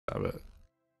of it.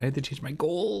 I had to change my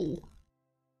goal.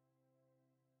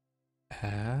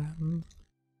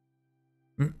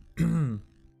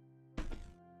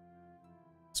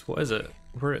 So what is it?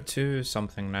 We're at 2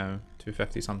 something now.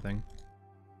 250 something.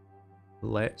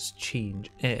 Let's change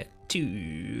it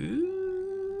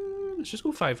to... Let's just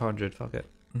go 500, fuck it.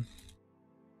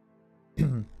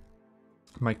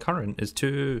 My current is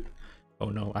 2... Oh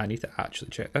no, I need to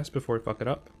actually check this before I fuck it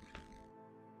up.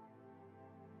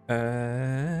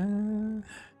 And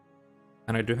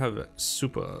I do have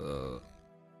super...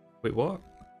 Wait, what?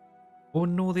 Oh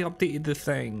no, they updated the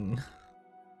thing.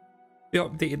 They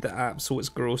updated the app, so it's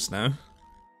gross now.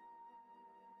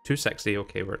 260,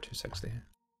 okay, we're at 260.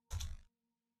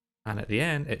 And at the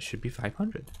end, it should be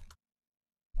 500.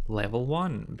 Level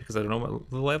 1, because I don't know what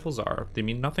the levels are. They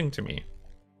mean nothing to me.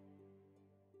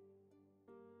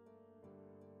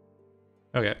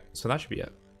 Okay, so that should be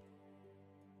it.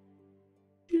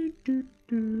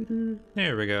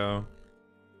 There we go.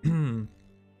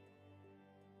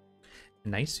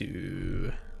 Nice.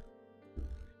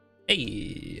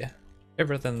 Hey,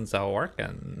 everything's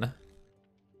working.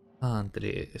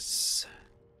 Andres.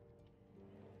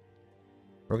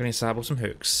 We're gonna disable some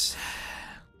hooks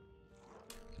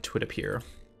to it appear.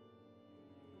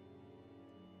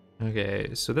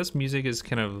 Okay, so this music is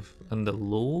kind of on the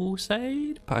low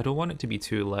side, but I don't want it to be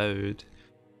too loud,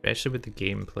 especially with the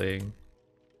game playing.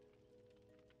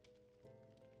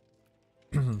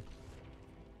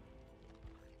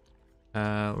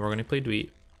 We're gonna play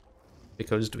Dweet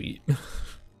because Dweet.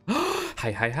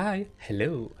 Hi.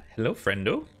 Hello,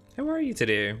 friendo. How are you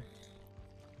today?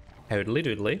 Howdly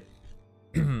doodly.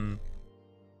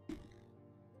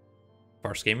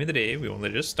 First game of the day. We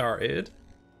only just started.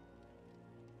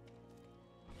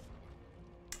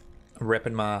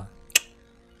 Ripping my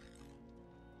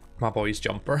boy's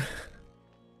jumper.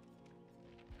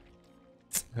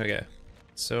 Okay,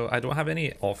 so I don't have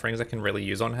any offerings I can really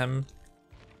use on him.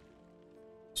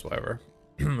 So whatever.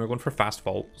 We're going for fast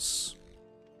vaults,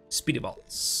 speedy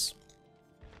vaults.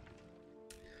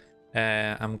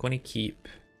 I'm going to keep.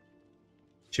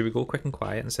 Should we go quick and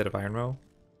quiet instead of iron roll?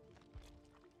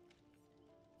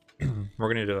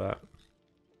 We're going to do that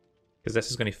because this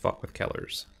is going to fuck with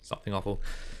killers. Something awful.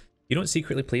 You don't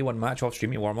secretly play one match off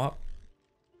stream, you warm up?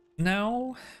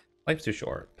 No, life's too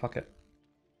short. Fuck it.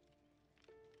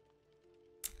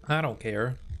 I don't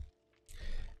care.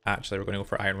 Actually, we're going to go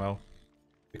for iron will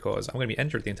because I'm going to be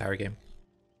injured the entire game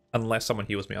unless someone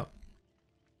heals me up.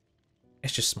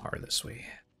 It's just smarter this way.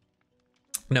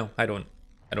 No, I don't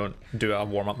do a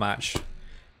warm-up match.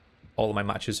 All of my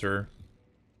matches are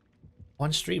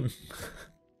on stream.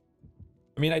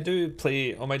 I mean, I do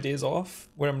play on my days off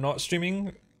where I'm not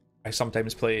streaming. I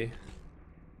sometimes play,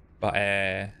 but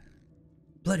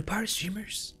bloody party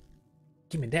streamers,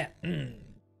 give me that.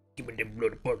 Give me that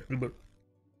bloody party streamer.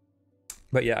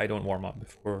 But yeah, I don't warm up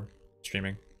before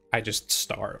streaming. I just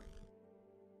start.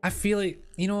 I feel like,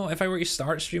 you know, if I were to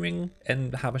start streaming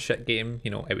and have a shit game,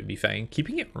 you know, it would be fine.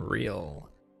 Keeping it real.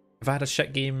 If I had a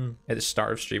shit game at the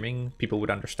start of streaming, people would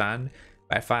understand.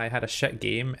 But if I had a shit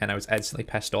game and I was instantly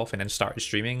pissed off and then started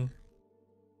streaming,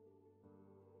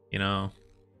 you know,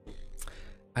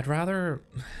 I'd rather,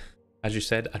 as you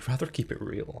said, I'd rather keep it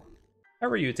real. How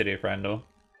are you today, friendo?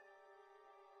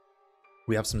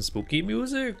 We have some spooky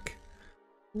music.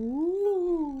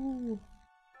 Ooh.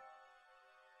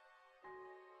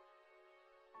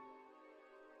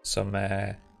 Some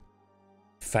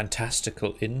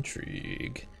fantastical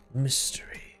intrigue,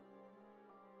 mystery,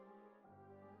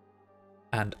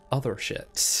 and other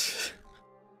shit.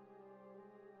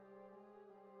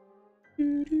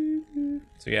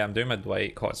 So yeah, I'm doing my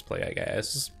Dwight cosplay, I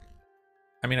guess.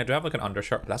 I mean, I do have like an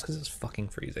undershirt, but that's because it's fucking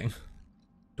freezing.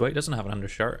 Dwight doesn't have an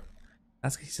undershirt.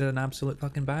 That's because he's an absolute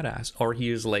fucking badass. Or he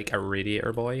is like a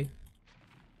radiator boy.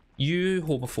 You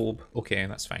homophobe. Okay,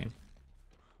 that's fine.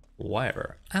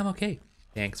 Whatever. I'm okay.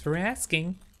 Thanks for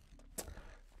asking.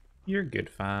 You're good,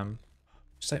 fam.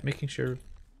 Just like making sure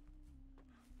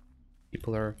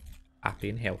people are happy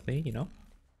and healthy, you know?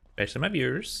 Especially my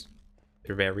viewers.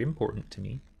 They're very important to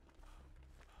me.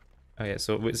 Okay,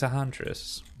 so it's a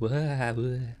huntress. I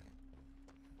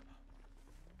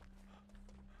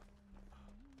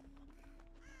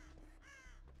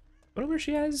don't know where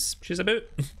she is. She's about.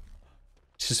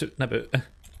 She's out and about.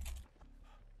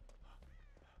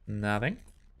 Nothing.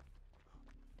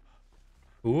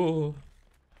 Ooh.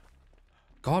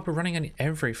 God, we're running in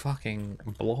every fucking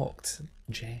blocked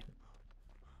gen.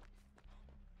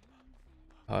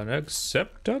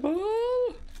 Unacceptable.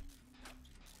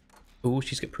 Ooh,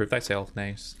 she's got proof thyself.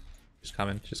 Nice. She's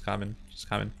coming. She's coming. She's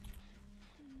coming.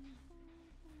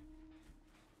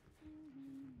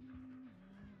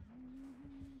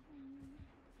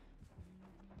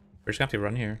 We're just gonna have to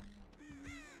run here.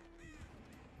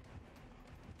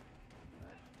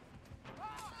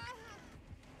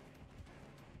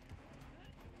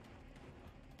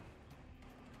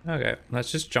 Okay, let's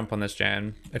just jump on this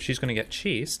gen. If she's gonna get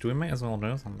chased, we might as well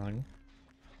do something.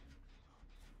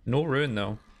 No ruin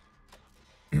though.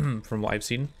 From what I've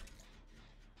seen.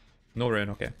 No ruin,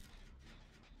 okay.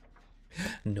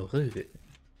 No ruin.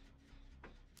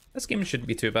 This game shouldn't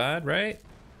be too bad, right?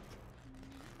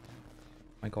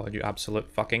 My god, you absolute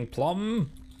fucking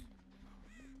plum!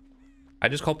 I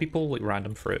just call people like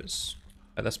random fruits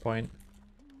at this point.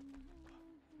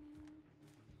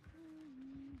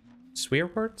 Swear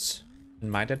words?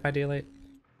 In my Dead by Daylight?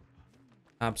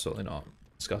 Absolutely not.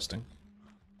 Disgusting.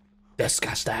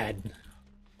 Disgusting!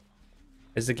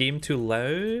 Is the game too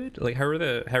loud? Like, how are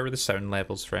the sound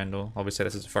levels, friendo? Obviously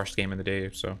this is the first game of the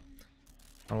day, so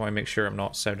I want to make sure I'm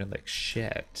not sounding like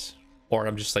shit. Or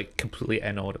I'm just like completely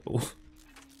inaudible.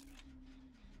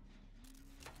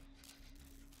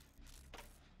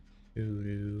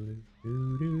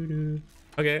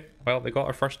 Okay, well, they got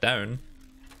our first down.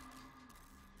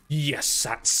 Yes,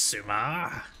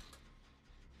 Satsuma!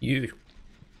 You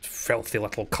filthy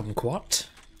little kumquat.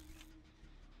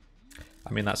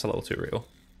 I mean, that's a little too real.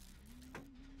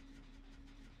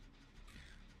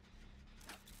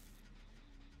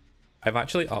 I've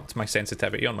actually upped my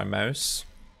sensitivity on my mouse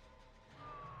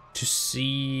to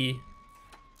see...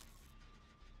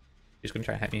 She's gonna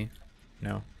try and hit me.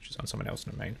 No, she's on someone else,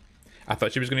 never mind. I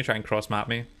thought she was gonna try and cross map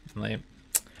me. I'm like,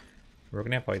 we're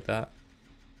gonna avoid that.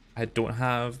 I don't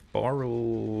have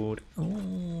borrowed.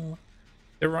 Oh,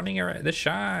 they're running around the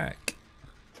shack.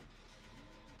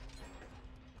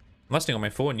 I'm listening on my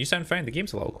phone. You sound fine. The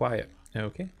game's a little quiet.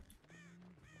 Okay.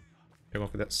 They're going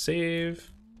for that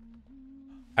save.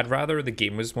 I'd rather the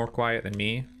game was more quiet than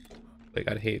me. Like,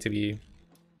 I'd hate to be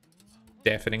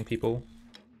deafening people.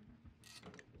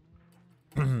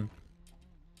 Can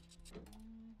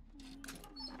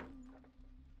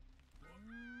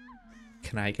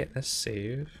I get this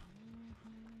save?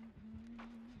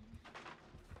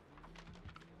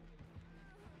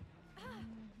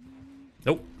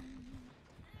 Nope.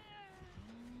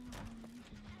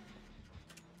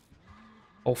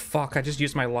 Oh fuck, I just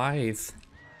used my lithe.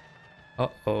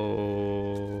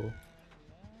 Uh-oh.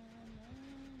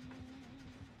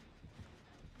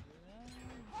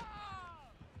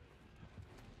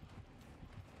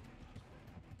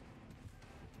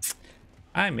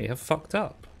 I may have fucked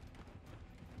up.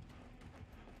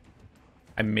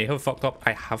 I may have fucked up.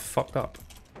 I have fucked up.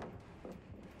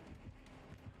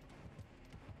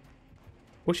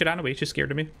 Oh shit, Anna, she's scared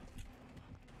of me.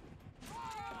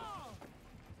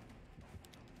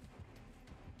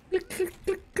 Click, click,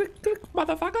 click, click, click,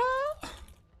 motherfucker!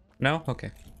 No?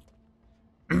 Okay.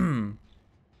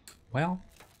 Well,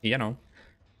 you know.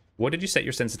 What did you set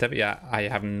your sensitivity at? I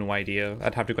have no idea.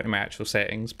 I'd have to go into my actual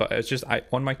settings, but it's just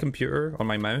on my computer, on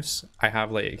my mouse, I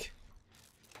have like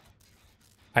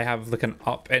an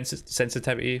up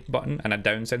sensitivity button and a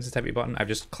down sensitivity button. I've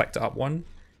just clicked it up one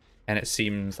and it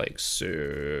seems like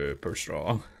super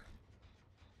strong.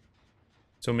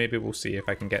 So maybe we'll see if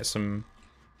I can get some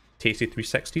tasty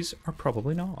 360s or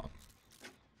probably not.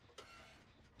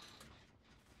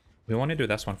 We want to do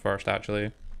this one first,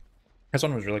 actually. This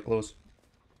one was really close.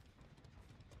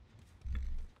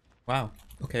 Wow.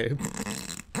 Okay.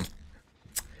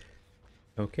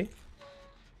 Okay.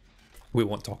 We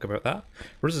won't talk about that.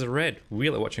 Roses are red.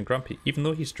 Really watching Grumpy, even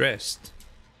though he's dressed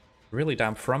really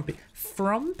damn frumpy.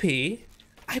 Frumpy?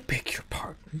 I beg your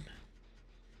pardon.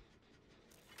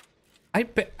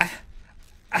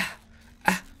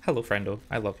 Hello, friendo.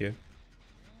 I love you.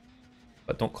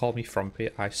 But don't call me frumpy.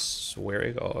 I swear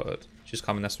to God. She's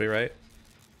coming this way, right?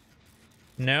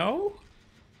 No?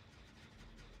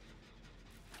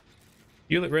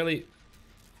 You look really...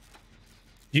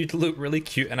 You'd look really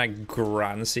cute in a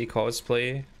Grancy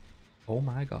cosplay. Oh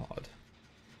my god.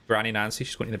 Granny Nancy,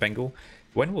 she's going to the bingo.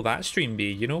 When will that stream be?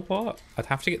 You know what? I'd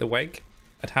have to get the wig.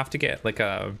 I'd have to get like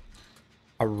a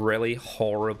really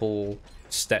horrible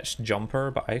stitched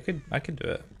jumper, but I could do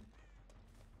it.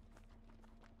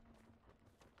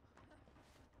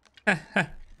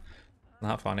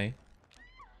 Not funny.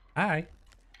 Hi.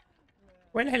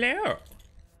 Well, hello.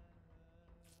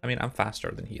 I mean, I'm faster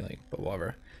than healing, but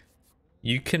whatever.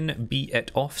 You can beat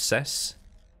it off, sis.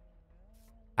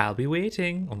 I'll be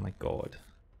waiting. Oh my god.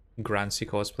 Grancy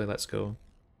cosplay, let's go.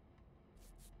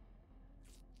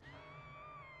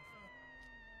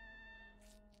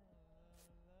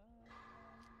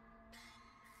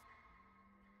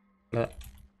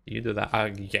 You do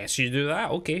that. Yes, you do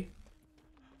that. Okay.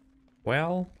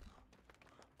 Well,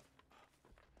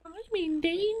 I'm in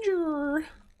danger.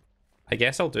 I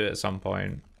guess I'll do it at some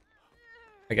point.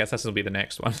 I guess this will be the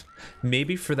next one.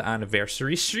 Maybe for the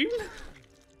anniversary stream?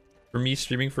 For me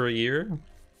streaming for a year?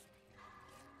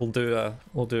 We'll do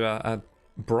a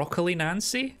broccoli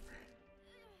Nancy?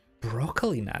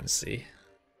 Broccoli Nancy?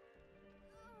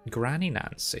 Granny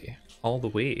Nancy. All the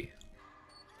way.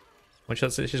 When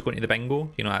she's going to the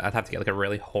bingo, you know, I'd have to get like a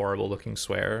really horrible looking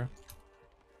sweater.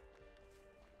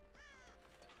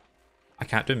 I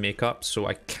can't do makeup, so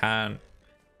I can't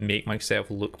make myself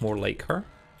look more like her.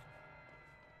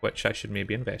 Which I should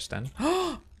maybe invest in.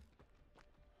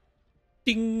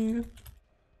 Ding!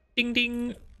 Ding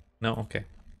ding! No, okay.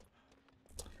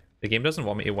 The game doesn't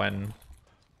want me to win.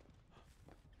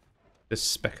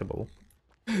 Despicable.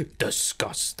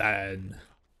 Disgusting!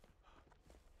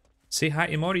 Say hi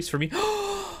to Maurice for me.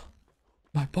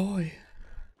 My boy!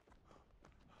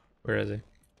 Where is he?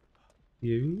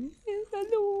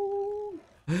 Hello!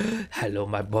 Hello,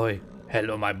 my boy.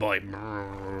 Hello, my boy.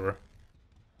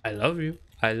 I love you.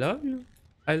 I love you.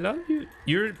 I love you.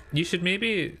 You should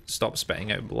maybe stop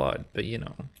spitting out blood, but you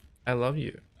know, I love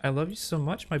you. I love you so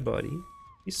much, my buddy.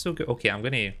 He's so good. Okay, I'm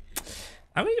gonna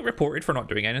get reported for not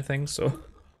doing anything, so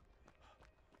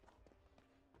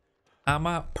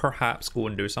I'ma perhaps go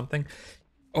and do something.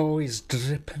 Oh, he's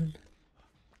dripping.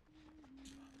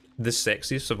 The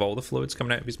sexiest of all the fluids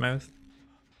coming out of his mouth.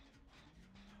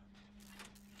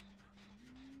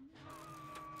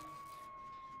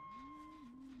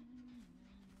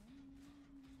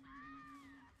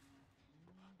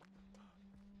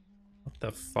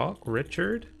 The fuck,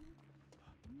 Richard?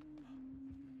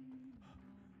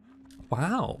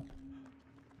 Wow.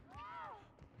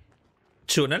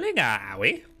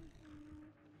 Chunaligawi.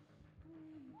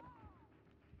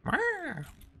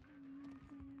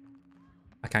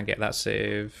 I can't get that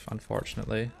save,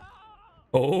 unfortunately.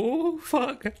 Oh,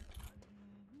 fuck.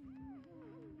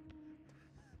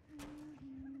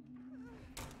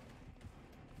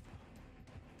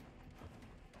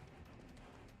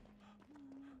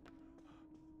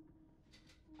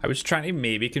 I was trying to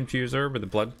maybe confuse her with the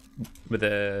blood, with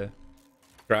the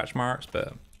scratch marks,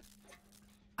 but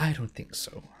I don't think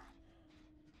so.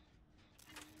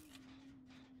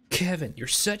 Kevin, you're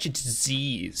such a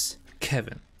disease.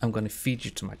 Kevin, I'm gonna feed you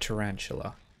to my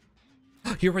tarantula.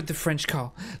 You're what the French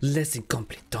call les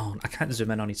incompetents. I can't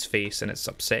zoom in on his face and it's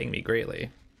upsetting me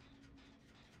greatly.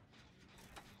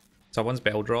 Someone's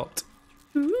bell dropped.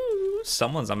 Ooh,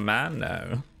 someone's a man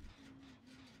now.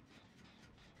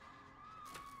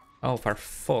 Oh, for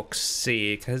fuck's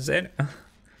sake. Has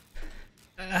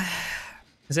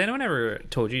anyone ever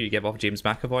told you you give off James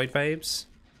McAvoy vibes?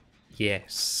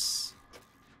 Yes.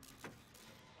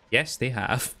 Yes, they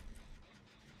have.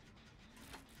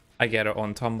 I get it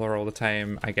on Tumblr all the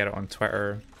time. I get it on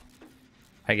Twitter.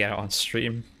 I get it on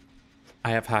stream.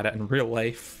 I have had it in real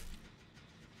life.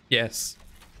 Yes.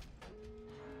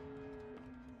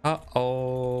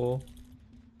 Uh-oh.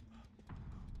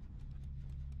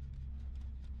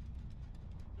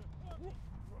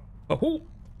 Oh.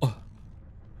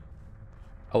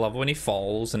 I love when he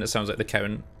falls and it sounds like the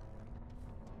count.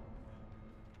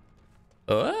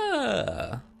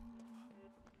 Oh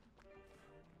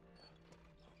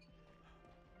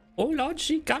lord,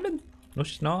 she's coming. No,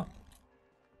 she's not.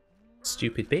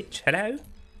 Stupid bitch. Hello.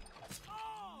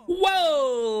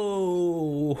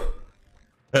 Whoa.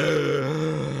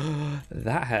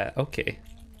 That hurt. Okay.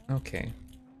 Okay.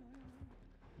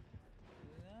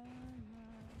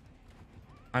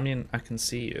 I mean, I can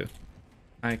see you.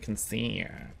 I can see you,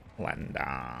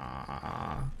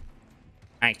 Linda.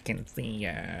 I can see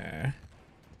you.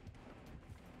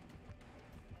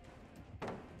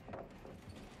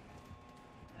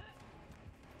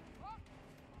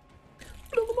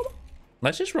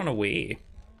 Let's just run away.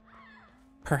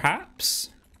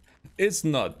 Perhaps. It's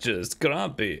not just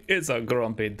grumpy, it's a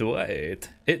grumpy Dwight.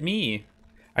 It me.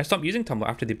 I stopped using Tumblr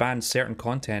after they banned certain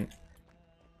content.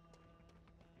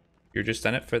 You're just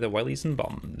in it for the willies and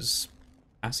bums.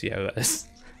 I see how it is.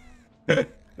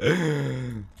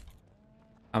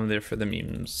 I'm there for the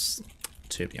memes,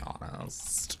 to be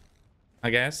honest. I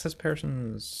guess this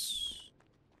person's...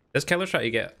 This killer's trying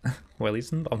to get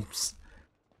willies and bums.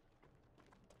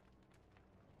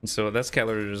 So this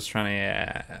killer is just trying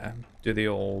to do the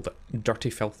old dirty,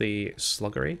 filthy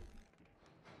sluggery.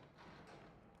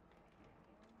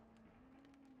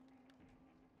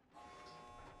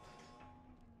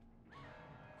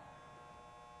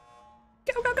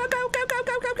 Go, go, go, go, go, go,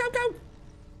 go, go, go, go!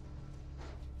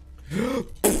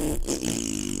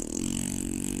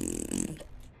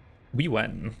 We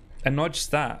win. And not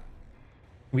just that.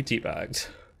 We teabagged.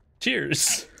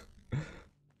 Cheers!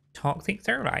 Toxic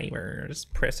survivors.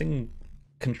 Pressing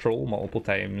control multiple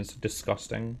times.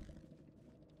 Disgusting.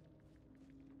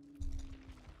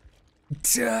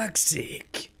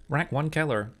 Toxic. Rank 1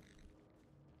 killer.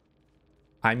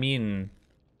 I mean,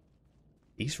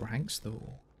 these ranks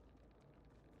though.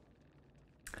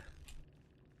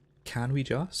 Can we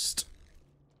just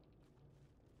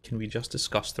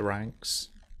discuss the ranks?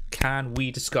 Can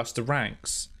we discuss the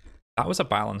ranks? That was a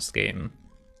balanced game.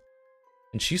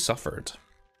 And she suffered.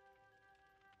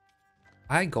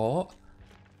 I got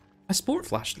a sport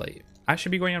flashlight. I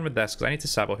should be going in with this because I need to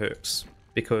sabo hooks.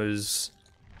 Because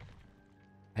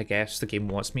I guess the game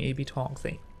wants me to be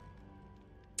toxic.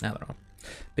 I don't know.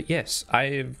 But yes,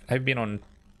 I've been on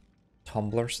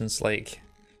Tumblr since like,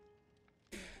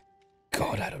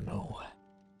 God, I don't know,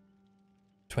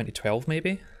 2012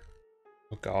 maybe?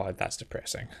 Oh God, that's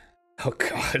depressing. Oh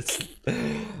God.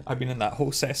 I've been in that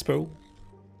whole cesspool.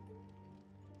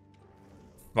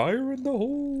 Fire in the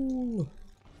hole.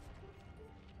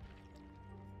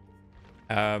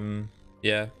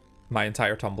 Yeah, my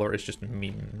entire Tumblr is just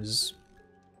memes.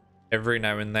 Every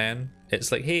now and then,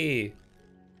 it's like, hey,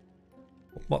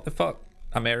 what the fuck,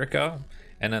 America?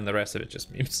 And then the rest of it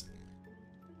just memes.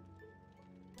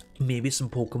 Maybe some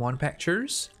Pokemon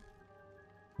pictures.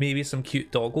 Maybe some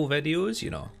cute doggle videos, you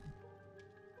know.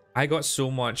 I got so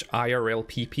much IRL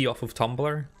PP off of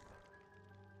Tumblr.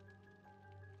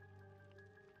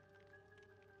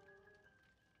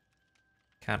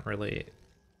 Can't relate.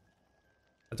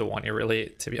 I don't want to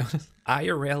relate, to be honest.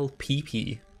 IRL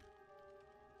PP.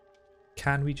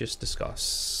 Can we just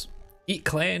discuss? Eat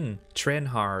clean, train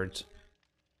hard.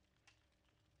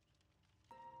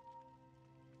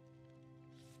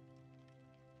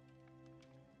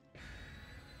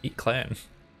 Eat clean.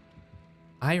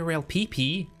 IRL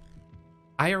PP.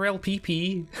 IRL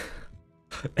PP.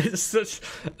 It's such.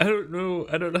 I don't know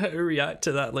how to react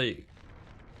to that. Like,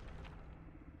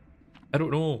 I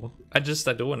don't know. I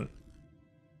don't.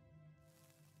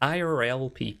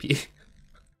 IRL PP.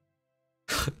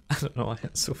 I don't know why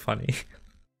it's so funny.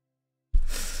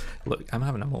 Look, I'm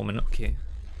having a moment, okay?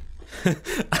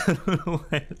 I don't know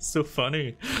why it's so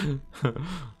funny.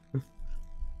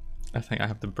 I think I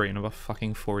have the brain of a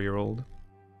fucking 4-year-old.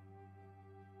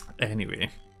 Anyway,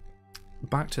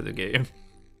 back to the game.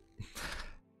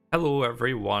 Hello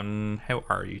everyone, how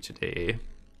are you today?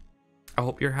 I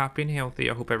hope you're happy and healthy.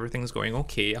 I hope everything's going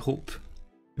okay. I hope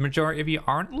the majority of you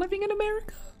aren't living in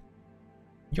America.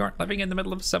 You aren't living in the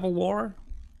middle of a civil war?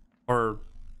 Or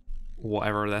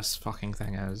whatever this fucking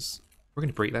thing is. We're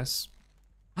gonna break this.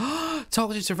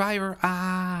 Talk to survivor.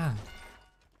 Ah,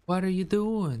 what are you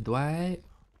doing, Dwight?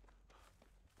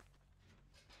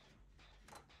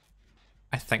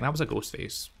 I think that was a ghost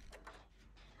face.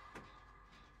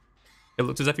 It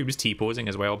looked as if he was T-posing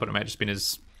as well, but it might have just been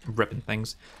his ripping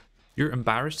things. You're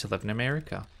embarrassed to live in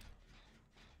America.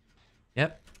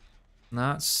 Yep.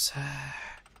 That's...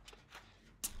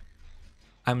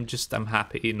 I'm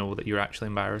happy to know that you're actually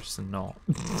embarrassed and not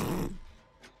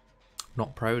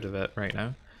proud of it right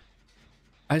now.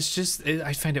 It's just,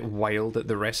 I find it wild that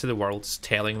the rest of the world's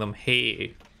telling them,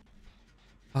 hey,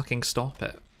 fucking stop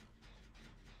it.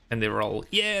 And they were all,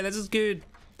 yeah, this is good.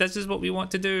 This is what we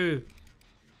want to do.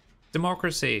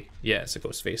 Democracy. Yeah, it's a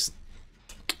ghost face.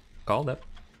 Called it.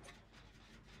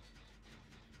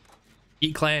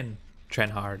 Eat clean. Train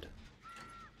hard.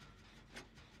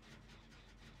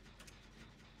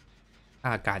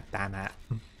 Ah, god damn it.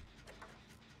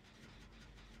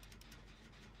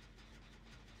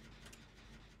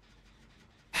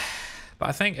 But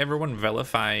I think everyone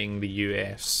vilifying the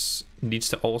US needs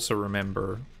to also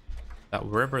remember that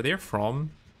wherever they're from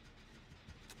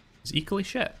is equally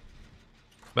shit.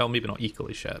 Well, maybe not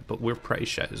equally shit, but we're pretty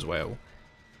shit as well.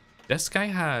 This guy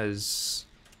has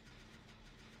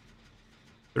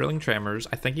thrilling tremors.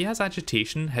 I think he has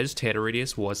agitation. His terror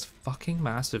radius was fucking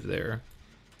massive there.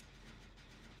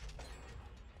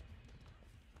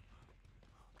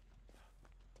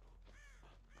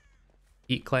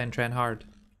 Eat clean, train hard.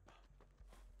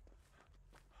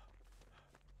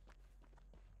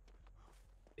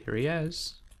 Here he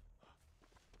is.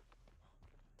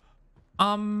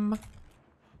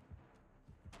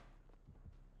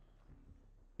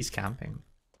 He's camping.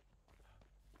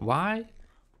 Why?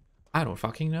 I don't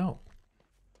fucking know.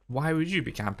 Why would you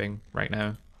be camping right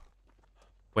now?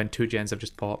 When 2 gens have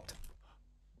just popped.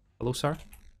 Hello, sir?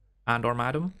 And or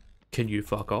madam? Can you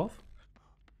fuck off?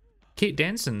 Kate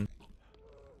Denson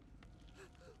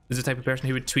is the type of person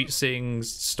who would tweet saying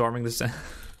storming the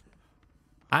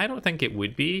I don't think it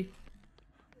would be.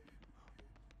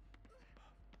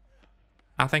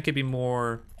 I think it'd be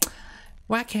more,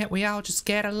 why can't we all just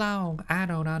get along? I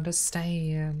don't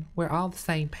understand. We're all the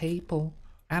same people.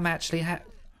 I'm actually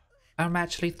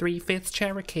 3/5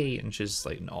 Cherokee, and she's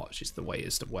like, no, she's the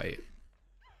whitest of white.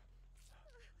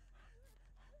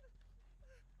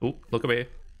 Oh, look away.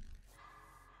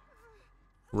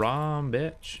 Run,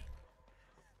 bitch.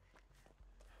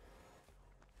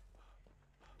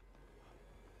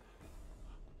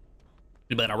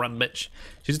 You better run, bitch.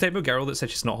 She's the type of girl that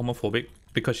says she's not homophobic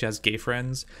because she has gay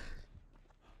friends.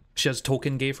 She has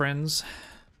token gay friends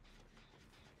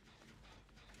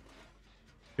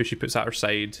who she puts at her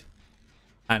side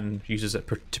and uses it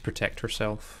to protect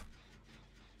herself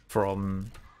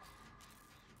from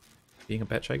being a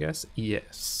bitch, I guess.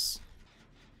 Yes.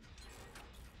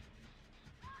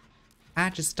 I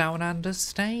just don't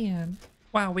understand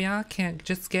why we all can't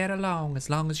just get along as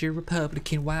long as you're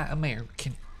Republican, white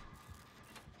American.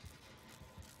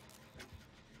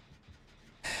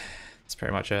 That's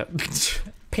pretty much it.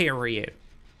 Period.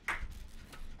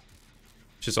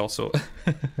 She's also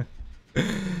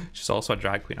she's also a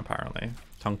drag queen apparently.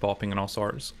 Tongue popping and all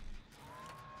sorts.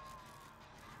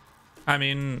 I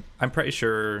mean, I'm pretty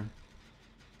sure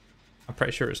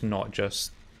it's not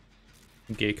just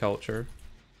gay culture.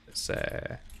 It's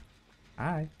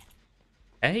hi.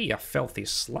 Hey, you filthy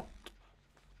slut.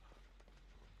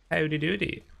 Howdy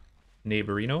doody,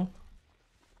 neighborino.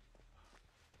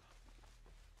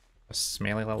 A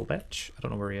smelly little bitch. I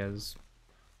don't know where he is.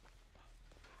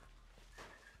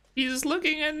 He's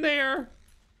looking in there.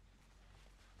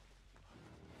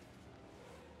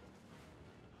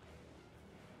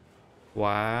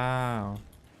 Wow.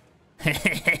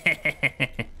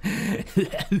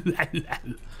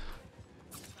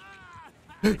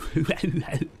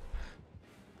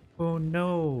 Oh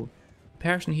no. The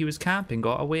person he was camping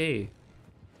got away.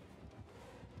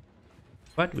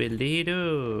 What will he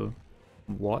do?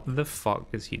 What the fuck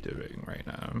is he doing right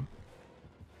now?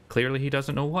 Clearly he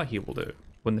doesn't know what he will do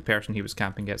when the person he was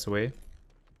camping gets away.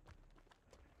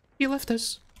 He left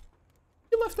us.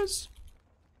 He left us.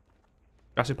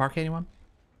 Jurassic Park, anyone?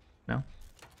 No?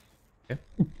 Okay.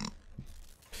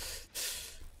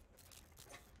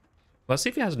 Let's see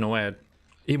if he has no ad.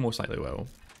 He most likely will.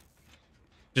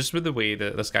 Just with the way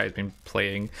that this guy's been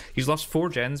playing. He's lost 4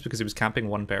 gens because he was camping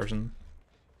one person.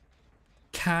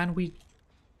 Can we...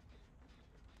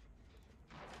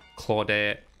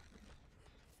 Claudette.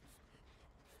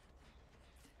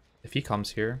 If he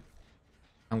comes here,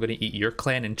 I'm gonna eat your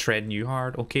clan and tread you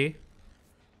hard, okay?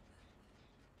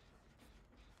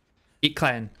 Eat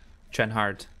clan, tread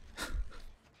hard.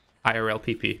 IRL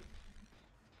PP.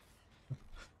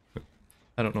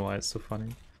 I don't know why it's so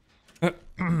funny.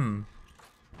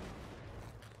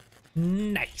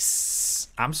 Nice.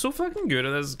 I'm so fucking good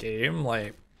at this game.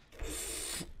 Like,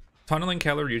 Tunneling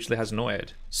Killer usually has no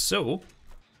ed. So,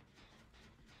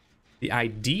 the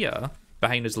idea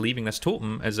behind us leaving this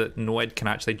totem is that Noed can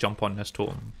actually jump on this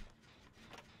totem.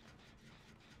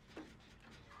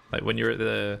 Like, when you're at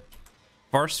the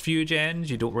first few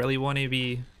gens, you don't really want to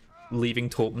be leaving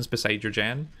totems beside your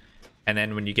gen. And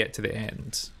then when you get to the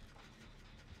end,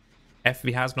 if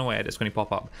he has no ed, it's going to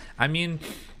pop up. I mean,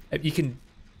 you can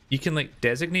like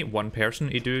designate one person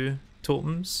to do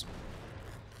totems.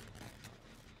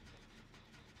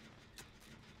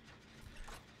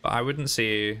 But I wouldn't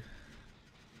say...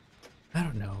 I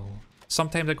don't know.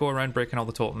 Sometimes I go around breaking all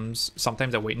the totems.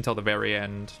 Sometimes I wait until the very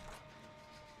end.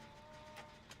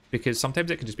 Because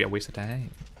sometimes it can just be a waste of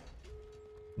time.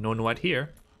 No Noed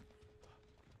here.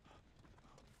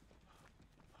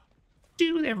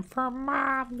 Do them for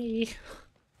mommy.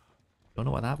 Don't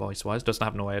know what that voice was. Doesn't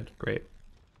have Noed. Great.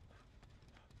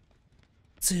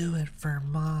 Do it for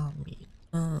mommy.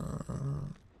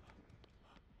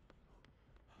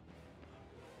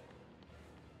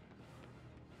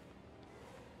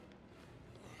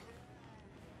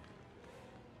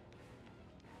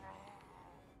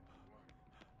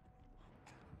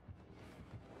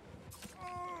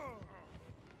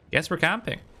 Guess we're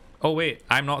camping. Oh wait,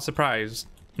 I'm not surprised.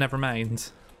 Never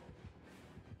mind.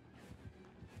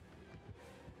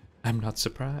 I'm not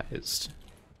surprised.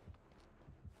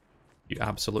 You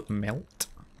absolute melt.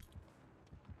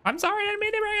 I'm sorry, I didn't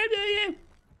mean to bring it to you.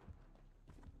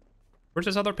 Where's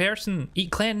this other person?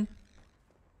 Eat clean.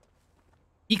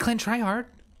 Eat clean, try hard.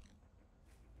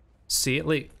 See it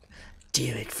like, do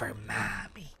it for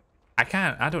mommy. I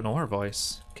can't, I don't know her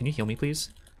voice. Can you heal me please,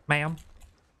 ma'am?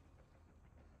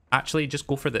 Actually, just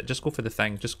go for the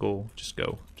thing. Just go.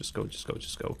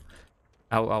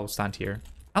 I'll stand here.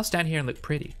 I'll stand here and look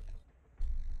pretty.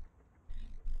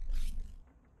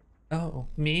 Oh,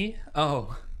 me?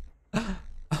 Oh.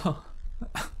 Oh.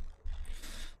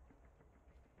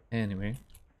 Anyway.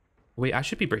 Wait, I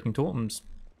should be breaking totems.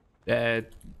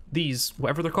 These,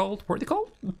 whatever they're called. What are they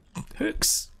called?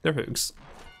 Hooks. They're hooks.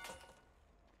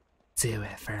 Do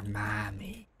it for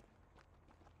mommy.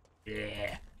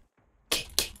 Yeah.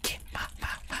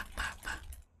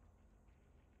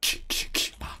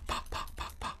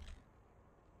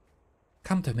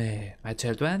 Come to me, my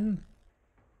children.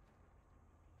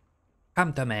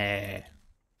 Come to me.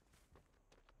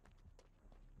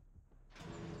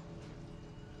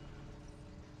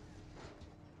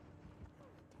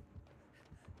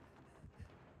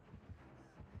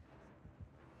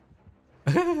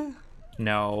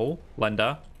 No,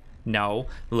 Linda. No.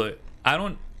 Look, I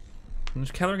don't...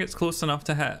 If Keller gets close enough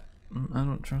to hit, I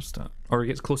don't trust it. Or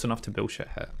gets close enough to bullshit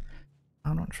hit,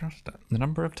 I don't trust it. The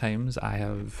number of times I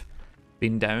have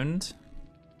been downed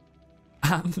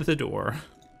at the door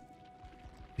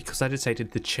because I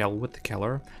decided to chill with the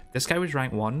killer. This guy was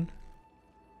rank 1.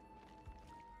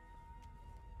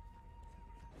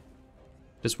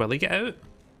 Does Willie get out?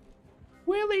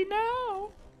 Willie,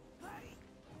 no!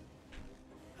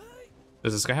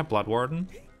 Does this guy have Blood Warden?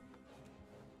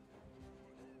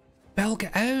 Bill,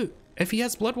 get out! If he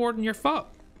has Blood Warden, you're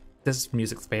fucked! This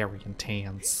music's very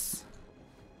intense.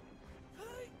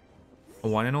 I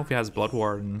want to know if he has Blood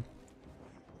Warden.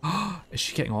 Is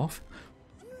she getting off?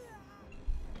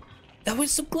 That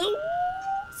was so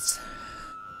close!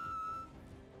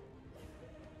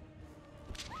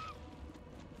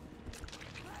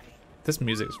 This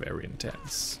music's very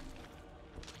intense.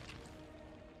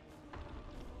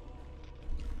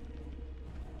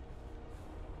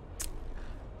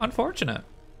 Unfortunate.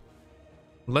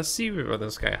 Let's see what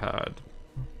this guy had.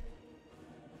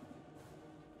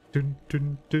 Dun,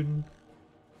 dun, dun.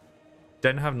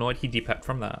 Didn't have no ID pick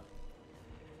from that.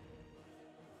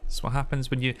 That's what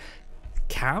happens when you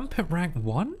camp at rank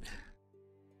 1?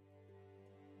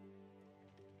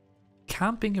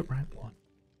 Camping at rank 1.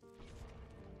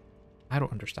 I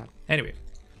don't understand. Anyway.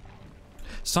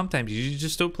 Sometimes you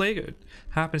just don't play good.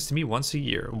 Happens to me once a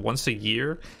year. Once a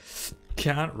year?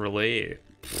 Can't relate.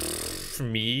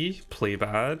 Me play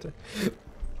bad?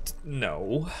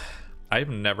 No. I've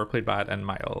never played bad in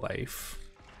my life.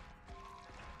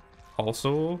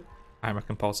 Also, I'm a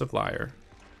compulsive liar.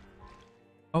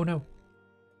 Oh no.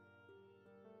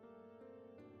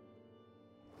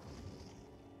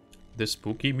 The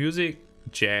spooky music.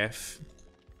 Jeff.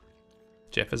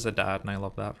 Jeff is a dad and I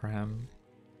love that for him.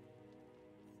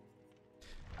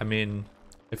 I mean,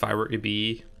 if I were to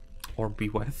be or be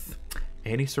with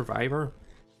any survivor,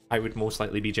 I would most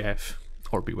likely be Jeff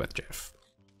or be with Jeff.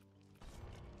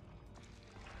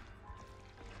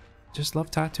 Just love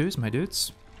tattoos, my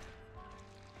dudes.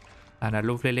 And a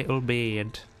lovely little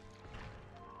beard.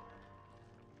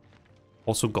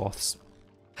 Also goths.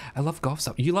 I love goths.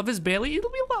 You love his belly? It'll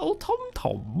be a little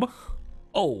tom-tom.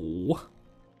 Oh.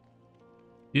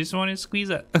 You just want to squeeze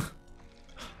it.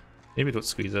 Maybe don't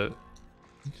squeeze it.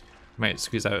 Might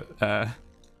squeeze out a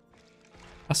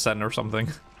sin or something.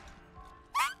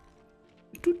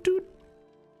 Doot, doot.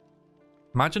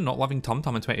 Imagine not loving Tum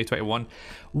Tum in 2021.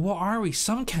 What are we?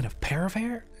 Some kind of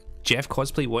pervert? Jeff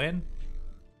cosplay when?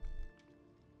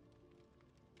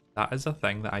 That is a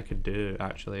thing that I could do,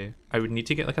 actually. I would need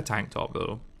to get like a tank top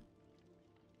though.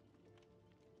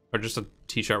 Or just a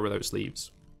t-shirt without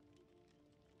sleeves.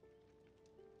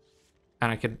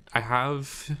 And I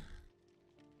have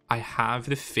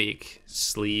the fake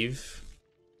sleeve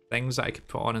things that I could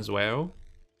put on as well.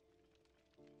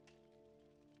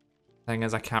 Thing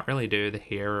is, I can't really do the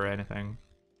hair or anything,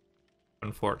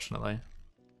 unfortunately.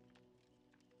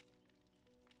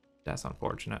 That's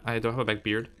unfortunate. I don't have a big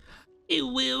beard. It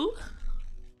will.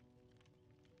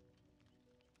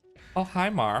 Oh, hi,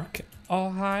 Mark.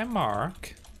 Oh, hi,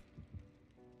 Mark.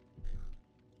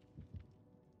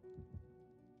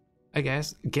 I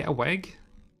guess get a wig.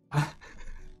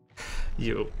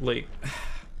 Yo, like,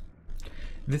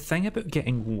 the thing about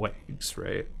getting wigs,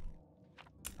 right,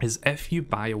 is if you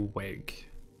buy a wig,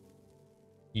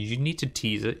 you need to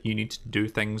tease it, you need to do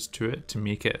things to it to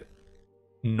make it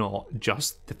not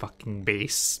just the fucking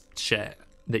base shit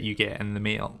that you get in the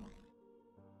mail.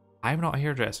 I'm not a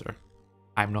hairdresser.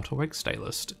 I'm not a wig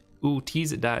stylist. Ooh,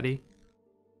 tease it, daddy.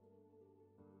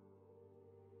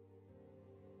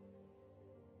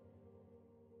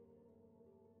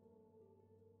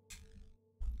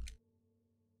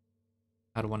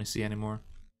 I don't want to see anymore.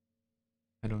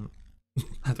 I don't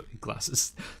need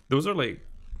glasses. Those are like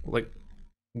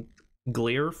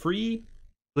glare free,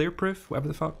 glare proof, whatever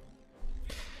the fuck.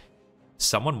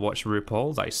 Someone watched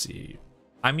RuPaul's, I see.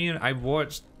 I mean, I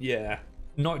watched, yeah,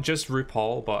 not just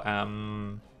RuPaul, but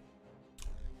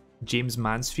James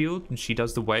Mansfield, when she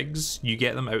does the wigs, you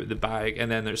get them out of the bag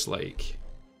and then there's like,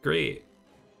 great,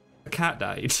 a cat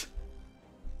died.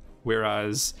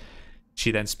 Whereas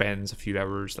She then spends a few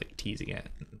hours like teasing it,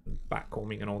 and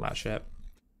backcombing and all that shit.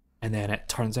 And then it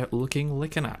turns out looking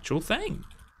like an actual thing.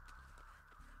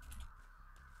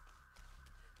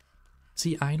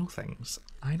 See, I know things.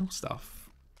 I know stuff.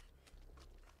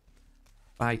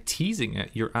 By teasing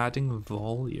it, you're adding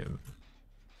volume.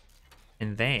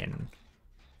 And then...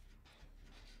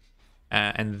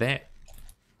 And then...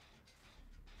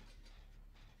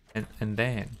 I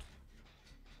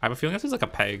have a feeling this is like a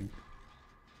pig.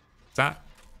 That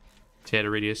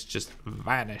shader radius just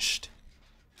vanished.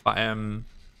 But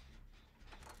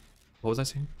what was I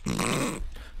saying?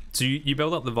 So you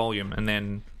build up the volume, and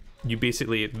then you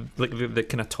basically like the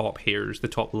kind of top hairs, the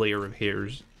top layer of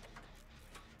hairs.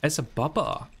 It's a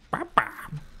bubba.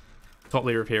 Top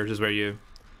layer of hairs is where you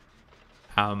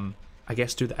I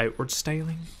guess do the outward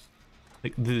styling,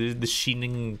 like the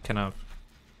sheening kind of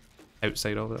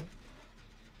outside of it.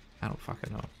 I don't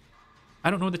fucking know.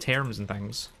 I don't know the terms and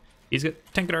things. He's got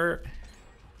Tinkerer.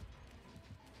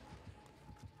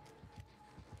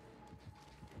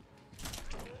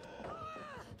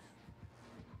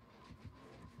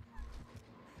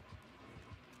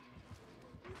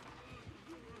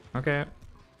 Okay.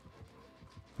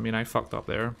 I mean, I fucked up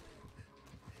there.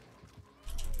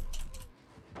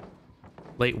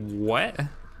 Like, what?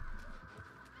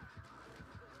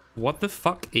 What the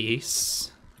fuck,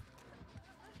 Ace?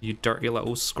 You dirty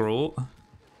little scrote. Does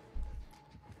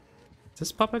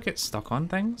this puppet get stuck on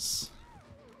things?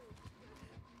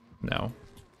 No.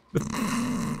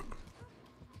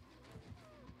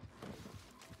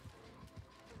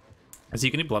 Is he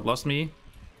gonna bloodlust me?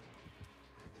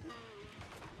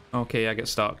 Okay, I get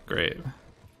stuck. Great.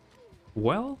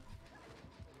 Well,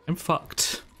 I'm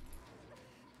fucked.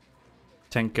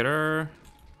 Tinkerer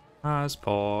has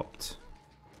popped.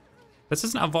 This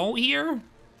isn't a vault here?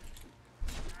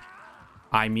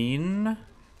 I mean...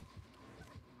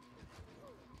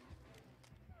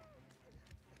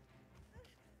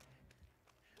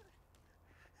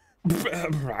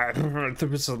 there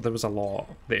was a lot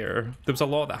there. There was a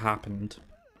lot that happened.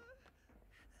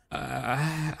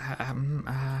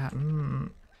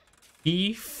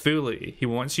 He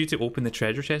wants you to open the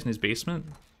treasure chest in his basement.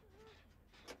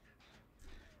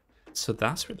 So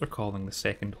that's what they're calling the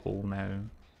second hole now.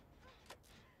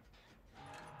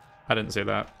 I didn't say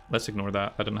that. Let's ignore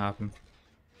that. That didn't happen.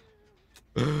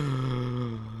 We're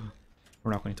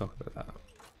not going to talk about that.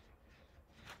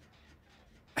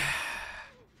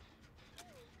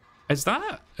 Is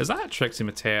that Trixie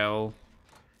Mattel?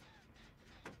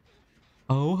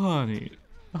 Oh, honey.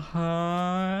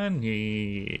 Honey.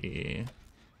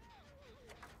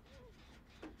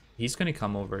 He's going to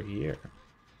come over here.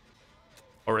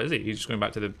 Or is he? He's just going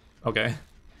back to the... Okay.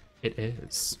 It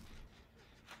is.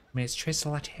 Miss Trixie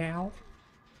Mattel.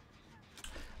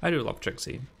 I do love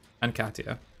Trixie. And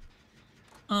Katia.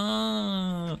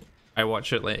 I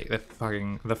watch it like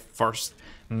the first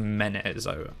minute is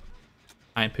out.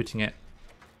 I'm putting it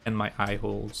in my eye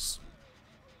holes.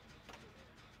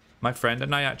 My friend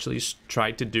and I actually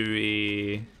tried to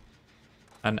do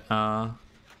an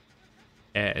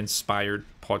inspired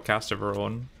podcast of our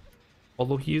own.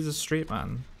 Although he is a straight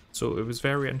man. So it was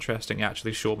very interesting to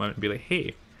actually show him and be like,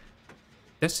 hey,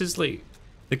 this is like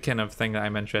the kind of thing that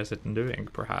I'm interested in doing,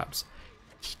 perhaps.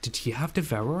 Did he have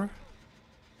Devourer?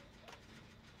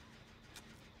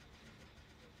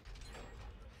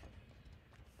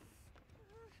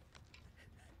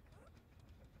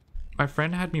 My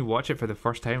friend had me watch it for the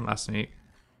first time last night.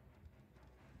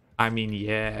 I mean,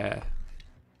 yeah.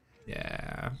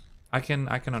 Yeah. I can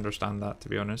understand that, to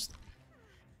be honest.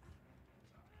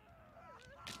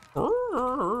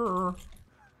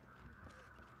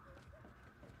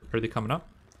 Are they coming up?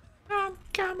 I'm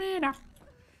coming up.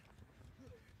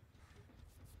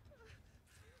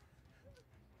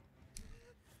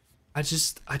 I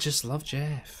just love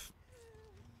Jeff.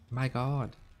 My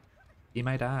God. Be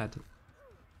my dad.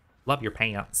 Love your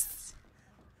pants.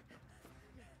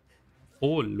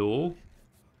 Oh, low.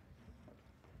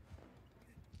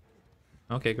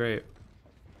 Okay, great.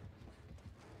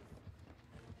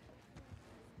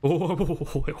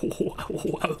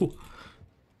 Oh,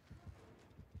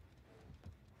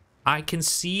 I can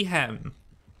see him.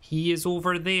 He is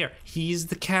over there. He's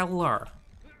the killer.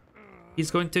 He's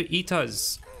going to eat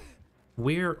us.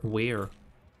 Where?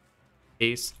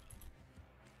 Ace.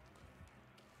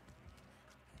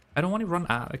 I don't want to run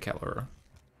at the killer.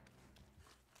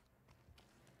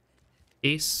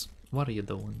 Ace, what are you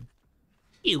doing?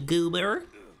 You goober.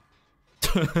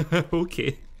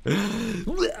 Okay. It's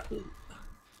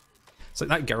like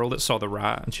that girl that saw the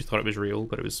rat and she thought it was real,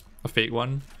 but it was a fake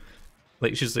one.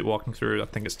 Like she's like walking through, I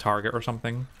think it's Target or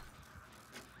something.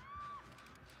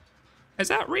 Is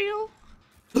that real?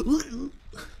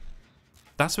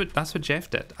 That's what Jeff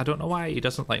did. I don't know why he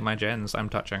doesn't like my gens I'm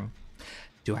touching.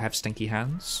 Do I have stinky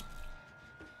hands?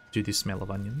 Do they smell of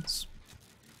onions?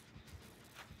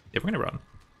 Yeah, we're gonna run.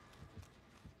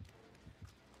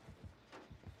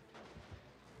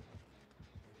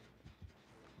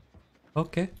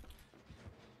 Okay.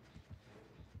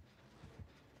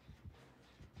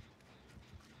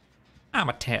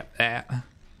 I'ma tap that.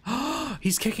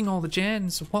 He's kicking all the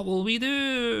gens. What will we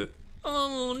do?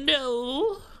 Oh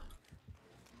no.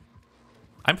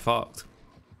 I'm fucked.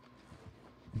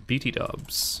 BT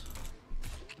dubs.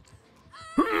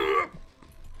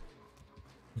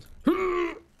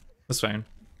 That's fine.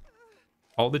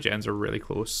 All the gens are really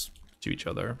close to each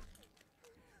other.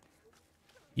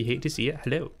 You hate to see it?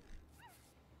 Hello.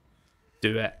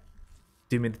 Do it.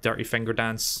 Do me the dirty finger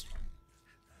dance.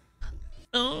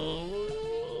 Oh,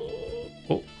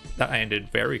 that ended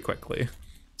very quickly.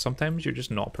 Sometimes you're just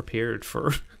not prepared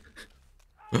for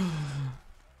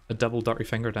a double dirty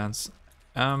finger dance.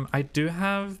 I do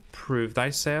have Prove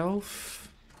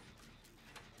Thyself,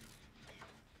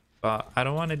 but I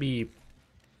don't want to be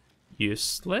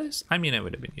useless. I mean, it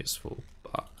would have been useful,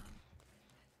 but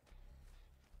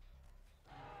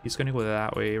he's gonna go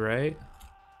that way, right?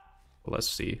 Well, let's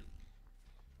see.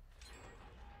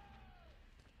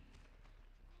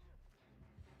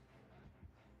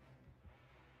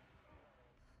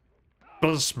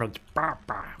 Basement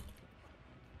Papa.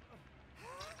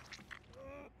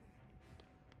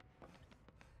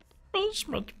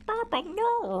 Basement Papa,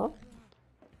 no.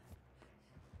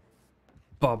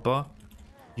 Bubba,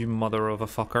 you mother of a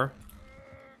fucker.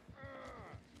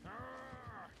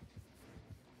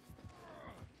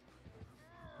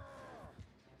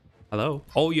 Hello?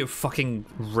 Oh, you fucking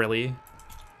really?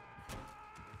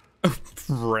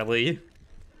 Really?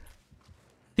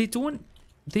 They don't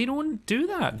do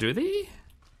that, do they?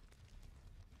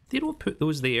 They don't put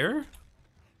those there.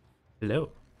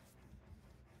 Hello?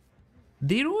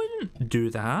 They don't do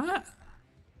that.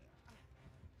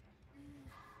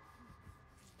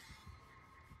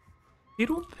 They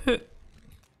don't put...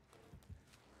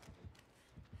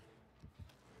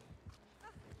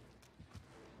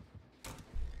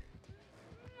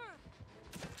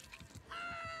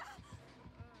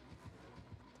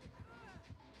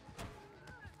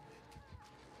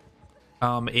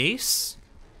 Ace?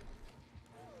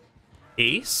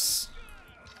 Ace?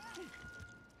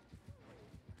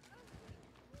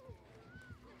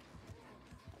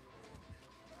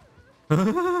 I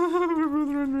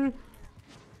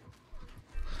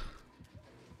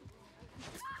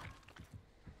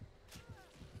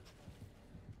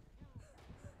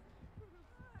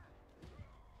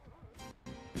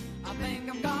think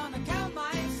I'm gonna kill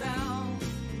myself,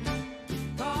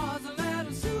 cause a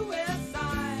little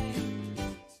suicide.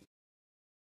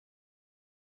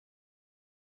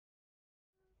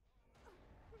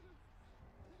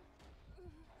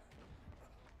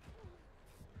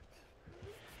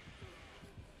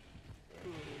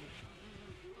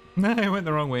 I went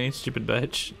the wrong way, stupid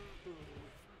bitch.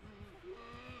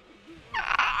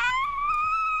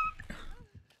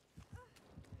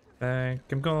 Think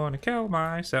I'm gonna kill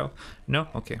myself. No?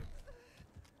 Okay.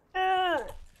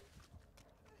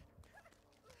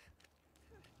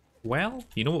 Well,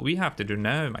 you know what we have to do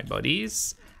now, my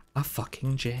buddies? A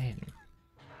fucking gen.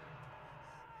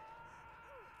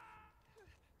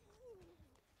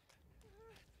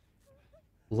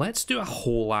 Let's do a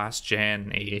whole ass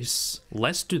gen, Ace.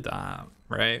 Let's do that,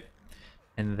 right?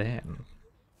 And then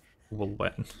we'll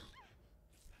win.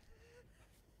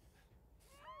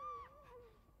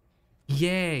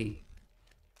 Yay!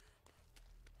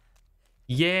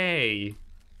 Yay!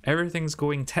 Everything's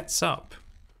going tits up.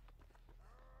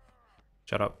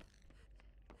 Shut up.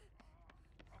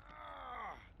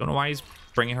 Don't know why he's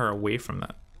bringing her away from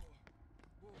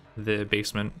the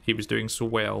basement. He was doing so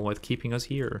well with keeping us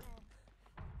here.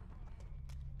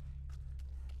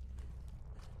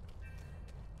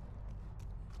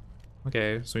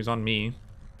 Okay, so he's on me.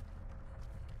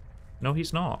 No,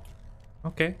 he's not.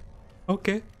 Okay.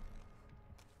 Okay.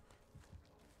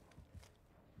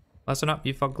 Listen up,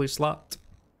 you fugly slut.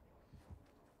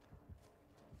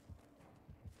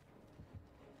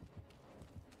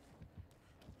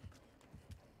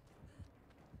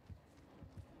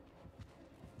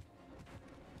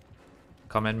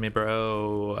 Come in me,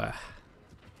 bro.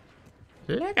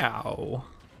 Lego.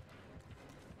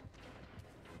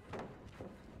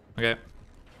 Okay. I'm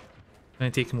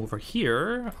gonna take him over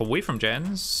here, away from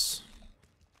gens.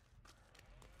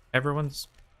 Everyone's...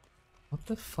 What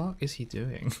the fuck is he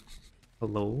doing?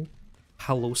 Hello?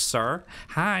 Hello, sir?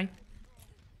 Hi.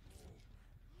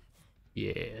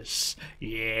 Yes.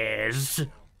 Yes.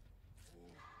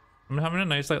 I'm having a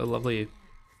nice little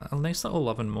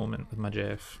loving moment with my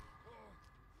Jeff.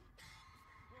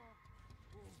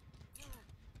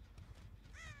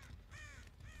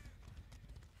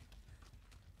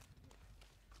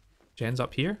 Jen's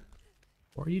up here?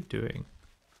 What are you doing?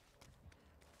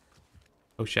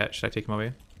 Oh shit, should I take him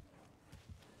away?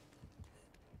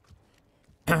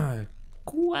 Go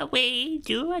away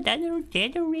to another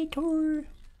generator.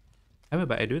 How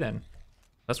about I do then?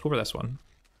 Let's go for this one.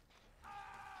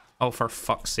 Oh, for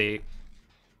fuck's sake.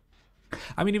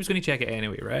 I mean, he was going to check it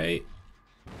anyway, right?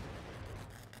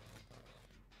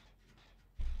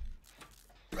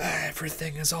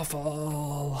 Everything is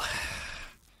awful.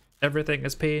 Everything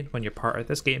is pain when you're part of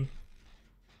this game.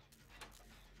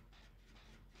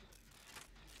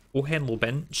 Oh, hello,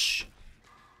 bench.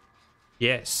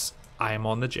 Yes, I am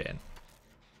on the gen.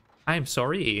 I am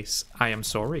sorry, Ace. I am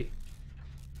sorry.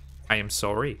 I am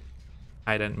sorry.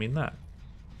 I didn't mean that.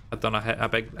 I've done a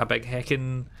big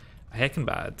heckin'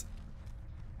 bad.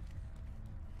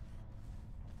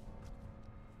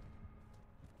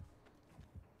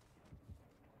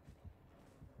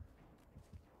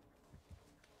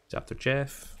 He's after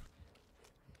Jeff.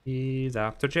 He's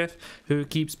after Jeff, who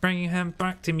keeps bringing him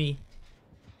back to me.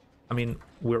 I mean,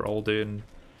 we're all doing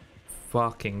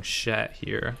fucking shit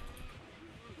here.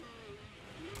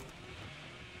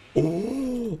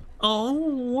 Oh!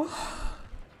 Oh!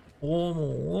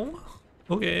 Oh!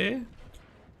 Okay.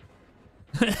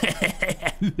 Is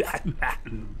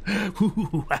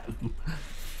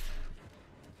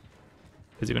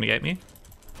he gonna get me?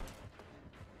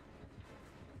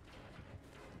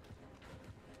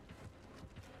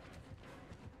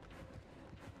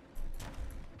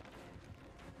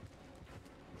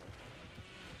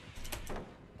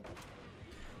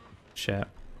 Shit.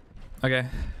 Okay.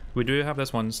 We do have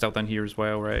this one still down here as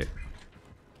well, right?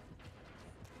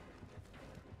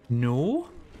 No?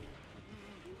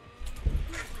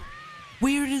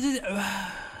 Where did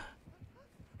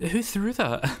it... Who threw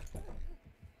that?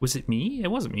 Was it me?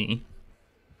 It wasn't me.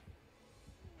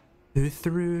 Who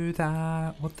threw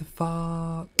that? What the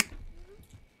fuck?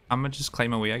 I'm gonna just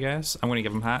climb away, I guess. I'm gonna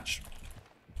give him hatch.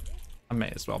 I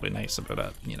may as well be nice about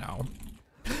it, you know.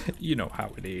 You know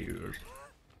how it is.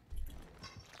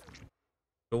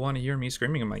 Don't want to hear me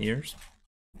screaming in my ears.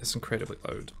 It's incredibly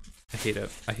loud. I hate it.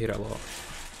 I hate it a lot.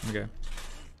 Okay.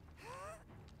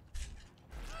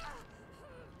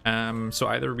 So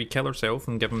either we kill ourselves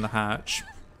and give him the hatch,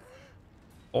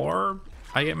 or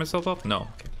I get myself up. No.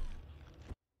 Okay.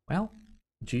 Well,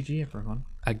 GG everyone.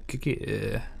 A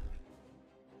GG.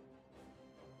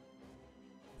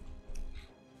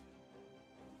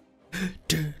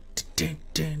 Dun, dun,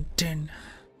 dun, dun.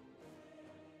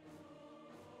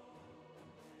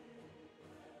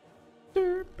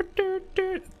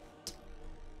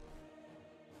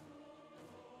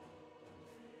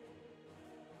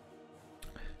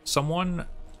 Someone...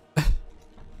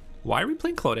 Why are we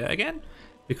playing Claudette again?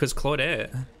 Because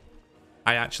Claudette,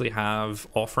 I actually have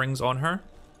offerings on her.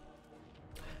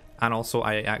 And also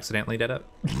I accidentally did it.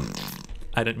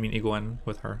 I didn't mean to go in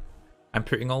with her. I'm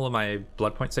putting all of my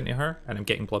blood points into her, and I'm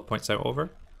getting blood points out of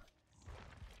her.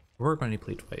 We're going to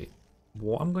play Dwight.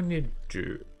 What I'm going to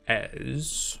do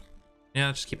is... Yeah,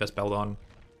 just keep this build on.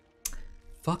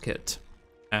 Fuck it.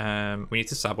 We need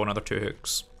to sabo another 2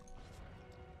 hooks.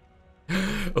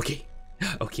 Okay.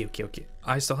 Okay.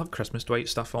 I still have Christmas Dwight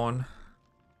stuff on.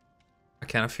 I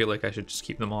kind of feel like I should just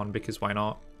keep them on because why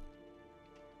not?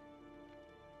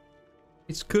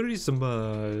 It's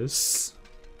Christmas.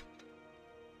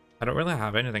 I don't really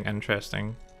have anything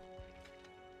interesting.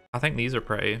 I think these are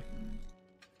pretty.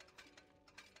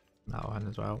 That one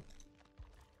as well.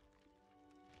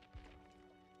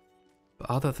 But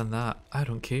other than that, I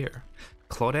don't care.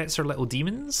 Claudettes are little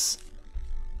demons?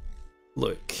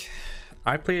 Look,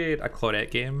 I played a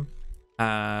Claudette game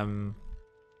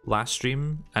last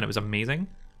stream and it was amazing.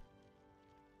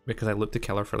 Because I looked to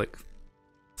kill her for like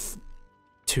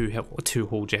two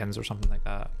whole gens or something like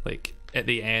that. Like at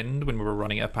the end when we were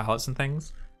running out of pallets and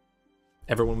things,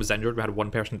 everyone was injured, we had one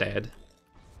person dead.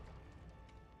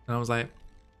 And I was like,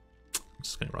 I'm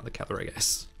just gonna run the killer, I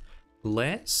guess.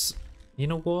 You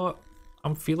know what?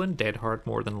 I'm feeling Dead Hard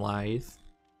more than Lithe.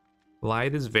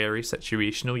 Lithe is very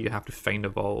situational, you have to find a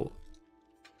vault.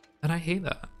 And I hate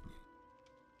that.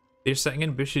 They're sitting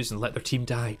in bushes and let their team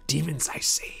die. Demons, I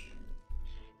say.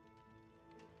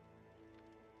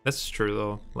 This is true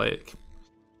though, like...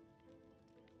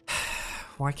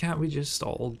 Why can't we just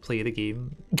all play the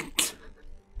game?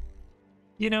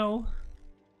 You know?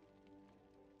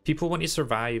 People want to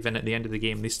survive and at the end of the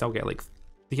game they still get like...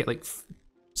 They get like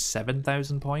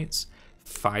 7,000 points.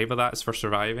 5 of that is for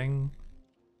surviving.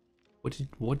 What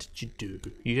did you do?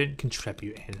 You didn't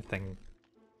contribute anything.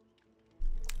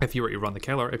 If you were to run the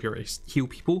killer, if you were to heal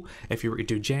people, if you were to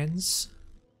do gens,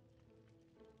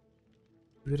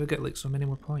 you would have got like so many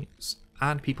more points.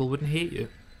 And people wouldn't hate you.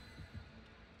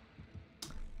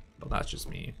 But that's just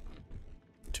me.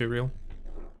 Too real.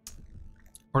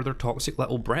 Or they're toxic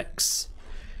little bricks.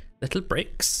 Little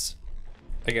bricks.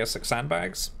 I guess like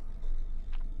sandbags.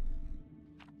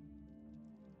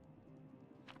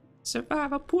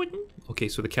 Survive a pudding. Okay,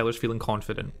 so the killer's feeling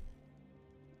confident.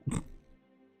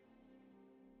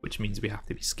 Which means we have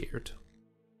to be scared.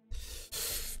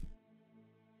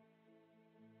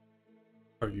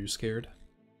 Are you scared?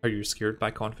 Are you scared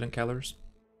by confident killers?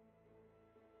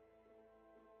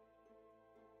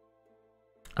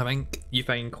 I think you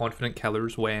find confident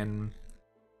killers when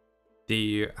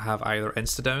they have either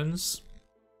insta-downs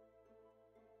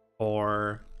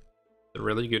or they're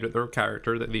really good at their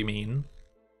character that they mean,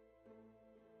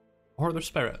 or their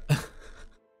spirit.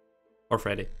 Or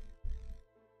Freddy.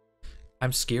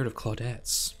 I'm scared of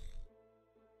Claudettes.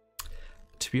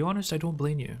 To be honest, I don't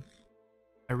blame you.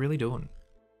 I really don't.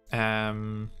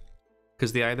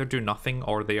 Because they either do nothing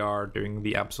or they are doing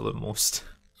the absolute most.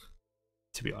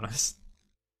 To be honest.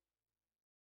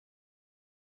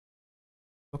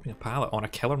 Dropping a pallet on a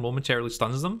killer momentarily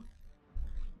stuns them?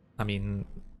 I mean,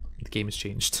 the game has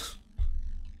changed.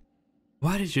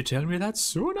 Why did you tell me that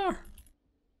sooner?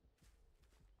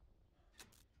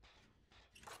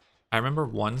 I remember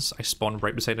once I spawned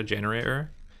right beside a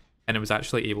generator and it was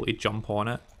actually able to jump on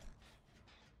it.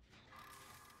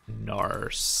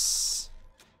 Nurse.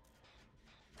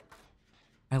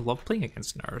 I love playing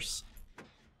against Nurse.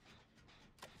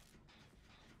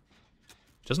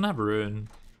 Doesn't have Ruin.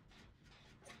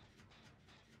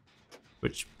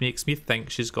 Which makes me think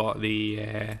she's got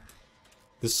the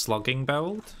slugging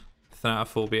build.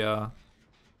 Thanatophobia.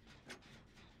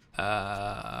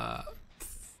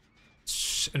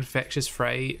 Infectious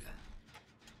Fright.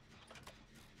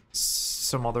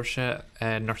 Some other shit.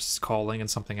 Nurse's Calling and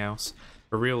something else.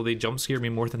 For real, they jump scare me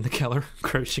more than the killer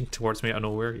crouching towards me out of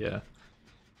nowhere, yeah.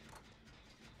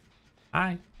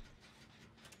 Hi.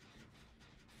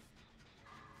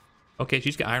 Okay,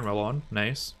 she's got Iron Will on.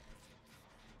 Nice.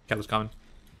 Killer's coming.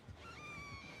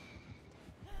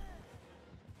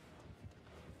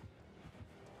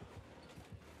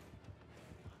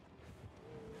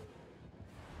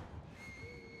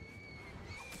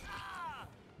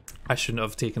 I shouldn't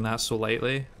have taken that so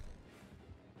lightly.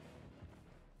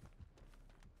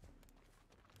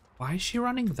 Why is she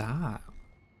running that?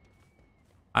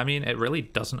 I mean, it really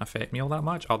doesn't affect me all that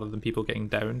much, other than people getting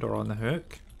downed or on the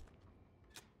hook.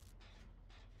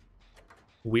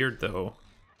 Weird though.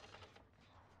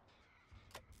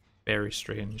 Very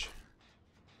strange.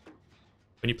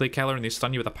 When you play killer and they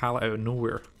stun you with a pallet out of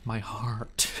nowhere. My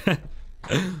heart.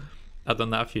 I've done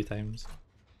that a few times.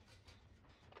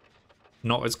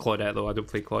 Not as Claudette though, I don't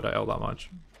play Claudette all that much.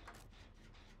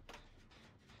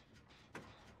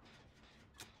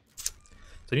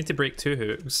 So I need to break 2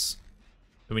 hooks.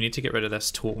 And we need to get rid of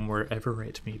this totem wherever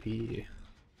it may be.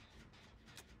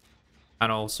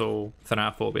 And also,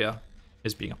 Thanatophobia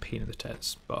is being a pain in the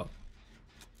tits, but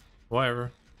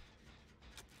whatever.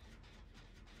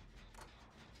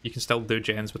 You can still do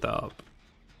gens with that up.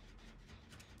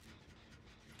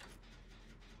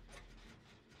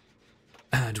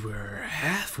 And we're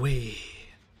halfway.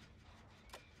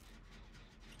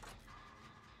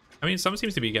 I mean, someone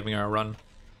seems to be giving her a run.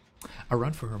 A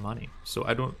run for her money. So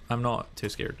I'm not too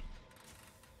scared.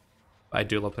 But I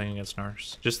do love playing against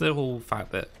Nurse. Just the whole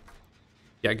fact that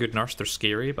you get a good Nurse, they're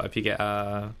scary, but if you get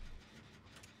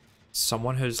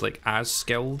someone who's like as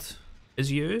skilled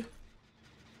as you.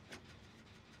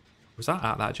 Was that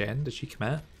at that gen? Did she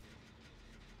commit?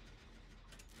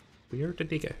 Where did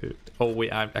they get hooked? Oh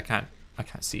wait, I can't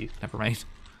see. Never mind.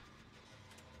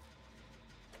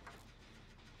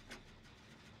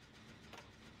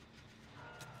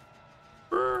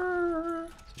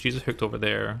 She's hooked over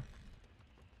there.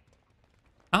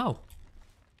 Oh.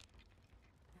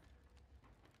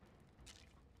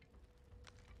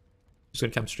 She's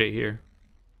gonna come straight here.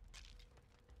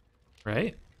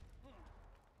 Right?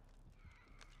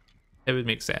 It would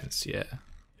make sense, yeah.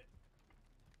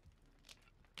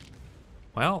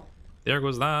 Well, there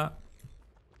goes that.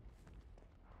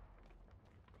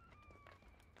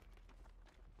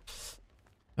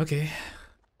 Okay.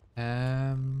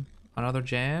 Another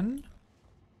gen.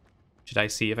 Should I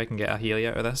see if I can get a Healy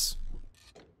out of this?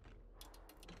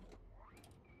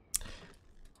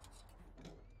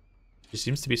 She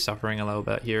seems to be suffering a little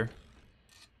bit here.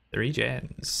 3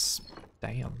 gens.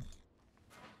 Damn.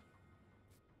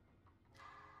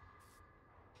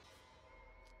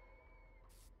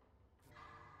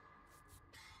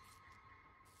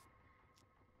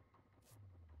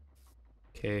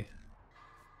 Okay.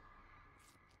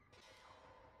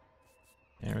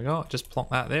 There we go. Just plonk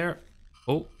that there.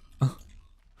 Oh.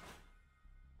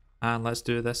 And let's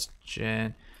do this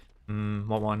gen.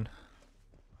 What one?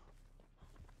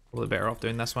 Probably better off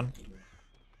doing this one.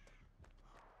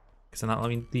 Because then that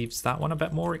leaves that one a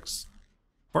bit more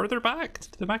further back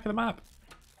to the back of the map.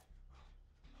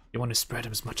 You want to spread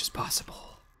them as much as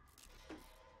possible.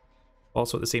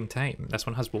 Also at the same time, this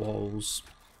one has walls.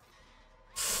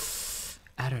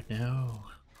 I don't know.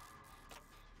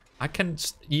 I can,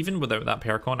 even without that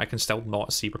perk on, I can still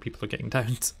not see where people are getting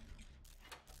downed.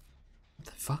 What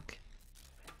the fuck?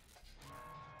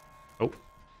 Oh,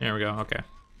 there we go, okay.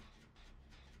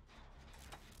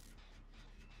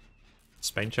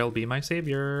 Spine shall be my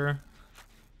savior.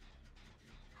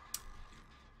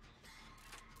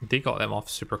 They got them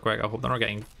off super quick. I hope they're not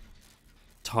getting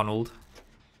tunneled.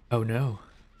 Oh no.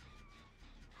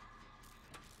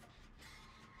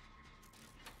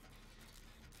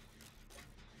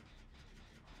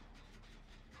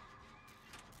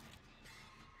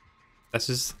 This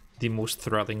is the most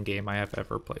thrilling game I have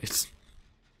ever played.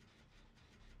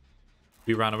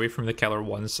 We ran away from the killer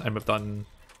once and we've done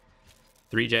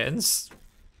 3 gens.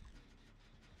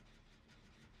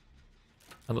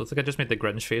 It looks like I just made the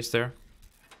Grinch face there.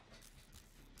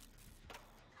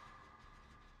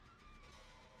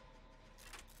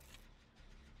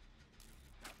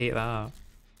 Hate that.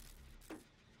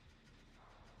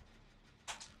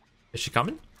 Is she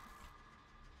coming?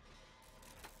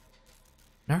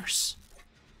 Nurse?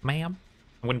 Ma'am?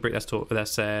 I'm gonna break this hook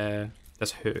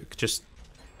just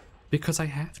because I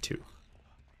have to.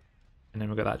 And then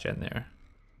we've got that gen there.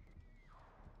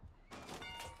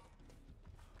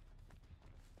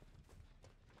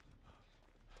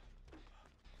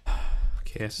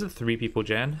 Okay, this is a 3 people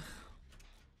gen.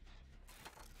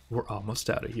 We're almost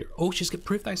out of here. Oh, she's got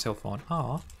proof thyself on.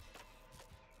 Aw.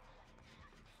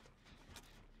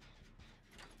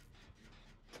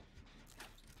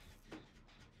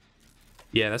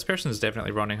 Yeah, this person is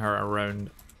definitely running her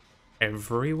around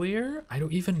everywhere. I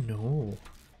don't even know.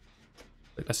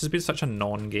 Like, this has been such a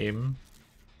non-game.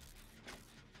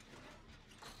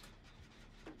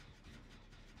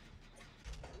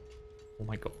 Oh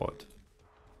my god.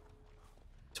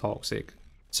 Toxic.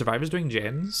 Survivor's doing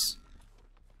gens?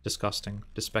 Disgusting.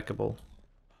 Despicable.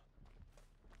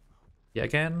 Yeah,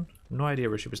 again, no idea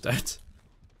where she was dead.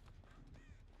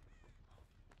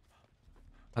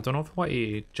 I don't know if I want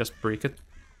to just break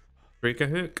a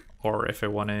hook, or if I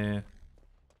want to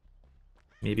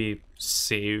maybe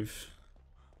save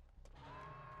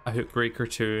a hook break or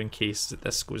 2 in case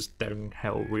this goes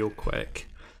downhill real quick.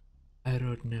 I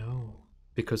don't know.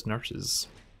 Because nurses.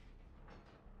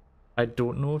 I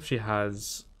don't know if she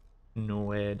has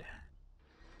no ed.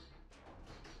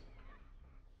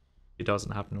 She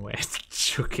doesn't have no ed.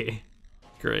 Okay.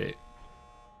 Great.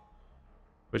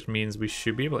 Which means we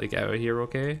should be able to get out of here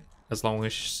okay? As long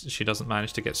as she doesn't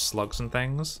manage to get slugs and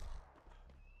things.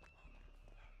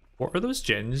 What are those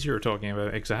gens you were talking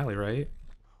about exactly, right?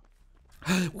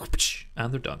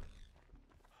 And they're done.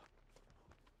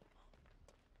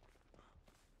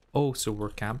 Oh, so we're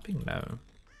camping now.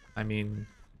 I mean,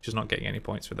 she's not getting any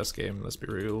points for this game, let's be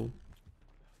real.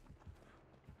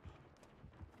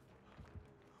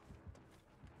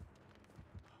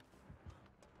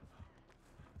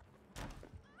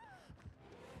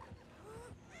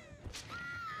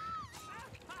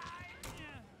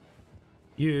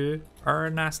 You are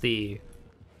nasty.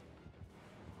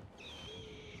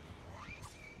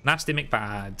 Nasty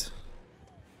McBad.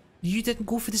 You didn't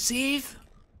go for the save?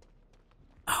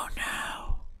 Oh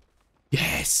no.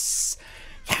 Yes!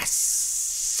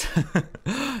 Yes!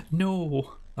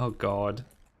 No. Oh god.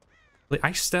 Like,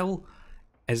 I still...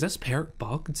 Is this perk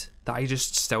bugged? That I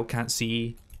just still can't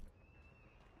see?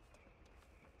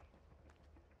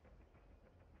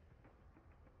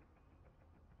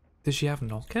 Does she have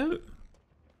knockout?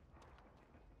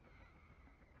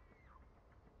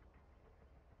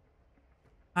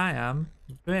 I am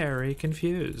very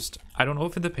confused. I don't know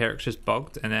if the perk's just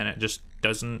bugged and then it just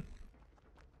doesn't...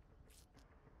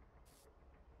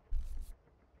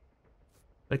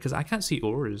 Like, because I can't see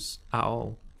auras at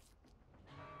all.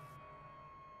 I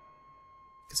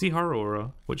can see her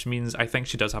aura, which means I think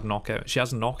she does have knockout. She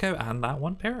has knockout and that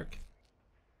one perk.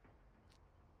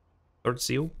 Third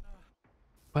seal.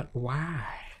 But why?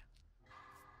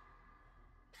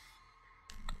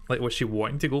 Like, was she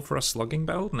wanting to go for a slugging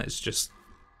build and it's just...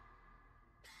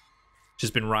 She's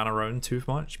been ran around too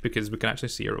much because we can actually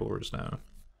see her auras now.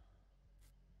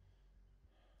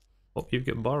 Oh, you've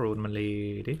got borrowed, my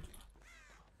lady.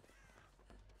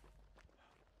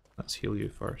 Let's heal you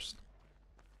first.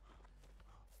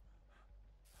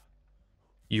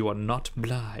 You are not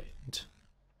blind.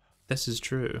 This is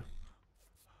true.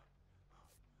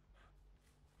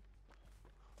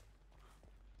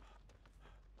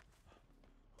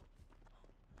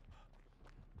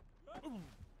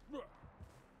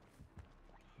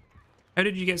 How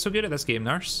did you get so good at this game,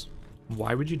 Nurse?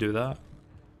 Why would you do that?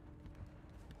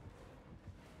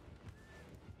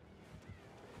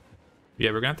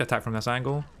 Yeah, we're gonna have to attack from this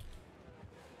angle.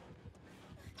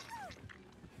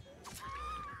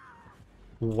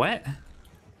 What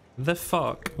the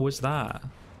fuck was that?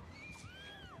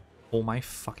 Oh my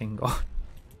fucking god.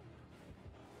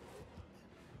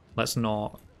 Let's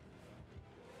not.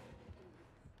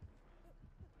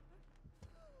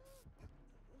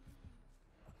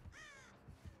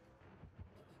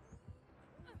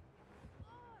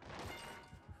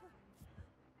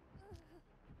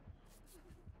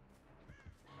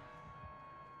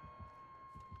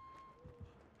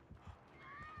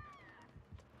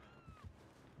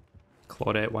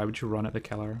 Claudette, why would you run at the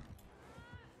killer?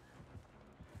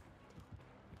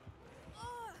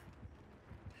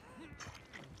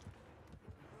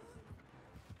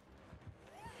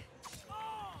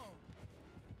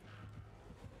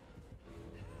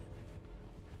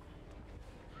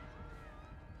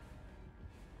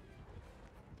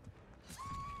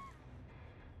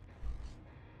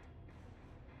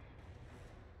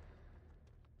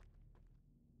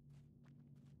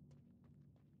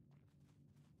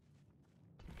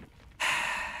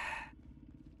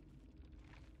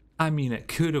 I mean, it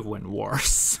could have went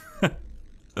worse.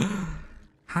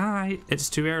 Hi, it's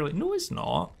too early. No, it's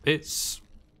not. It's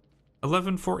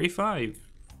 11:45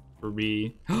 for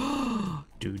me.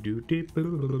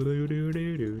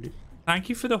 Thank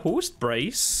you for the host,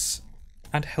 Bryce.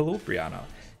 And hello, Brianna.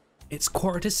 It's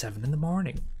 6:45 in the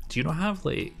morning. Do you not have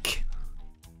like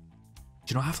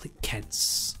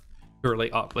kids who are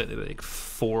like up like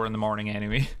 4 in the morning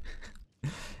anyway?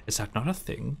 Is that not a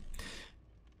thing?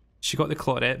 She got the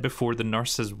Claudette before the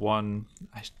nurses won.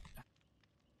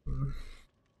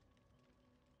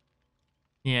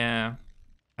 Yeah,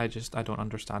 I don't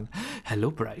understand.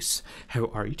 Hello, Bryce. How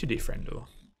are you today, friendo?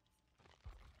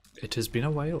 It has been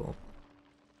a while.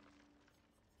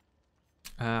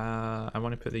 I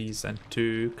want to put these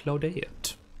into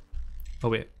Claudette. Oh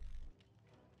wait.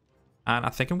 And I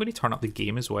think I'm going to turn up the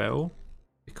game as well,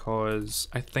 because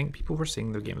I think people were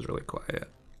saying their game is really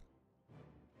quiet.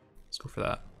 Let's go for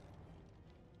that.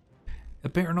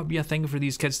 It better not be a thing for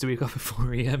these kids to wake up at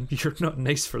 4 AM. You're not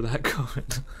nice for that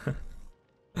comment.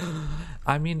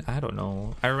 I mean, I don't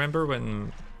know. I remember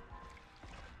when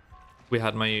we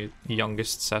had my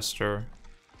youngest sister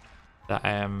that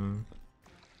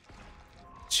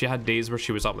she had days where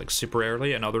she was up like super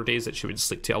early and other days that she would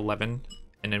sleep till 11,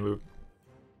 and then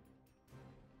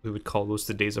we would call those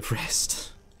the days of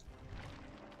rest.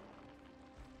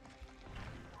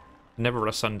 Never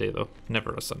a Sunday though.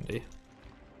 Never a Sunday.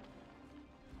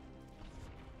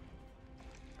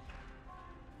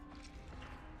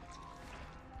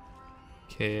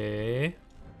 Okay.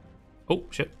 Oh,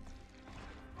 shit.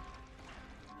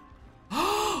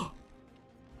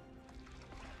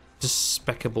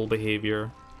 Despicable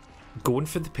behavior. Going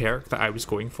for the perk that I was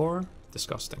going for?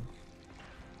 Disgusting.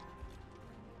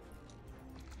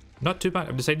 Not too bad.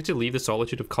 I've decided to leave the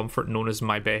solitude of comfort known as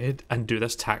my bed and do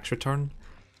this tax return.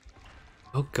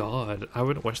 Oh god, I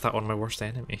wouldn't wish that on my worst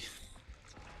enemy.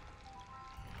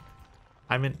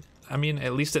 I mean,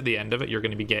 at least at the end of it, you're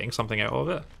going to be getting something out of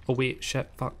it. Oh wait, shit,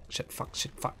 fuck, shit, fuck,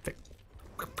 shit, fuck.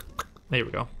 There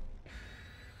we go.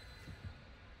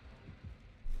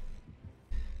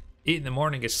 8 in the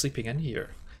morning is sleeping in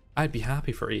here. I'd be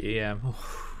happy for 8 AM.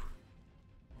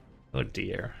 Oh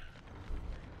dear.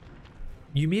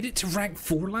 You made it to rank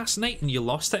 4 last night and you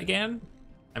lost it again?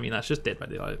 I mean, that's just Dead by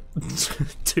Daylight.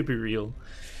 To be real.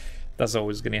 That's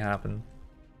always going to happen.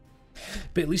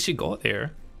 But at least you got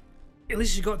there. At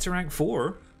least you got to rank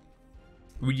 4.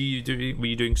 Were you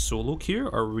doing solo queue,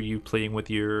 or were you playing with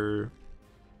your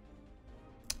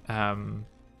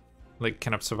like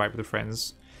kind of survive with the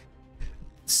friends?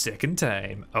 Second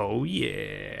time. Oh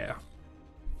yeah.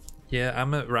 Yeah,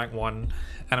 I'm at rank 1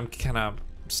 and I'm kind of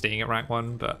staying at rank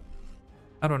 1, but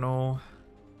I don't know.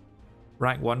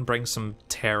 Rank 1 brings some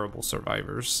terrible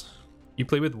survivors. You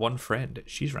play with one friend,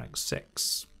 she's rank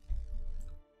 6.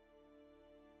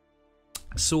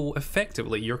 So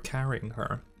effectively, you're carrying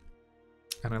her.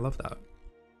 And I love that.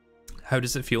 How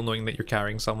does it feel knowing that you're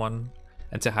carrying someone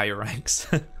into higher ranks?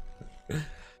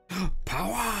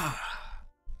 Power!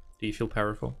 Do you feel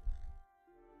powerful?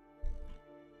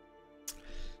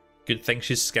 Good thing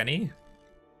she's skinny?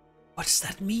 What does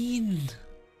that mean?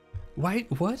 Why?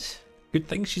 What? Good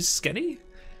thing she's skinny?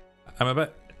 I'm a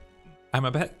bit I'm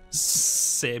a bit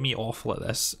semi-awful at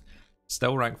this.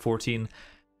 Still rank 14.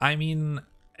 I mean,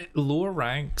 at lower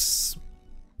ranks,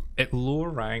 it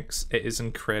is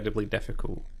incredibly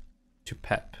difficult to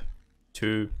pip,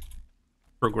 to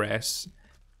progress,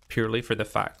 purely for the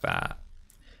fact that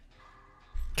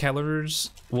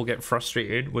killers will get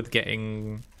frustrated with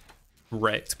getting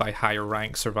wrecked by higher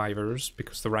rank survivors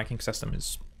because the ranking system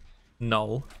is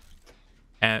null.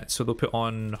 And so they'll put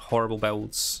on horrible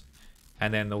builds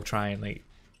and then they'll try and like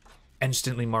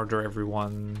instantly murder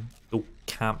everyone. They'll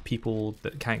camp people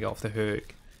that can't get off the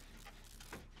hook.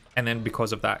 And then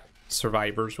because of that,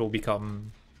 survivors will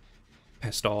become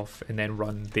pissed off and then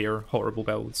run their horrible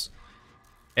builds.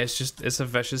 It's a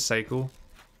vicious cycle.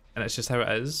 And it's just how it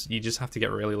is. You just have to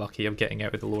get really lucky of getting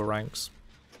out of the lower ranks.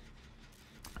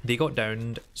 They got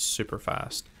downed super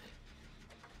fast.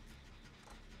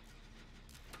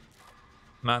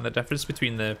 Man, the difference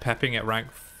between the pipping at rank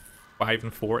 5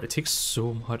 and 4, it takes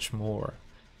so much more.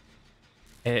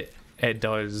 It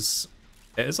does.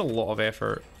 It is a lot of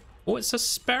effort. Oh, it's a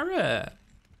spirit!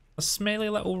 A smelly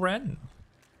little wren.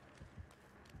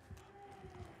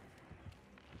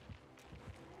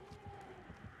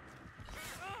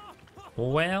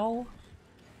 Well,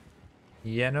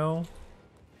 you know.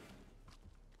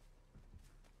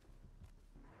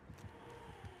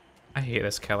 I hate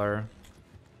this killer.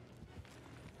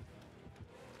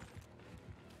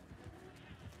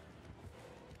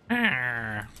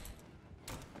 Ah.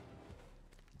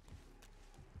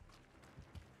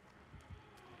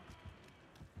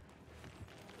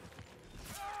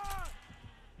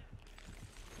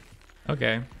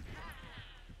 Okay.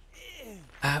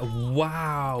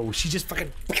 Wow, she just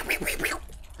fucking.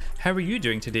 How are you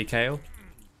doing today, Kyle?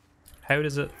 How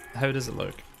does it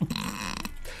look?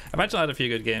 I've actually had a few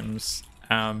good games.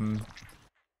 I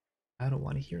don't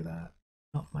want to hear that.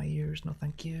 Not my ears, no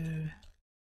thank you.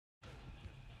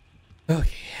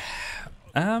 Okay.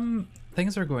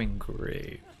 Things are going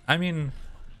great. I mean,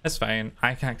 it's fine.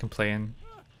 I can't complain.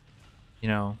 You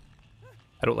know,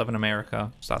 I don't live in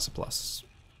America, so that's a plus.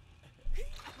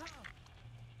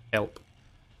 Help.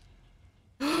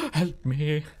 Help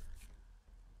me.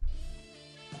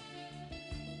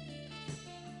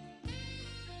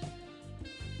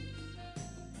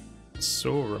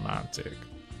 So romantic.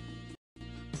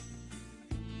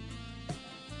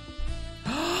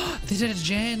 They did a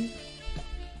gen.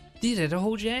 They did a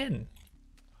whole gen.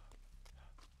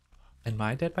 Am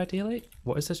I Dead by Daylight?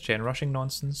 What is this gen rushing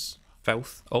nonsense?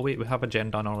 Filth. Oh wait, we have a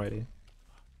gen done already.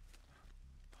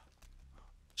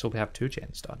 So we have 2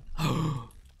 gens done. Are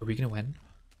we gonna win?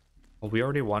 Oh, we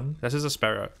already won? This is a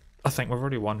spirit. I think we've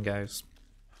already won, guys.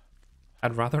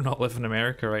 I'd rather not live in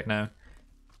America right now.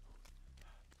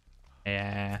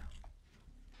 Yeah.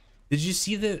 Did you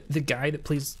see the guy that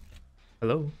plays...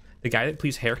 Hello? The guy that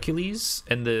plays Hercules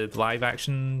in the live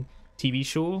action TV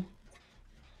show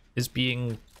is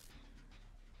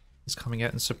coming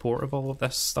out in support of all of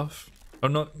this stuff. Or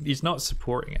not, he's not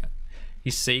supporting it.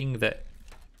 He's saying that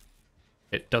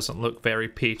it doesn't look very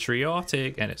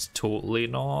patriotic, and it's totally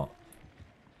not.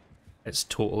 It's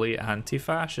totally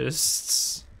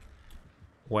anti-fascists.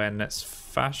 When it's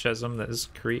fascism that has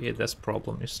created this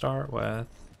problem to start with.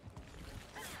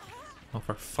 Oh,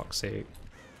 for fuck's sake.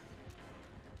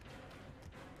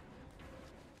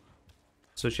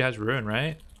 So she has ruin,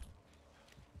 right?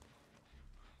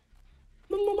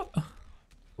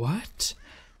 What?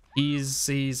 He's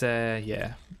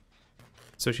yeah.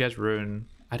 So she has ruin.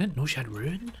 I didn't know she had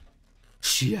ruin.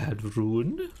 She had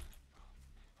ruin?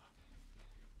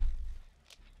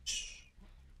 Shh.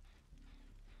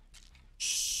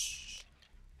 Shh.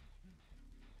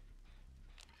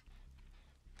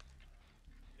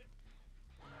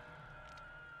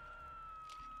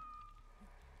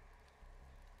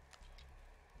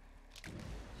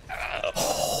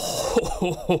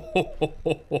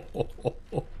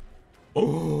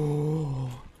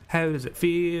 Oh, how does it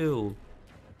feel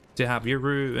to have your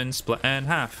ruin split in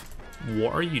half?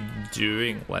 What are you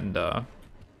doing, Linda?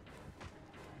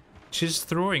 She's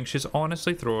throwing. She's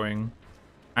honestly throwing.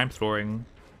 I'm throwing.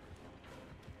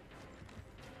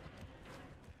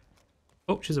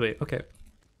 Oh, she's away. Okay.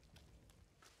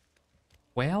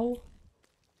 Well.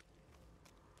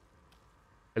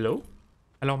 Hello?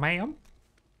 Hello, ma'am?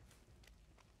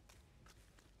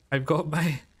 I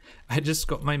just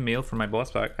got my mail from my boss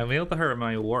back. I mailed her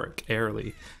my work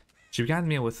early. She began the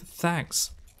mail with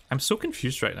thanks. I'm so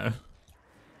confused right now.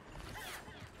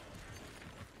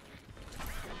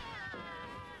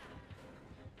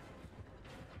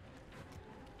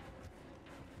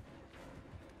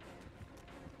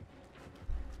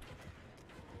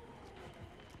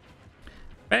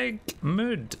 Big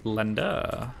mood,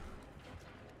 Linda.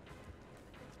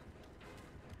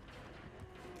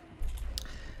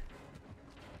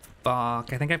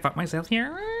 Fuck, I think I fucked myself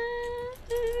here.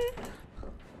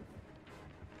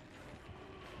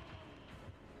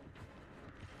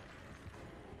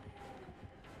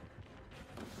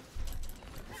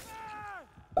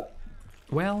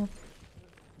 Well,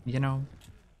 you know,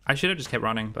 I should have just kept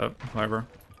running, but whatever.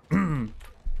 God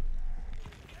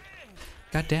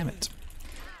damn it.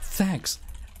 Thanks.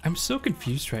 I'm so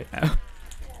confused right now.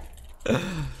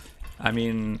 I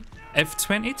mean, if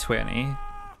 2020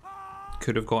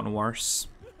 could have gotten worse,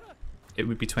 it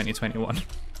would be 2021.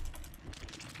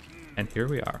 And here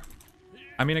we are.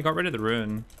 I mean, I got rid of the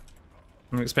rune.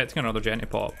 I'm expecting another gen to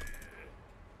pop.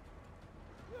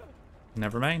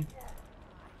 Never mind.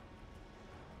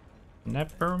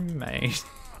 Never mind.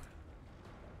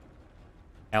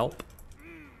 Help.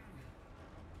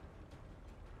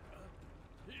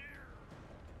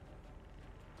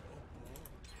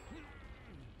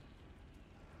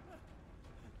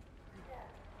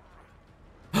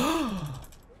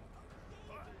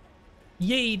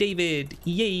 Yay, David!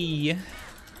 Yay!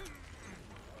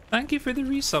 Thank you for the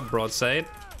resub, Broadside.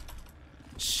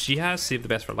 She has saved the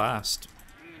best for last.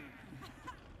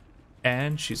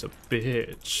 And she's a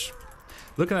bitch.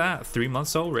 Look at that, 3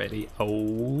 months already.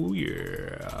 Oh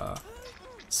yeah.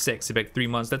 Sexy big 3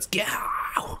 months, let's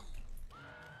go!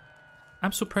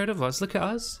 I'm so proud of us, look at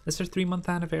us. It's our 3-month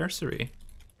anniversary.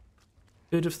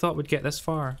 Who'd have thought we'd get this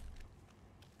far?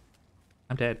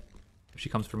 I'm dead if she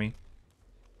comes for me.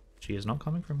 She is not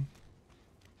coming for me.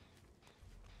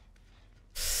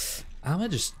 I'm gonna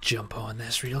just jump on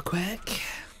this real quick.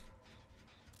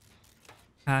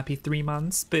 Happy 3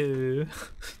 months, boo.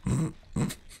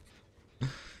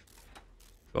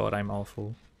 God, I'm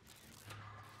awful.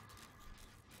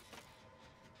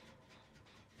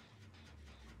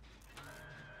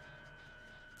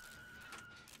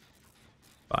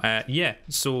 But, yeah,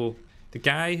 so the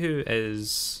guy who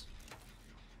is...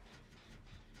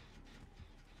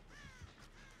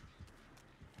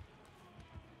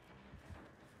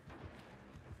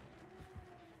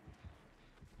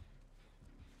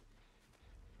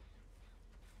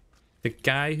 The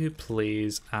guy who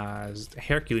plays as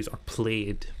Hercules, or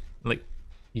played, like,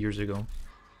 years ago.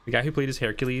 The guy who played as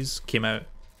Hercules came out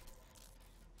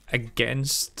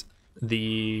against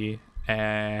the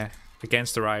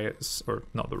riots, or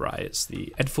not the riots,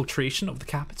 the infiltration of the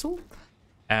Capitol,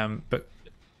 but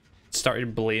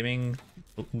started blaming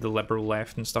the liberal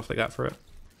left and stuff like that for it.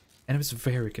 And it was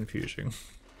very confusing.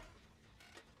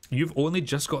 You've only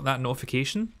just got that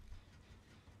notification?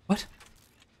 What?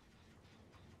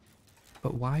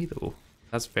 But why though?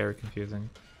 That's very confusing.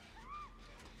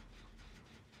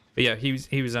 But yeah, he was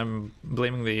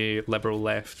blaming the liberal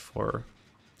left for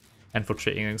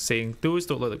infiltrating and saying those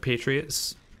don't look like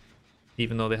patriots,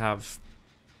 even though they have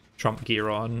Trump gear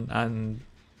on and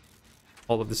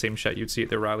all of the same shit you'd see at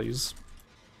their rallies.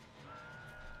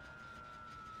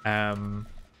 And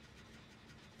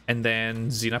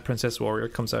then Xena Princess Warrior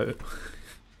comes out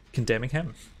condemning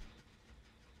him.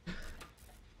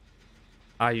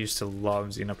 I used to love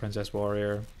Xena Princess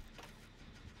Warrior.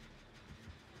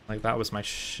 Like, that was my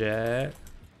shit.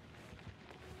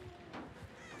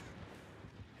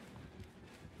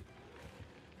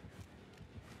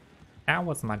 That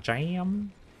was my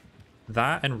jam.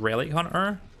 That and Relic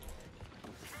Hunter.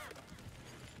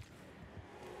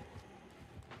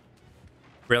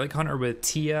 Relic Hunter with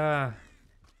Tia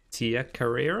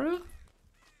Carrera?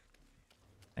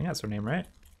 I think that's her name, right?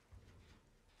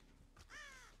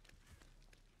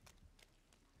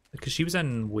 Because she was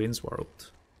in Wayne's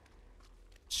World.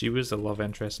 She was the love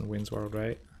interest in Wayne's World,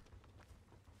 right?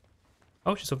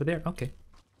 Oh, she's over there. Okay.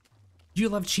 You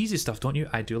love cheesy stuff, don't you?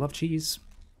 I do love cheese.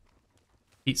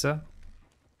 Pizza.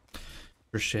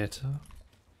 Bruschetta.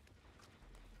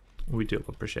 We do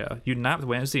love bruschetta. You napped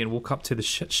Wednesday and woke up to the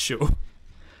shit show.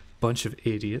 Bunch of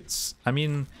idiots. I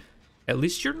mean, at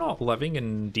least you're not living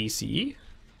in DC,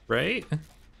 right?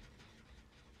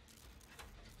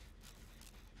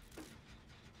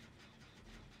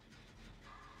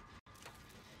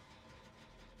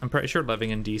 I'm pretty sure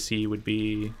living in DC would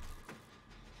be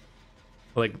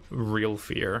like real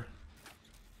fear.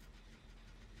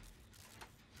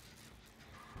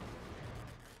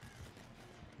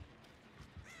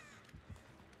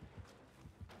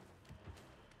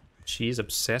 She's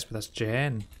obsessed with this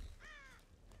Jen.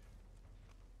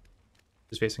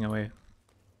 She's facing away.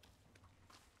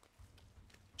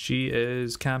 She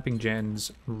is camping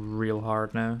Jen's real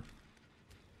hard now.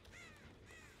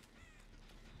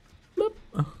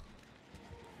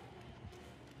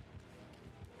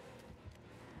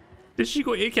 Did she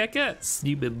go eat it?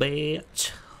 Stupid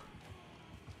bitch.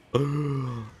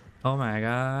 Oh my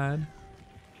god.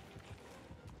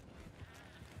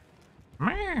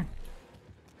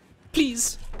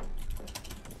 Please.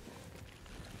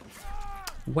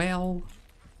 Well,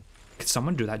 could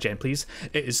someone do that, Jen, please?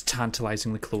 It is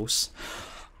tantalizingly close.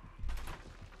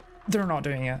 They're not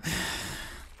doing it.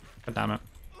 God damn it.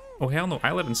 Oh, hell no.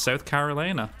 I live in South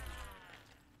Carolina.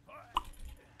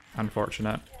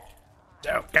 Unfortunate.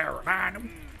 South Carolina.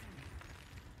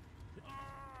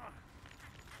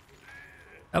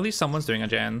 At least someone's doing a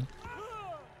gen.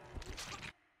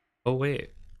 Oh,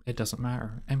 wait. It doesn't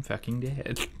matter. I'm fucking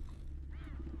dead.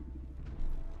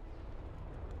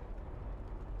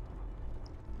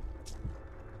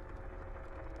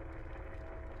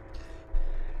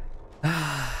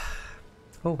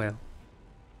 Oh well.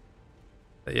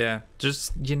 But yeah,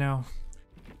 just, you know,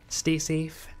 stay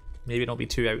safe. Maybe don't be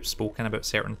too outspoken about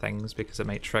certain things because it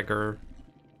might trigger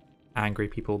angry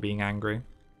people being angry.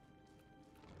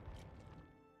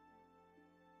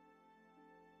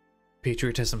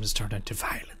 Patriotism has turned into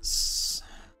violence.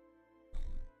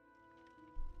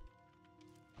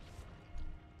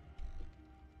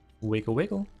 Wiggle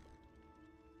wiggle.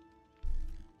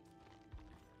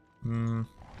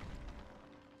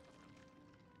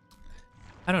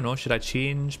 I don't know, should I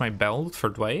change my build for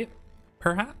Dwight?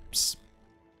 Perhaps?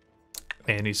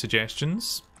 Any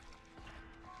suggestions?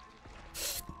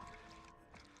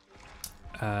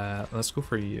 Let's go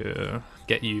for you.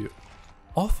 Get you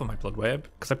off of my blood web,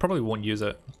 because I probably won't use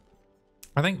it.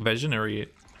 I think Visionary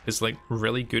is like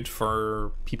really good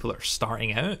for people that are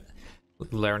starting out,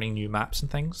 learning new maps and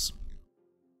things.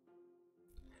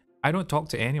 I don't talk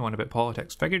to anyone about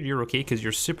politics. Figured you're okay because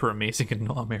you're super amazing and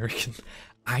not American.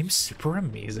 I'm super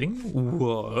amazing?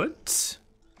 What?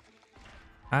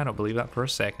 I don't believe that for a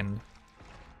second.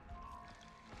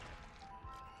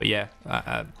 But yeah,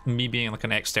 me being like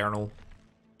an external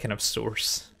kind of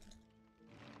source,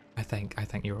 I think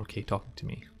you're okay talking to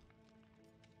me.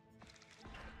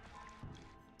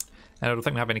 And I don't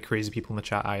think we have any crazy people in the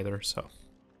chat either, so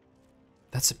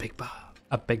that's a big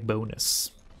bonus.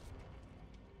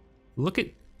 Look at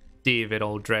David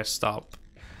all dressed up.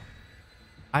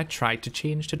 I tried to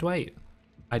change to Dwight.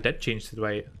 I did change to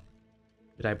Dwight.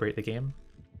 Did I break the game?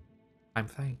 I'm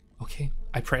fine. Okay.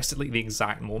 I pressed it like the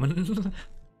exact moment.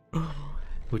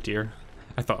 Oh dear.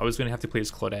 I thought I was going to have to play as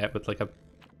Claudette with like a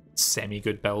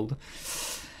semi-good build.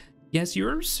 Yes,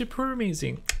 you're super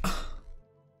amazing.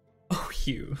 Oh,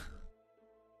 you.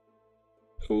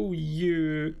 Oh,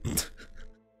 you.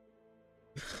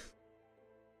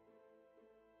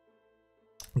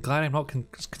 I'm glad I'm not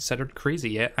considered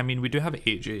crazy yet. I mean, we do have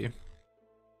AJ.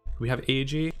 We have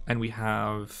AJ and we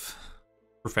have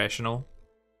Professional.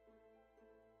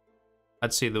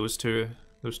 I'd say those two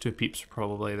peeps are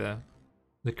probably the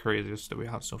craziest that we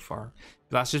have so far.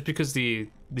 That's just because they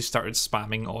started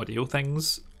spamming audio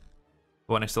things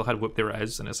when I still had Whoop There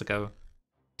Is, and it's like a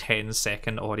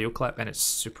 10-second audio clip and it's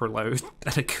super loud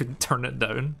and I couldn't turn it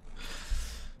down.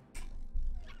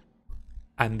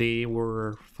 And they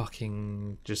were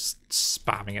fucking just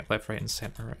spamming it left, right, and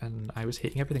center, and I was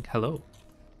hating everything. Hello.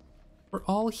 We're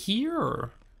all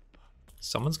here.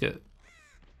 Someone's good.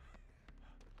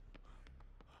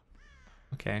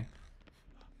 Okay.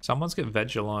 Someone's got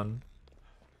Vigil on.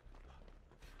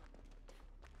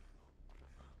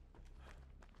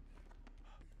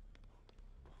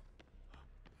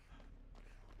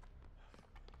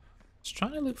 Just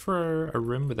trying to look for a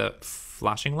room with a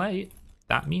flashing light.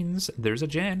 That means there's a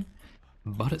gen,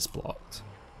 but it's blocked.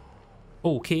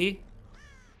 Okay.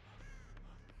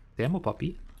 Demo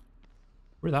puppy.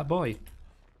 Where's that boy?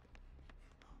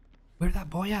 Where's that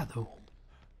boy at though?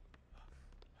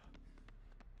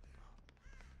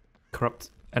 Corrupt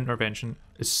intervention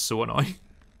is so annoying.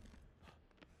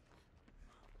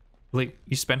 Like,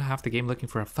 you spend half the game looking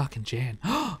for a fucking gen.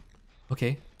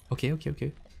 Okay.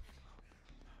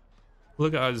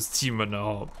 Look at us teaming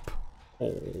up.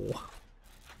 Oh.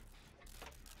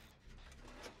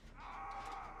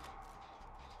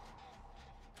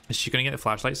 Is she gonna get the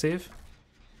flashlight save?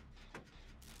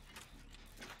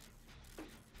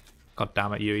 God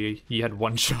damn it, you had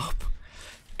one job.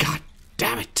 God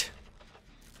damn it!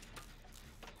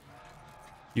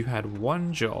 You had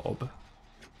one job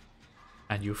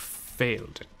and you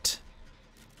failed it.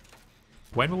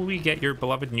 When will we get your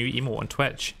beloved new emote on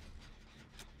Twitch?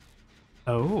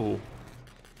 Oh,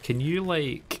 can you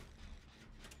like...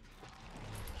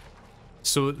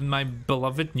 So my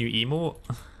beloved new emote,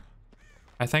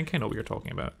 I think I know what you're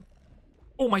talking about.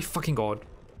 Oh my fucking god.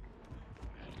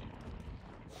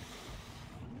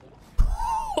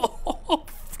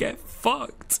 Get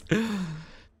fucked.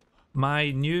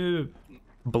 My new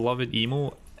beloved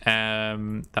emote,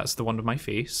 that's the one with my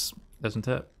face, isn't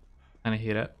it? And I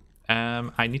hate it.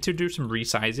 I need to do some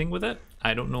resizing with it.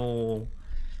 I don't know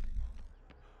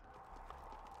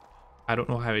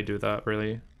how I do that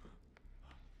really.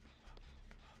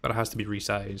 But it has to be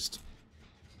resized.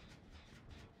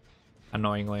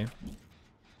 Annoyingly.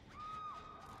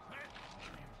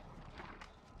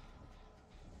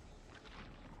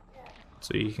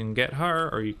 So you can get her,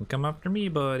 or you can come after me,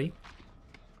 buddy.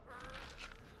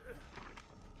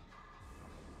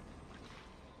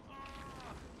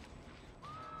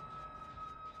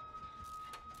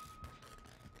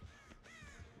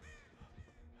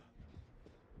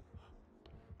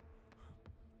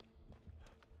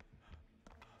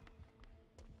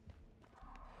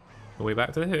 Way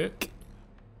back to the hook.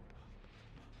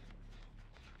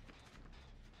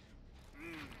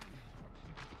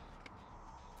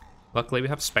 Luckily we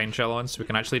have Spine Shell on, so we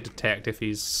can actually detect if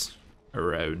he's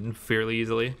around fairly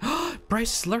easily.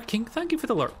 Bryce is lurking. Thank you for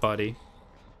the lurk, buddy.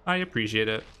 I appreciate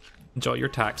it. Enjoy your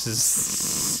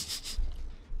taxes.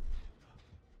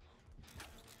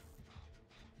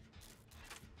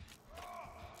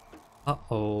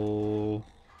 Uh-oh.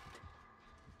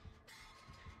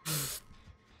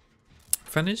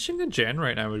 Finishing the gen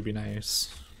right now would be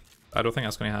nice. I don't think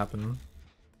that's going to happen.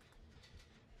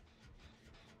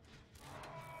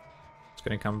 It's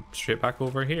going to come straight back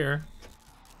over here.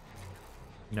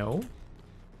 No.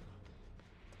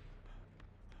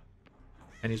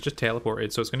 And he's just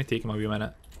teleported, so it's going to take him a wee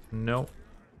minute. No.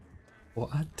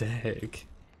 What a dig.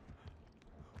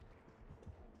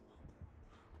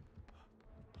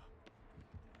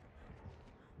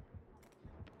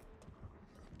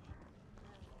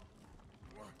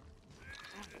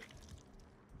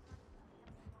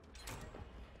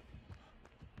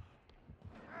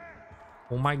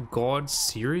 Oh my god,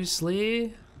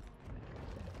 seriously?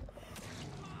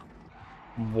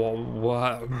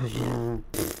 What?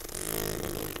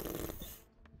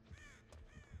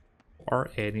 Are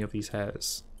any of these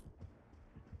hits?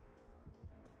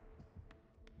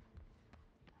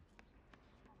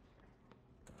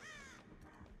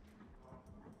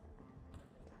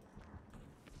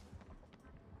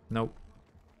 Nope.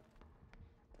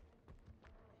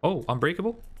 Oh,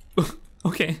 unbreakable?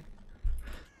 Okay.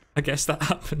 I guess that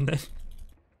happened then.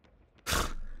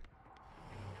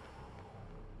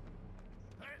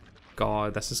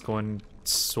 God, this is going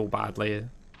so badly.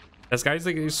 This guy's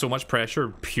like so much pressure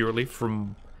purely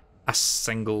from a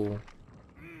single...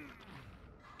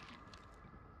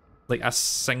 like a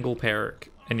single perk,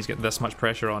 and he's got this much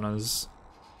pressure on us.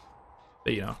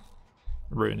 But you know,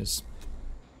 Rune's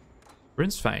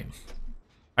fine.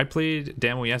 I played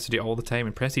demo yesterday all the time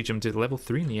and prestige him to level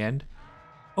 3 in the end.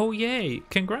 Oh yay,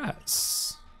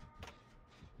 congrats.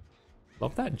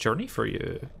 Love that journey for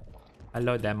you.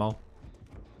 Hello demo.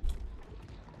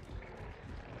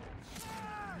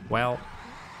 Well,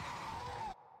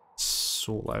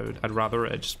 so loud. I'd rather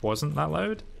it just wasn't that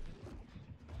loud.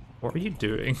 What are you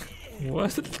doing?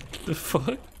 What the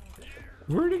fuck?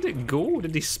 Where did it go?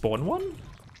 Did he spawn one?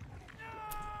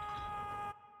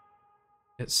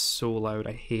 It's so loud,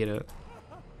 I hate it.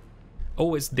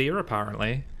 Oh, it's there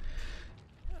apparently.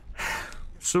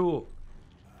 So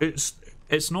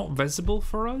it's not visible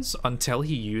for us until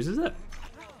he uses it.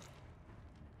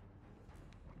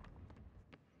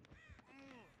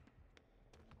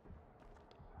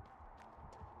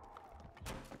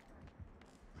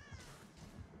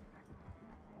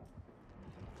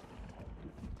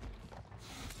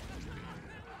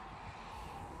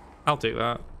 I'll take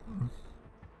that.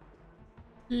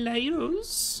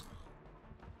 Layers.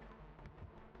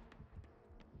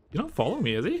 You don't follow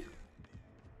me, is he?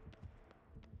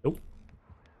 Nope.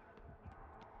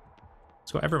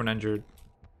 It's got everyone injured.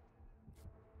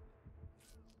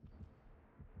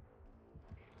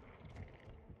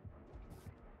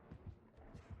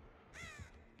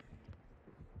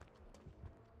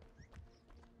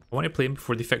 I want to play him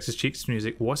before they fix his chase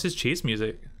music. What's his chase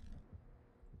music?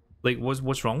 Like,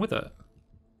 what's wrong with it?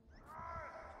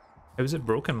 How is it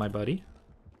broken, my buddy?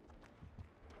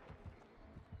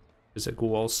 Does it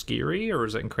go all scary or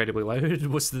is it incredibly loud?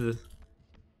 What's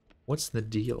the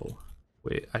deal?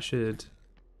 Wait, I should...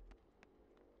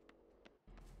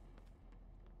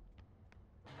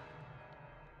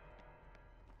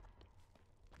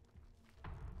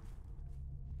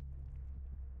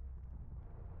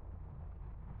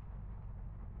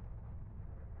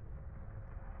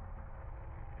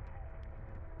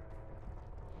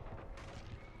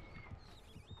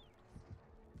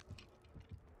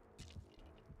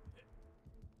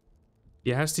 He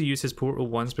has to use his portal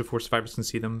once before survivors can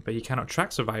see them, but he cannot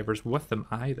track survivors with them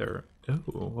either.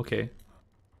 Oh, okay.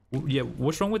 Yeah,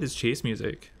 what's wrong with his chase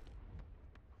music?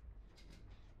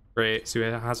 Great, so he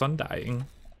has Undying.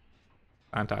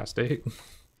 Fantastic.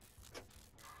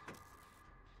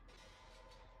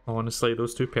 Honestly,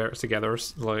 those two pairs together,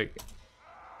 like,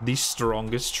 the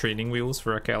strongest training wheels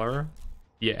for a killer.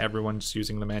 Yeah, everyone's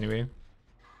using them anyway.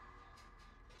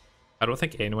 I don't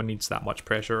think anyone needs that much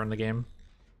pressure in the game.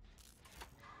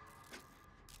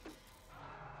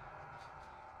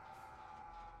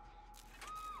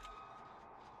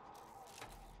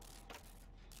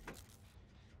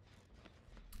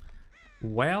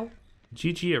 Well,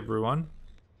 GG everyone.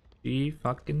 G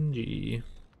fucking G.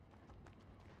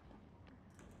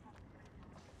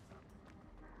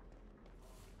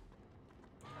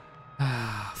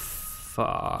 Ah,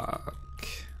 fuck.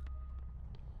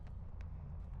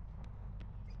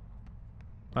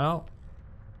 Well.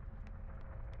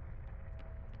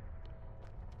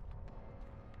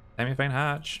 Time to find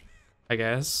Hatch, I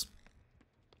guess.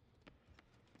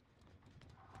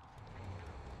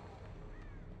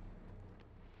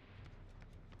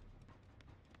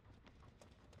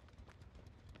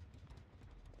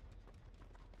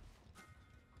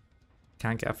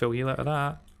 Can't get a full heal out of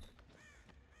that.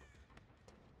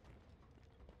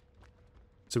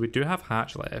 So we do have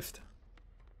Hatch left.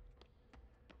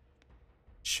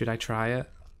 Should I try it?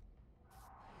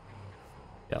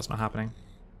 Yeah, it's not happening.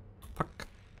 Fuck.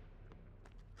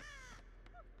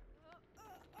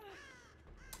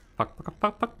 Fuck, fuck,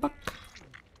 fuck, fuck, fuck.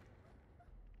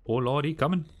 Oh lordy,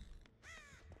 coming.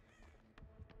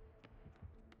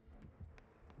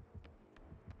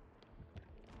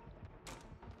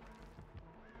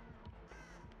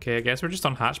 Okay, I guess we're just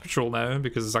on Hatch Patrol now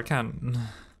because I can't...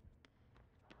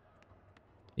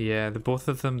 Yeah, the both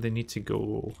of them, they need to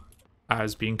go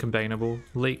as being combinable.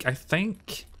 Like, I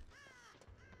think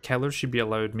killers should be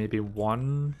allowed maybe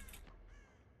one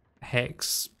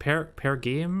hex per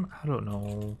game. I don't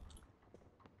know.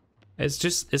 It's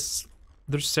just,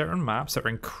 there's certain maps that are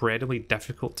incredibly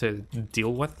difficult to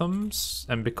deal with them,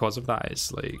 and because of that,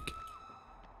 it's like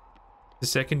the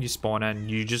second you spawn in,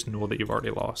 you just know that you've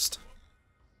already lost.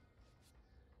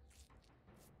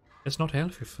 It's not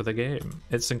healthy for the game.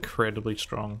 It's incredibly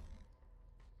strong.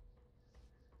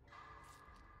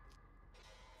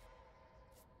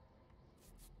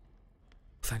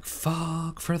 Thank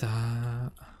fuck for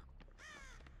that.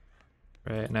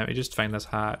 Right, now we just find this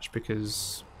hatch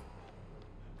because...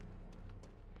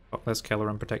 Fuck this killer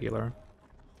in particular.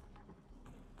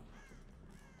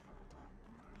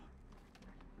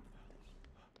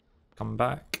 Come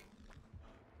back.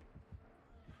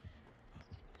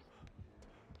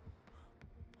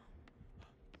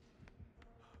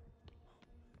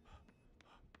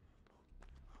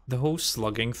 The whole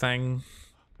slugging thing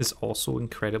is also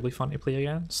incredibly fun to play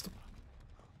against,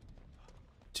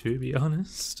 to be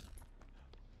honest.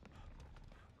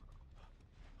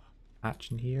 Hatch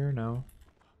in here? No.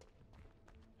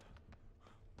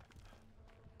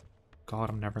 God,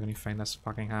 I'm never gonna find this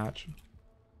fucking hatch.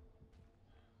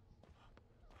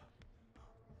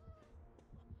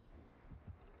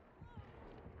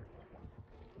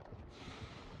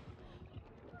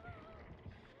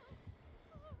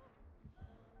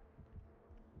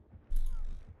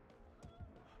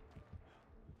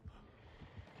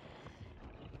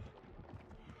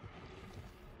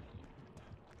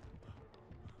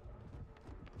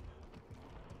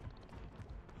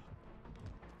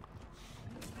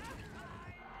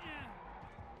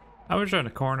 I was around a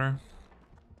corner.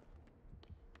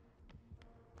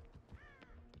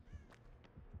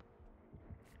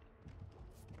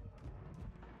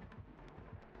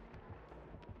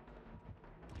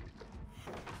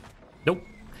 Nope.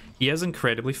 He has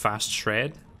incredibly fast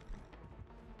shred.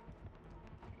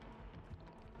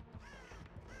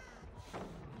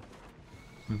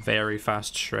 Very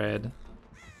fast shred.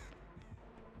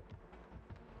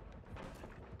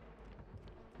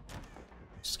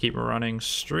 Just keep running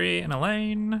straight in a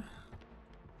lane.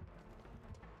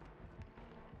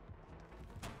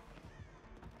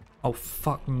 Oh,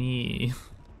 fuck me.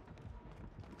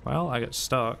 Well, I got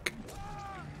stuck.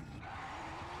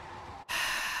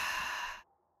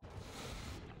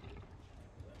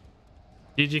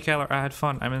 GG Keller, I had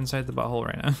fun. I'm inside the butthole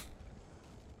right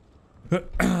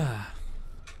now.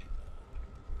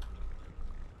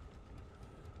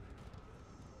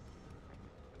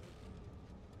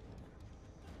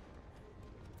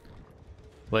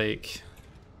 Like,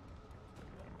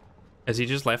 has he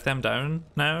just left them down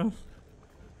now?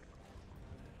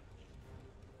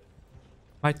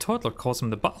 My toddler calls him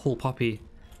the butthole puppy.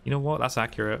 You know what? That's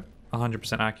accurate.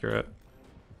 100% accurate.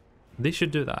 They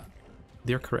should do that.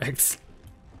 They're correct.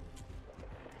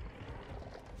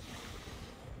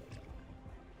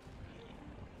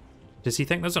 Does he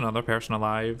think there's another person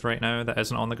alive right now that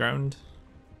isn't on the ground?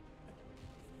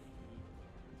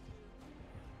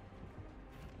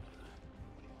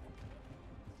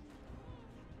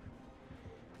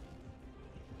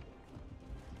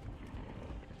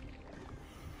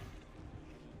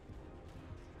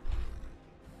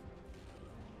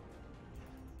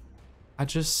 I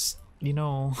just, you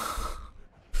know.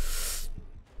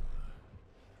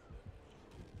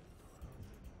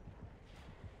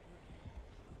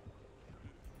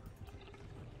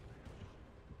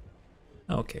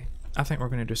 Okay, I think we're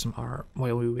gonna do some art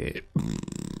while we wait.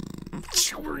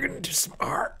 We're gonna do some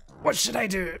art. What should I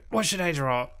do? What should I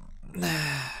draw?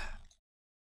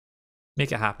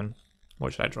 Make it happen.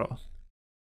 What should I draw?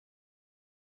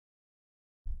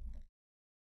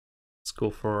 Let's go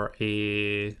for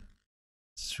a.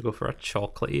 Should go for a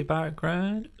chocolatey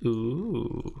background.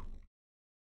 Ooh.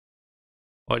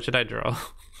 What should I draw?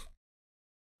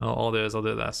 I'll do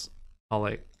this. I'll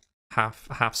like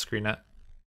half screen it,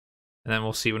 and then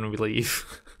we'll see when we leave.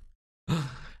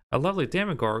 A lovely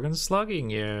Demogorgon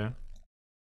slugging you.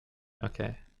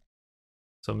 Okay.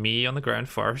 So me on the ground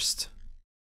first.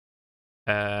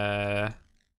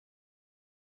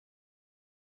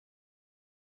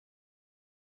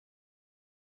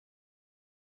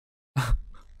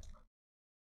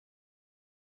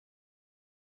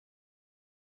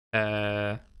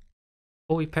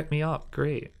 Oh, he picked me up.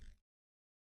 Great.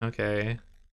 Okay.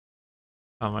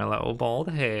 On my little bald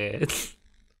head.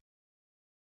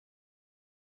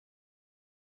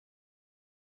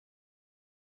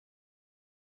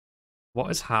 What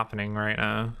is happening right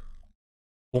now?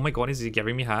 Oh my god, is he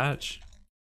giving me hatch?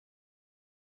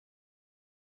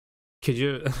 Could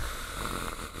you...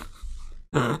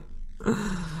 The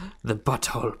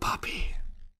butthole puppy.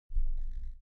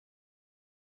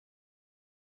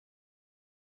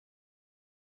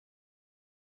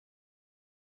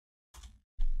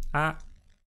 Ah.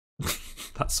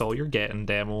 That's all you're getting,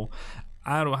 demo.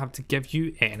 I don't have to give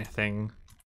you anything.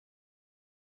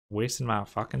 Wasting my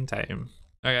fucking time.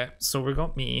 Okay, so we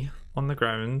got me on the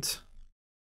ground.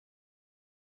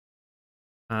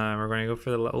 We're gonna go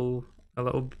for the a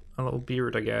little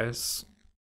beard, I guess.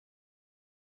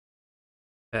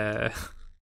 Oh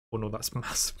no, that's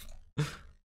massive.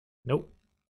 Nope.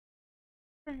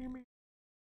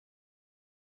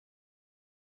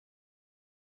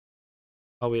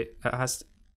 Oh wait, it has to...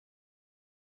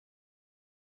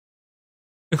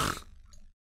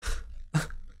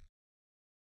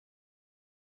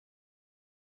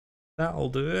 That'll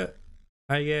do it,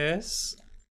 I guess.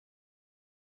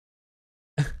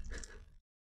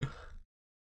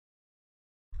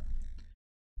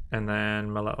 And then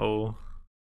my little...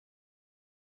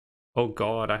 Oh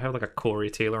god, I have like a Corey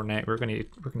Taylor neck. We're gonna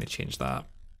change that.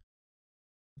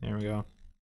 There we go.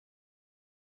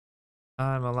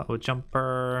 I'm a little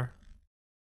jumper.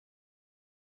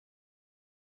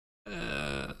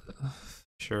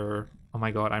 Sure. Oh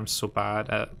my god, I'm so bad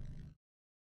at...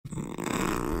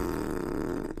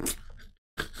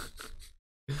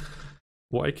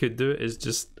 What I could do is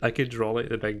just... I could draw like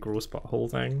the big gross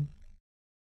butthole thing.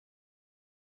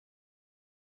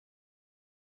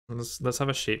 Let's have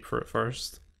a shape for it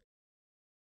first.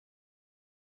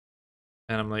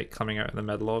 And I'm like coming out in the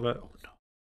middle of it. Oh no.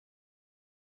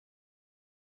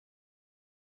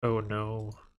 Oh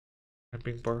no. I'm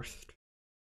being birthed.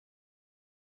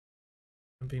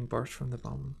 I'm being birthed from the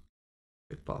bum.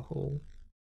 Big butthole.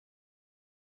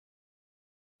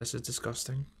 This is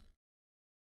disgusting.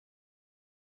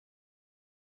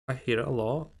 I hate it a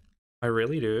lot. I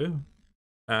really do.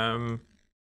 So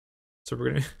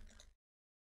we're gonna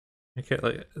make it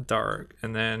like dark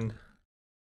and then...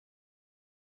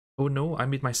 Oh no, I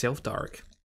made myself dark.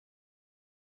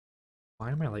 Why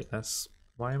am I like this?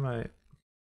 Why am I...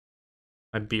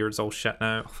 My beard's all shit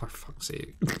now. Oh, for fuck's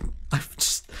sake. I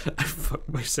fucked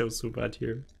myself so bad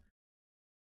here.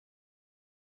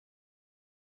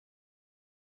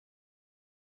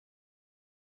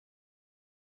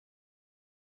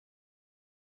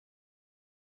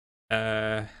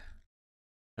 And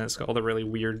it's got all the really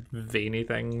weird veiny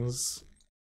things.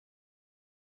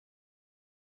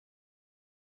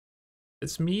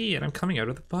 It's me, and I'm coming out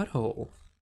of the butthole.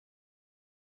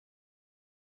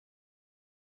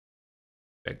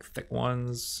 Big thick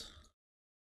ones.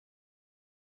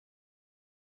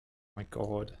 My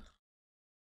god.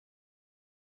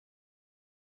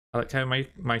 I like how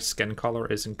my skin color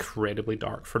is incredibly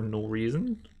dark for no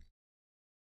reason.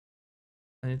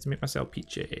 I need to make myself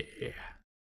peachy.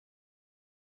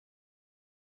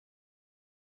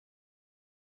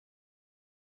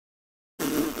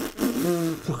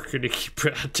 We're gonna keep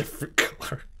it a different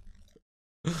color.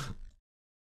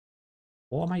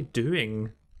 What am I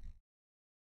doing?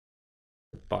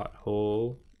 The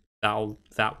butthole.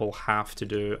 That will have to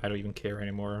do. I don't even care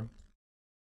anymore.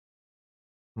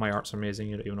 My art's amazing,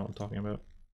 you don't even know what I'm talking about.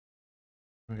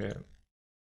 Okay.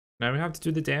 Now we have to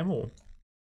do the demo.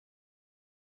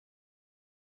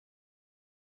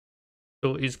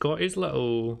 So he's got his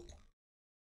little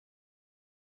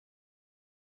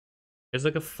It's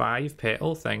like a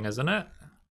 5-petal thing, isn't it?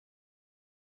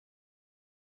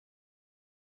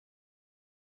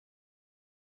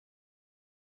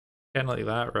 Kind of like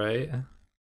that, right?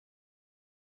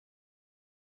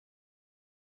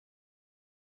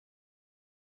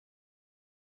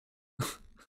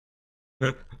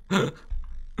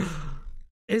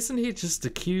 Isn't he just the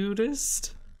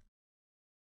cutest?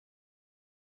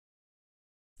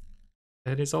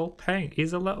 And he's all pink.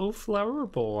 He's a little flower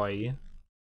boy.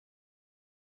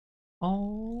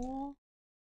 Oh.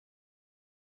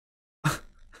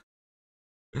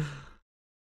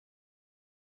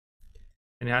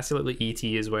 And he has to look like ET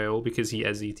as well because he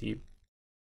is ET,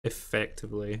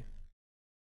 effectively.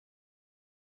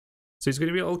 So he's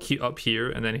gonna be all cute up here,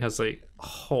 and then he has like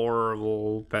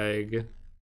horrible big.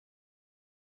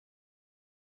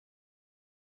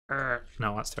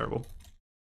 No, that's terrible.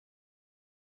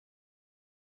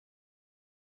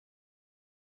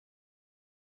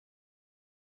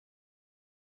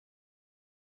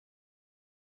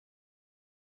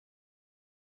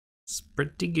 It's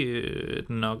pretty good,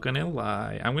 not gonna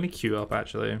lie. I'm gonna queue up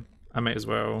actually. I might as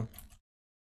well.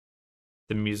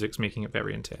 The music's making it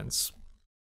very intense.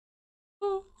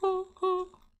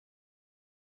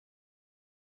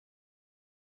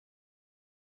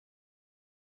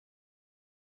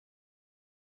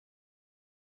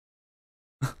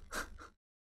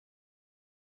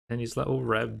 And his little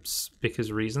ribs,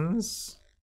 because reasons?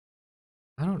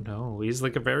 I don't know. He's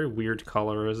like a very weird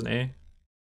color, isn't he?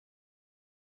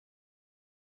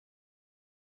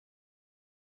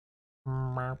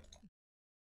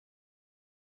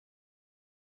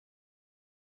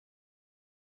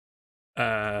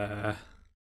 I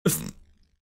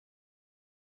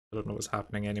don't know what's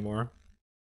happening anymore.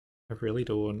 I really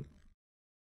don't.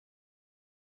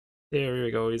 There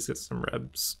we go, he's got some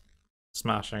ribs.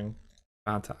 Smashing.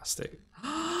 Fantastic.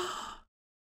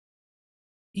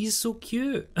 He's so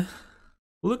cute.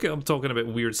 Look at him talking about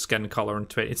weird skin color on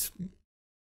Twitter. It's...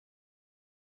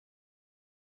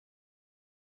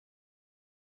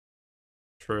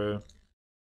 True.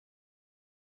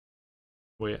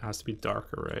 Wait, it has to be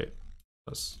darker, right?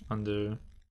 Let's undo.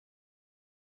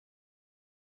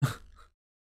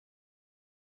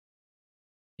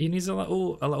 He needs a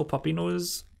little puppy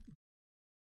nose.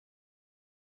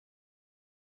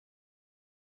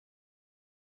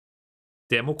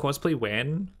 Demo cosplay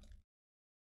when?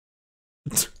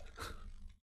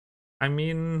 I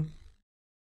mean,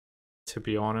 to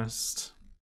be honest,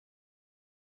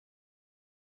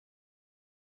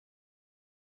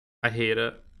 I hate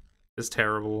it. It's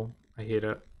terrible. I hate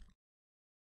it.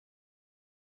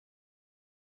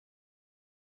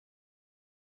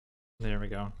 There we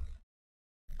go.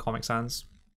 Comic Sans. Can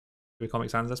we Comic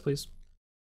Sans this, please?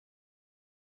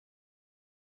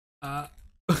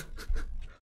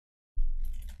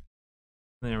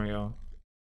 There we go.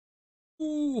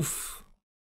 Oof.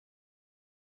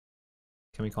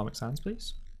 Can we Comic Sans,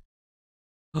 please?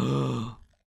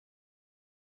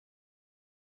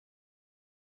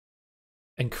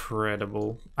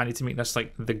 Incredible. I need to make this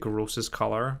like the grossest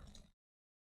color.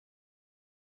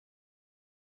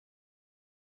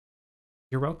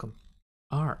 You're welcome.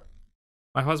 Art.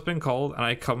 My husband called and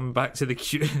I come back to the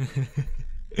cute.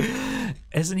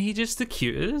 Isn't he just the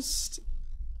cutest?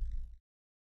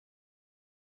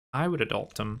 I would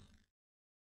adopt him.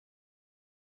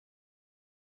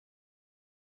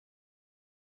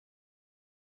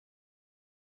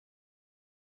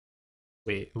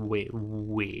 Wait.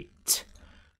 We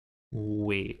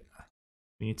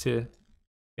need to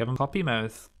give him puppy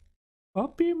mouth.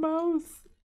 Puppy mouth.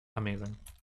 Amazing.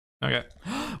 Okay.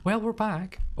 Well, we're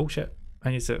back. Oh shit.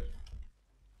 I need to...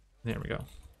 There we go.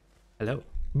 Hello.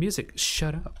 Music,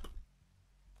 shut up.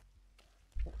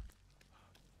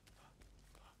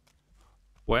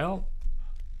 Well,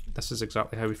 this is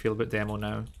exactly how we feel about demo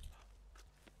now.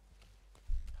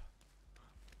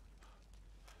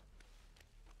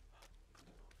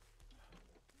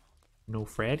 No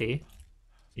Freddy.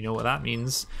 You know what that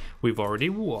means. We've already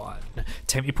won.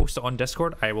 Time to post it on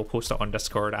Discord. I will post it on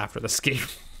Discord after this game.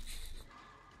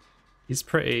 He's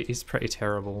pretty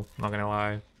terrible, not gonna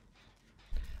lie.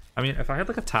 I mean, if I had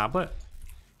like a tablet.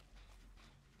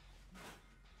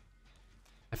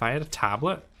 If I had a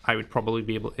tablet, I would probably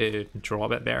be able to draw a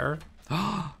bit better.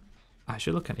 I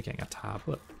should look into getting a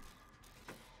tablet.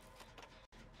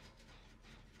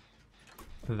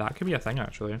 That could be a thing,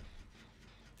 actually.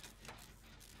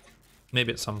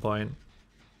 Maybe at some point.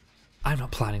 I'm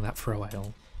not planning that for a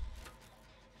while.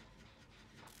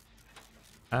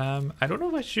 I don't know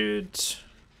if I should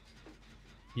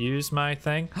use my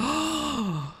thing.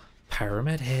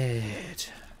 Pyramid Head.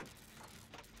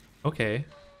 Okay.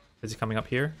 Is he coming up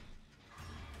here?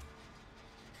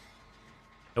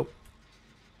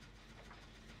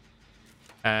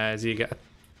 As you get a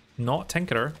not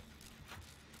Tinkerer.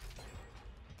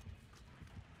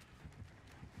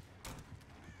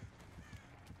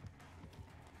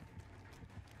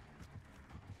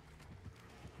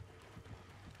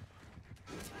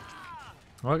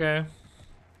 Okay.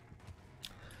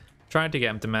 Tried to get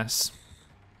him to miss.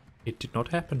 It did not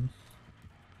happen.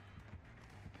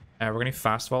 We're going to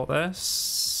fast vault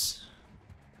this.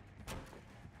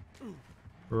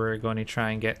 We're going to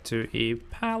try and get to a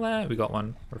pallet. We got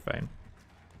one. We're fine.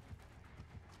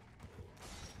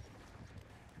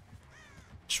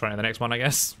 Just trying the next one, I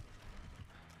guess.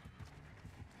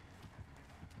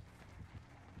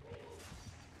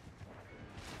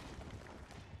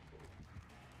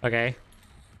 Okay.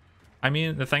 I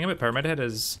mean, the thing about Pyramid Head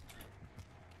is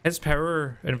his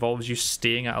power involves you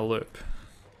staying at a loop.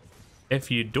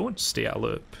 If you don't stay at a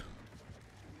loop...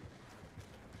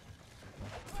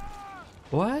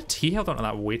 What? He held on to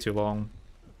that way too long.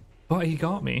 But he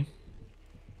got me.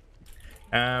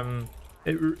 You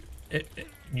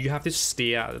have to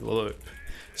stay at the loop.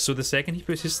 So the second he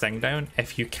puts his thing down,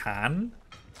 if you can,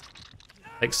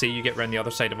 like say you get around the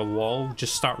other side of a wall,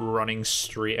 just start running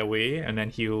straight away and then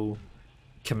he'll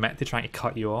commit to trying to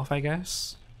cut you off, I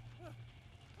guess.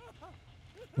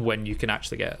 When you can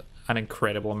actually get an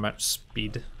incredible amount of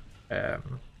speed, a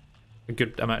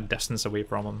good amount of distance away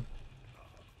from him.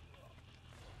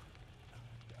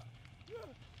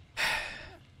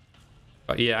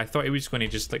 But yeah, I thought he was going to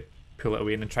just like pull it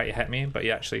away and then try to hit me, but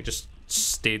he actually just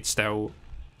stayed still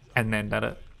and then did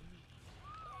it.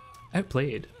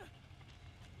 Outplayed.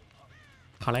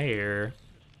 Hello.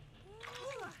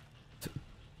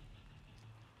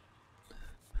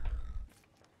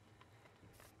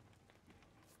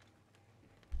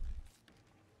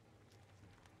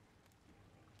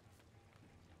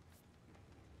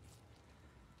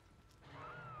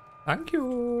 Thank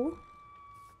you.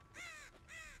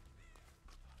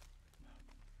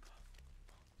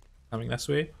 Coming this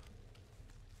way?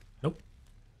 Nope.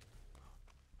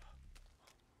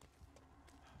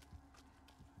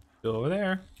 Go over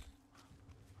there.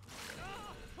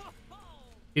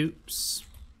 Oops.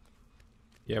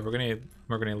 Yeah, we're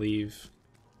gonna leave.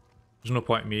 There's no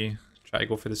point in me trying to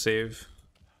go for the save.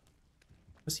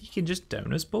 Because he can just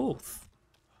down us both.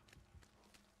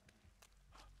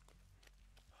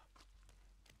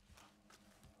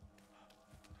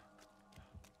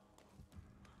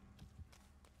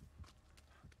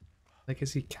 Like,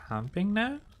 is he camping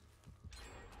now?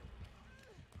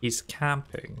 He's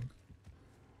camping.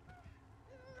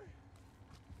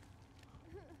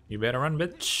 You better run,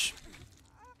 bitch.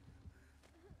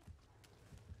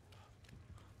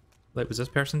 Like, was this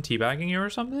person teabagging you or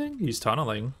something? He's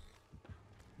tunneling.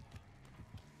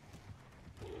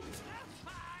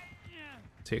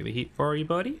 Take the heat for you,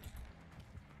 buddy.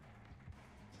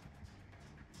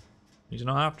 He's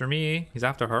not after me. He's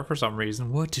after her for some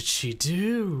reason. What did she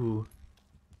do?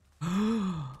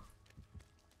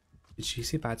 Did she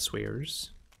say bad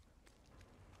swears?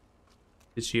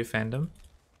 Did she offend him?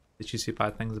 Did she say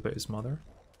bad things about his mother?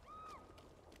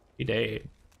 He did.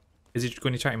 Is he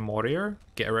going to try and mori her?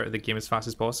 Get her out of the game as fast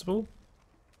as possible?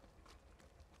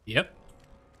 Yep.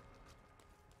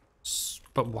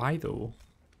 But why though?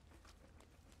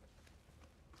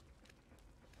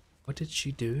 What did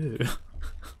she do?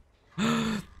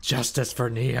 Justice for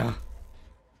Nia.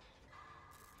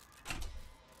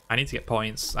 I need to get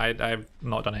points. I've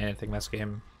not done anything this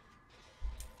game.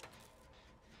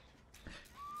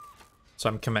 So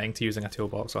I'm committing to using a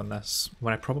toolbox on this,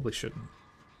 when I probably shouldn't.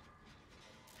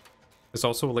 It's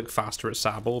also like faster at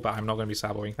Sabo, but I'm not going to be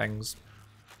Saboing things.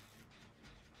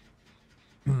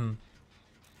 Got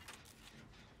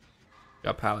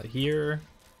a pallet here.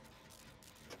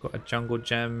 Got a jungle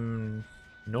gem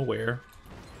nowhere.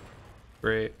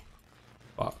 Great.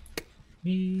 Fuck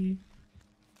me.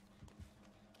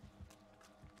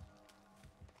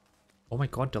 Oh my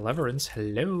god, Deliverance.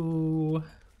 Hello.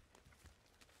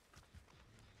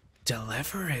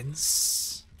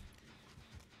 Deliverance.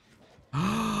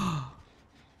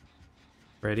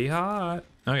 Pretty hot.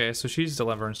 Okay, so she's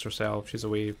Deliverance herself. She's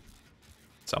away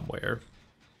somewhere.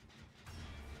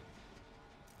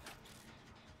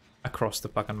 Across the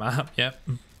fucking map, yep.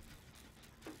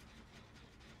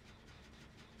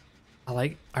 I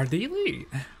like, are they like,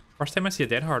 first time I see a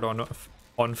dead hard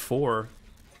on 4.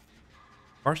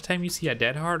 First time you see a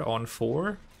dead hard on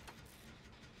 4?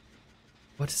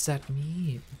 What does that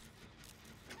mean?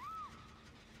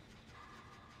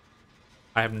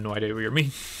 I have no idea what you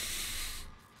mean.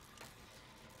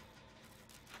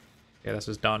 Yeah, this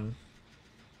is done.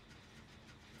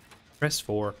 Press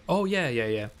 4. Oh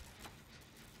yeah.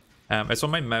 It's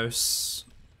on my mouse.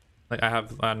 Like I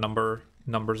have a number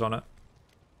numbers on it.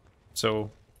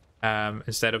 So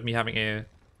instead of me having to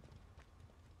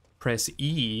press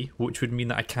E, which would mean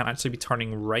that I can't actually be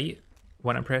turning right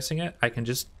when I'm pressing it, I can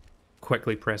just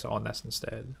quickly press it on this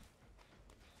instead.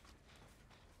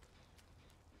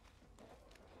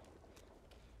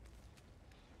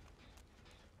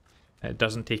 It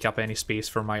doesn't take up any space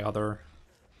for my other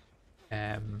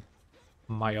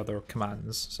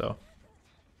commands, so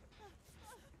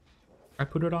I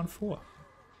put it on 4.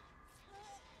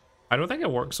 I don't think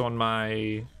it works on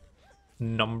my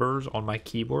numbers on my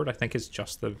keyboard. I think it's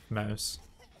just the mouse.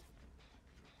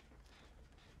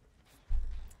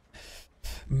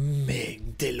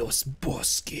 Meg de los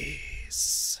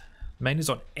Bosques. Mine is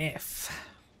on F.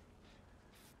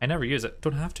 I never use it.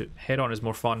 Don't have to. Head on is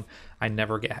more fun. I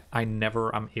never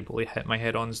am able to hit my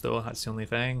head ons though. That's the only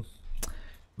thing.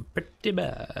 Pretty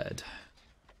bad.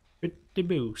 Pretty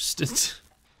boosted.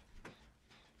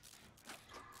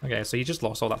 Okay, so he just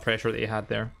lost all that pressure that he had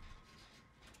there.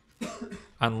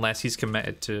 Unless he's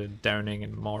committed to downing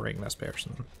and mauling this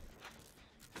person.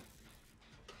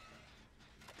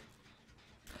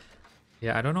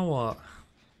 Yeah, I don't know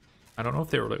if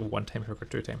they were like 1-time hook or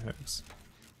 2-time hooks.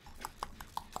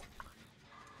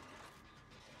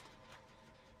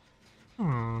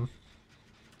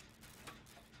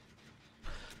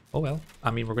 Oh well.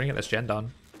 I mean, we're gonna get this gen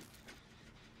done.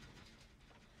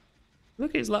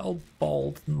 Look at his little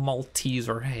bald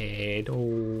Malteser head.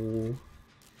 Oh.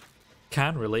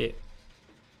 Can relate.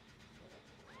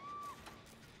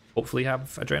 Hopefully have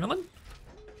adrenaline?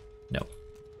 No.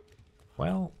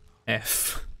 Well,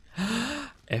 F.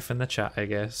 F in the chat, I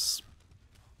guess.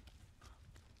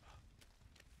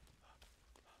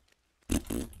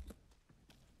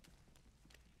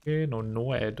 Okay,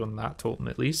 no head on that totem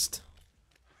at least.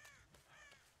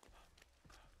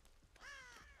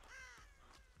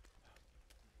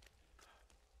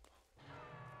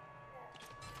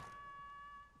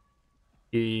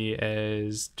 He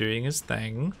is doing his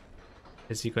thing.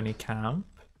 Is he going to camp?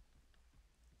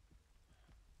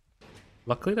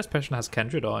 Luckily this person has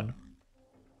Kindred on.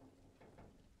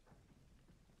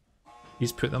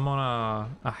 He's put them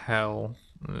on a hill.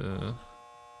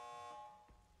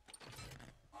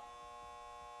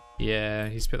 Yeah,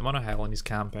 he's put them on a hill and he's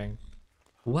camping.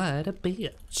 What a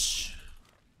bitch.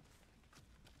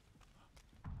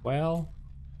 Well.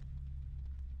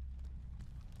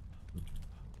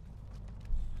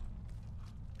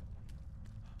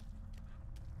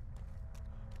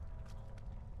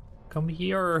 Come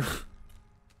here.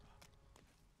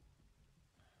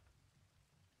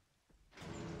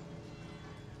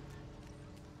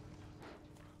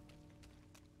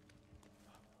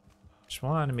 Just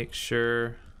want to make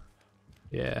sure.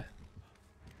 Yeah.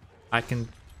 I can,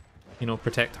 you know,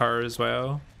 protect her as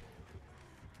well.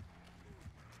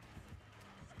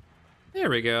 There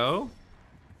we go.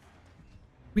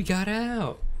 We got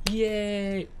out.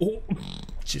 Yay. Oh,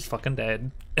 she's fucking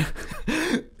dead.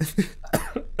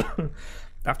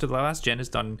 After the last gen is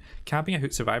done, camping a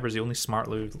hook survivor is the only smart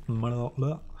move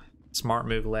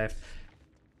left.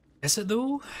 Is it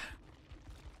though?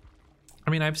 I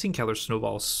mean, I've seen killers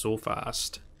snowball so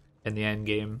fast in the end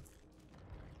game.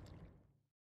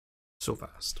 So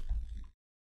fast.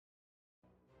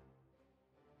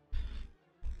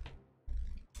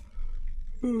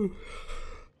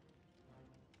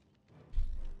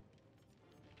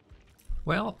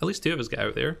 Well, at least 2 of us get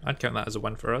out there. I'd count that as a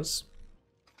win for us.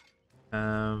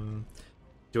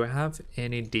 Do I have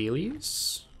any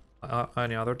dailies?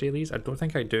 Any other dailies? I don't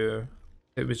think I do.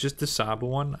 It was just the Sabo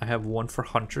one. I have one for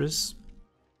Huntress.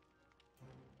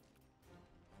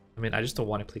 I mean, I just don't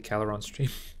want to play Killer on stream.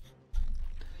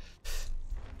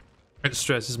 It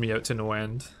stresses me out to no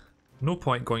end. No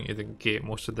point going to the gate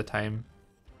most of the time.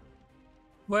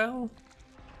 Well,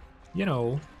 you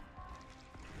know,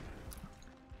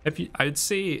 I'd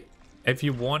say if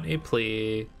you want to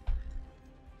play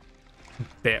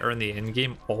better in the end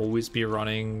game, always be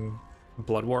running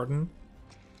Blood Warden.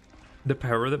 The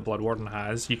power that Blood Warden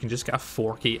has, you can just get a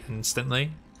 4K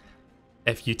instantly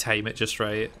if you time it just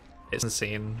right. It's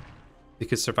insane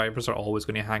because survivors are always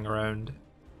going to hang around.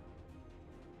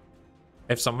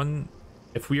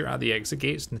 If we're at the exit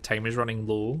gates and the time is running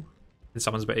low and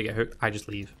someone's about to get hooked, I just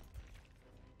leave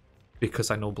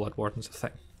because I know Blood Warden's a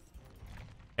thing.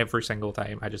 Every single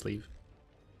time I just leave.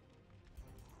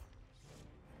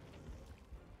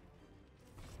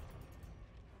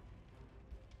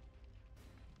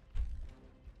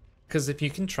 Because if you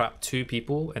can trap 2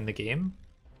 people in the game,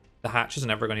 the hatch is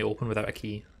never going to open without a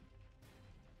key.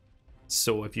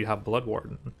 So if you have Blood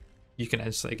Warden, you can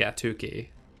instantly get a 2K.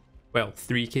 Well,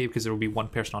 3K because there will be 1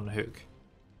 person on the hook.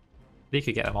 They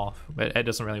could get them off, but it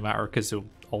doesn't really matter because they'll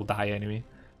all die anyway.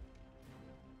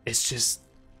 It's just,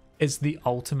 it's the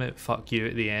ultimate fuck you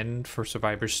at the end for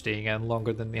survivors staying in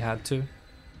longer than they had to.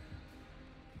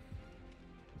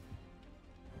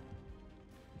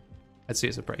 I'd say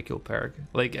it's a pretty cool perk.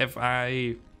 Like if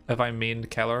I mained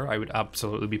killer, I would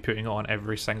absolutely be putting it on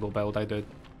every single build I did.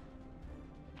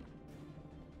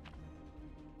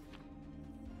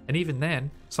 And even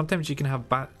then, sometimes you can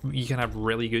have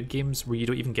really good games where you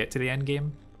don't even get to the end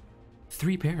game.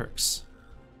 3 perks.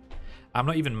 I'm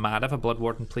not even mad if a Blood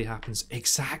Warden play happens.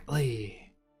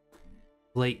 Exactly.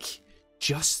 Like,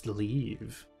 just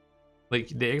leave. Like,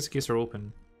 the exit gates are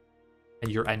open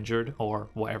and you're injured or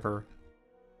whatever.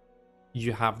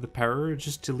 You have the power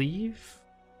just to leave,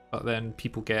 but then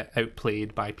people get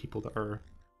outplayed by people that are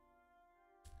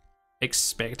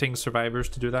expecting survivors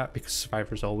to do that because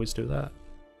survivors always do that.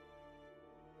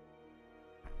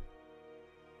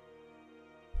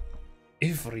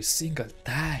 Every single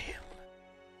time.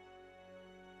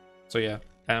 So yeah,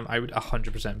 I would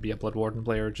 100% be a Blood Warden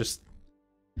player just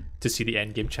to see the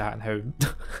endgame chat and how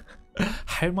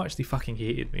how much they fucking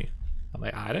hated me. I'm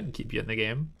like, I didn't keep you in the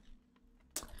game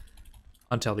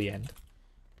until the end.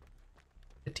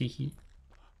 Teehee.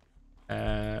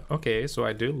 Okay, so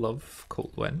I do love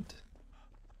Cold Wind.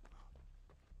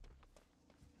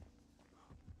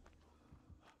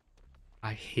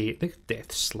 I hate the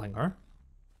Death Slinger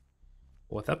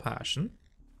with a passion.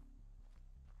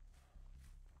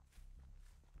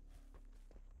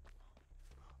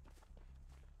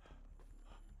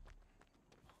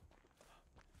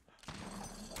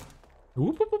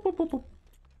 Whoop, whoop, whoop, whoop, whoop.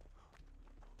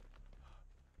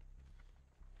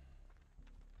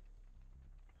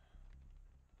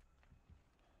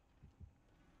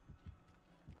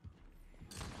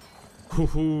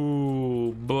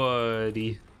 Hoo-hoo,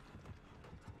 buddy.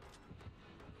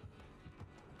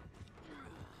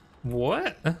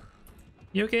 What?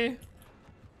 You okay?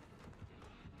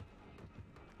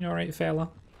 You alright, fella?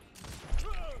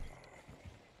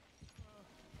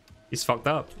 He's fucked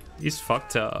up. He's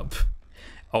fucked up.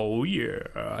 Oh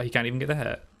yeah. He can't even get the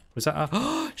hit. Was that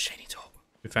a shiny top?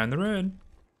 We found the rune.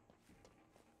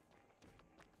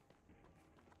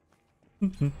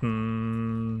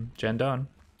 Gen done.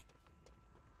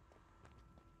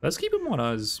 Let's keep him on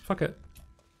us. Fuck it.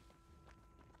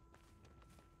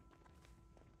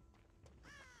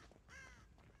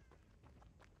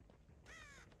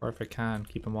 Or if I can,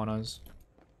 keep him on us.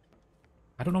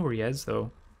 I don't know where he is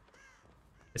though.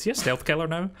 Is he a stealth killer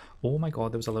now? Oh my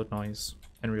god, there was a loud noise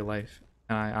in real life.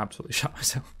 And I absolutely shot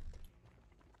myself.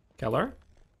 Killer?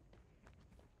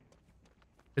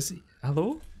 Is he...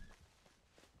 Hello?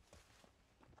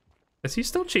 Is he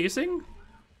still chasing?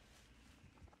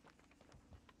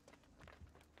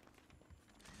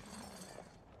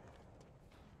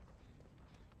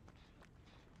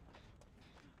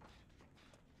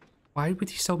 Why would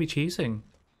he still be chasing?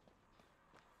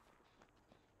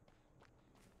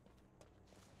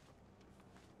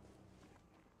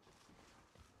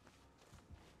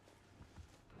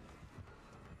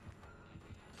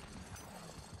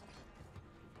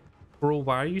 Bro,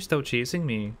 why are you still chasing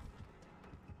me?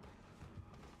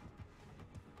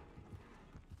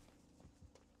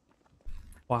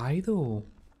 Why though?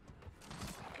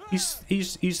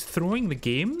 He's throwing the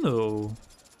game though.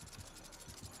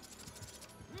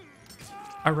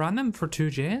 I ran them for 2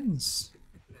 gens.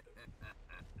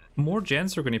 More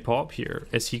gens are going to pop here.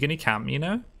 Is he going to camp me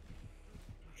now?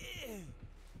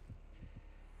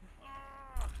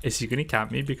 Is he going to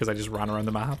camp me because I just ran around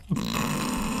the map?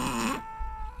 I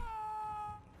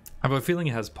have a feeling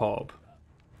he has pop.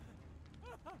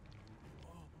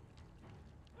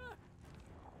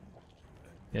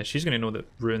 Yeah, she's going to know that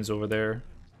Ruin's over there.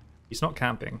 He's not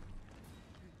camping.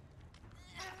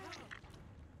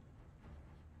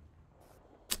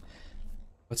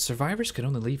 But survivors can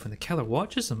only leave when the killer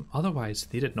watches them, otherwise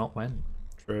they did not win.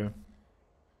 True.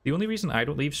 The only reason I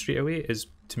don't leave straight away is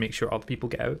to make sure other people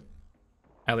get out.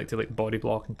 I like to like body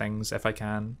block and things if I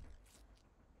can.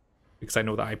 Because I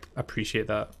know that I appreciate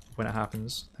that when it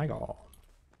happens. Hang on.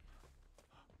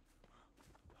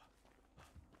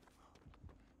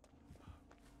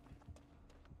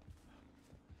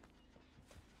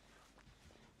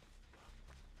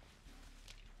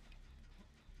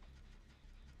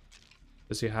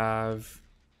 Does he have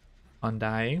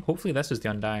Undying? Hopefully this is the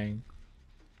Undying.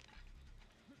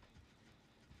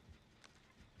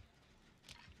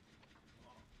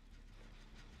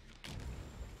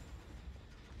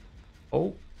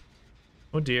 Oh.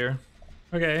 Oh dear.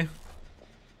 Okay.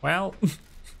 Well.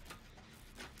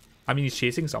 I mean, he's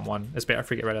chasing someone. It's better if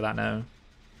we get rid of that now.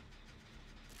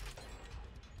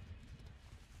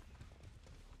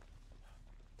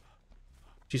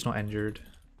 She's not injured.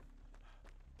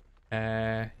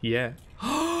 Yeah.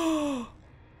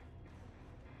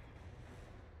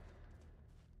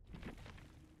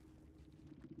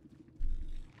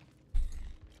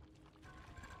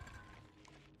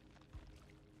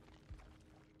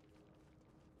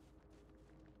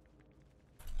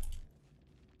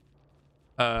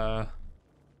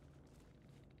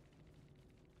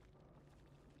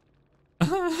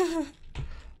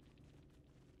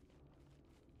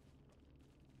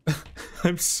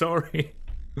 I'm sorry.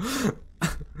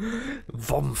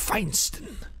 Vom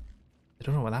Feinsten. I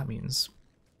don't know what that means,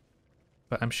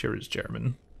 but I'm sure it's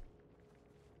German.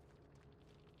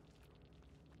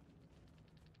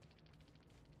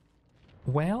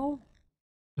 Well,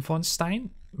 Von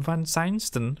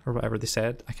Seinsten, or whatever they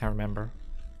said, I can't remember.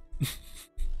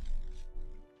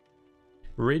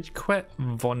 Rage quit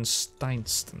Von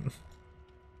Steinsten.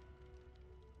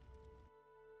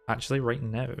 Actually, right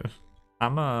now,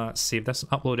 I'ma save this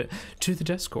and upload it to the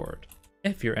Discord.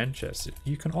 If you're interested,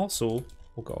 you can also,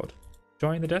 oh god,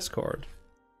 join the Discord.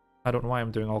 I don't know why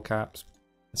I'm doing all caps.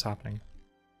 It's happening.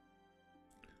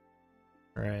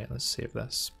 Alright, let's save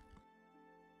this.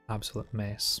 Absolute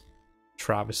mess.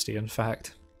 Travesty, in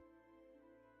fact.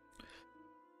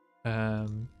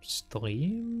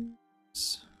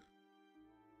 Streams?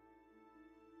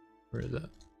 Where is it?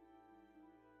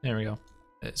 There we go.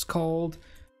 It's called...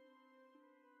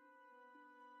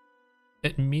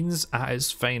 It means at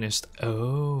its finest.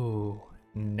 Oh,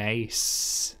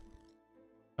 nice.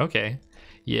 Okay.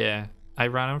 Yeah, I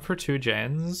ran him for 2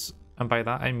 gens, and by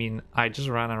that I mean I just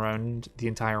ran around the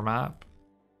entire map.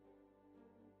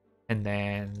 And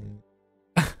then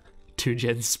 2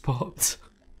 gens spots.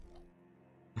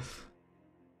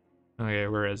 Okay,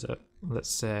 where is it?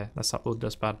 Let's upload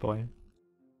this bad boy.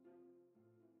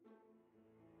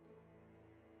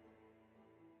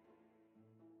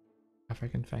 If I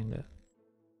can find it.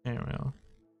 There we go.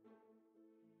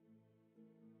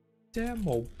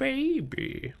 Demo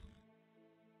baby.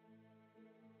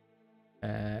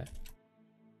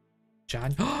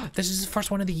 Jan. This is the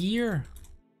first one of the year.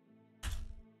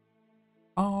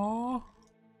 Oh,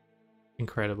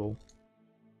 incredible.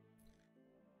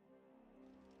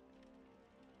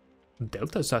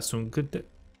 Delta's has some good.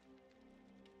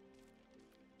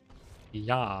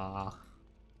 Yeah.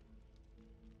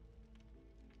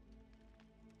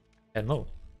 Hello.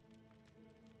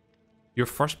 Your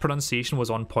first pronunciation was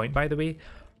on point, by the way.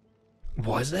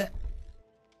 Was it?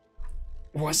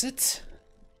 Was it?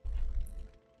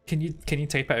 Can you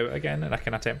type it out again and I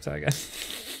can attempt it again?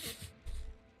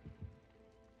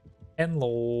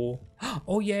 Hello.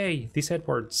 Oh yay! They said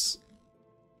words.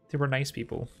 They were nice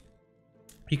people.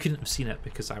 You couldn't have seen it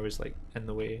because I was like in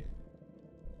the way.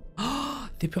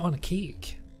 They put on a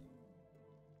cake.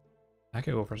 I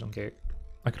could go for some cake.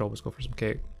 I could always go for some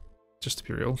cake. Just to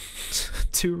be real.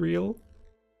 Too real.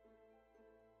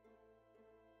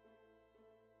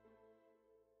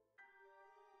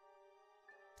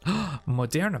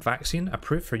 Moderna vaccine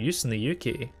approved for use in the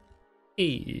UK.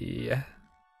 Hey.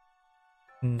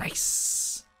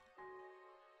 Nice.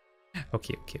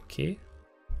 Okay.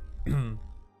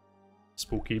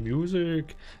 Spooky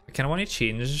music. I kind of want to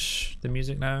change the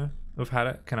music now. We've had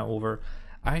it kind of over.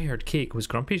 I heard cake. Was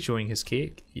Grumpy showing his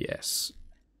cake? Yes.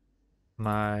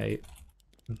 My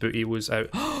booty was out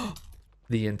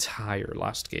the entire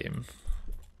last game.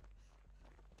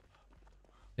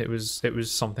 It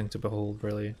was something to behold,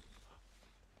 really.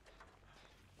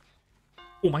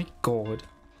 Oh my god.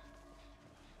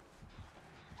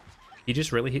 He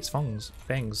just really hates things.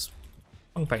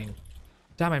 Fung Fang.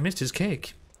 Damn, I missed his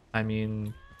cake. I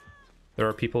mean, there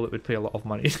are people that would pay a lot of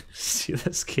money to see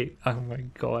this cake. Oh my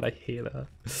god, I hate that.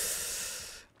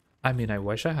 I mean, I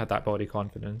wish I had that body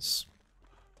confidence.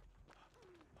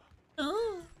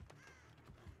 Oh.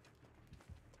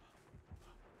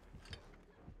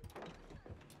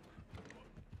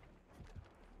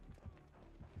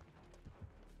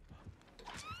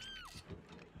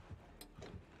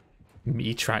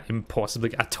 Me trying to impossibly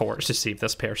get a torch to save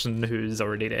this person who's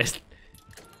already dead.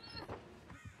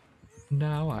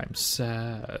 Now I'm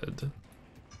sad.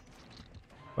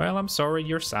 Well, I'm sorry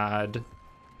you're sad.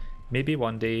 Maybe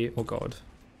one day. Oh god.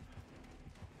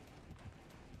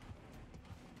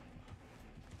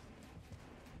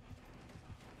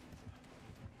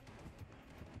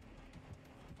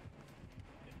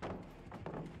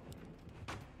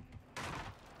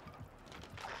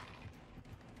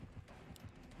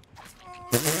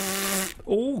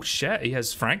 Oh shit, he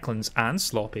has Franklin's and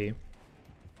Sloppy.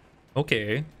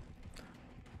 Okay.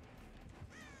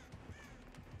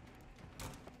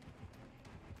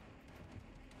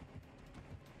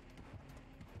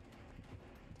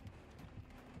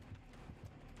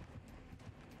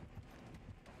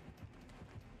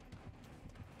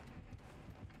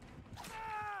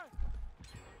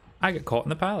 I get caught in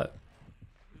the pallet.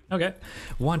 Okay.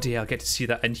 One day I'll get to see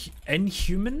that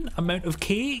inhuman amount of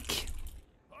cake.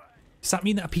 Does that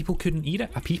mean that a people couldn't eat it?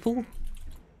 A people?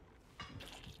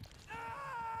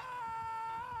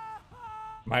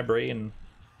 My brain.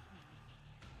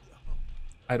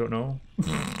 I don't know.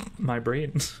 My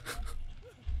brain.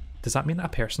 Does that mean that a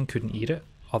person couldn't eat it?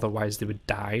 Otherwise they would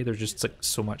die? There's just like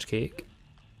so much cake.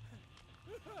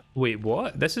 Wait,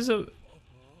 what? This is a...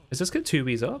 Is this got 2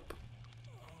 ways up?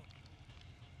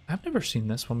 I've never seen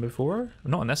this one before.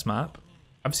 Not on this map.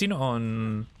 I've seen it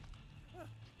on...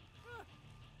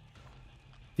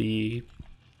 the...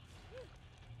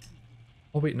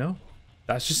 Oh wait, no.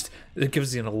 That's just... It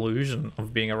gives you an illusion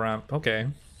of being a ramp. Okay.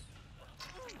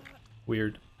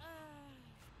 Weird.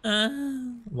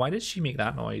 Why did she make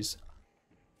that noise?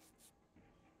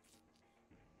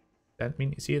 Didn't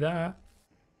mean to see that.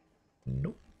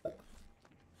 Nope.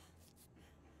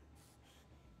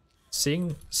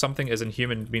 Seeing something as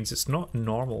inhuman means it's not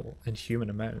normal in human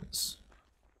amounts.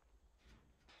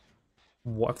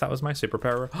 What if that was my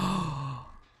superpower?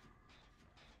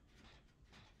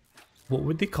 What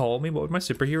would they call me? What would my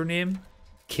superhero name?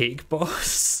 Cake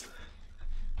Boss?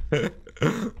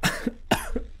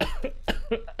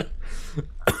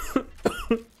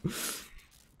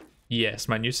 Yes,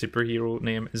 my new superhero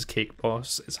name is Cake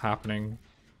Boss. It's happening.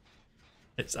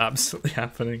 It's absolutely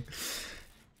happening.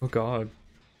 Oh god.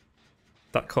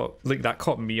 That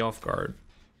caught me off guard.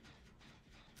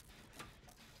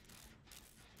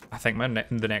 I think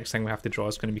the next thing we have to draw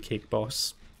is going to be Cake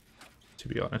Boss, to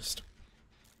be honest.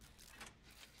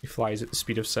 He flies at the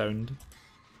speed of sound,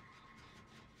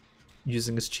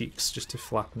 using his cheeks just to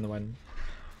flap in the wind.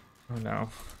 Oh no.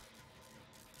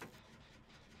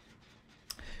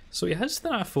 So he has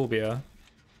Thanatophobia,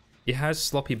 he has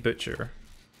Sloppy Butcher,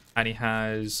 and he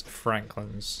has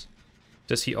Franklin's.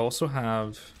 Does he also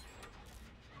have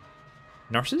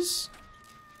nurses?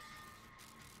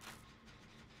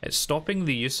 It's stopping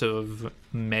the use of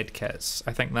medkits.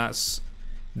 I think that's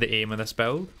the aim of this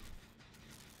build.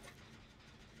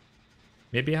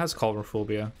 Maybe he has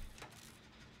Colrophobia.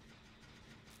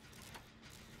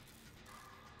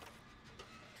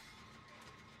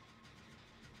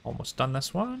 Almost done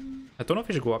this one. I don't know if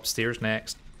we should go upstairs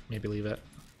next. Maybe leave it.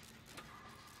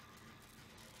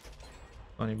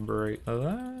 Let me break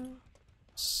that.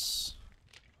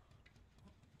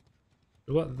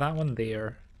 What, that one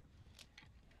there?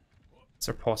 Is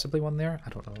there possibly one there? I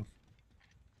don't know.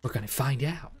 We're gonna find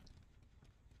out.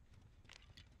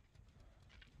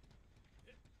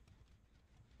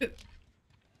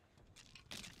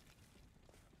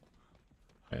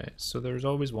 Right, so there's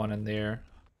always one in there.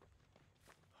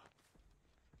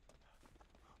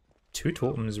 2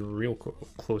 totems real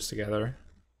close together.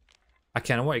 I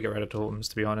kind of want to get rid of totems,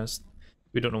 to be honest.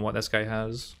 We don't know what this guy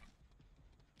has.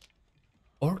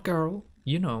 Or girl,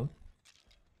 you know.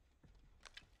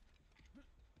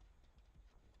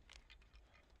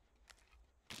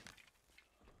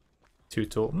 Two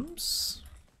totems.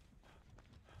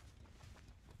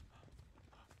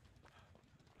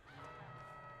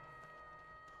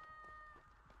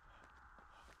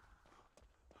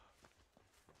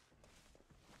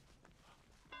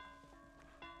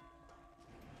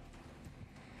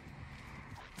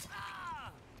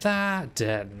 That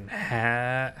didn't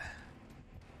hit.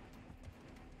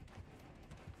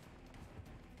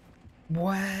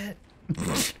 What?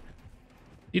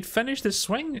 You'd finished the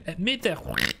swing? It made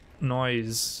that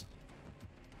noise.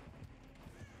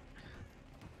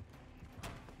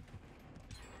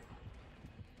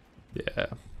 Yeah.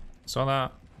 Saw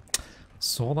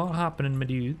that happening, my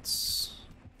dudes.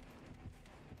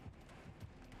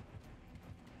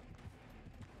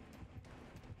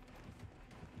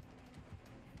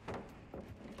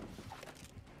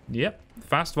 Yep,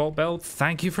 fast vault build.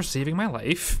 Thank you for saving my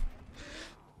life.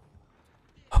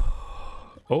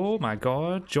 Oh my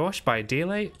god, Josh by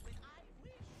daylight.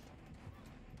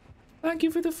 Thank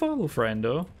you for the follow,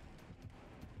 friendo.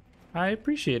 I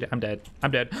appreciate it. I'm dead.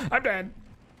 I'm dead. I'm dead.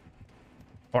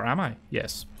 Or am I?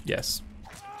 Yes. Yes.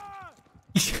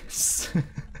 Yes.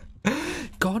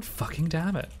 God fucking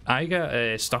damn it. I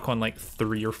got stuck on like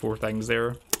 3 or 4 things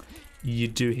there. You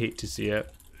do hate to see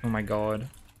it. Oh my god.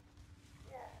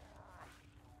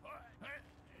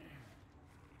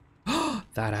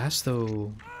 That ass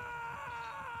though.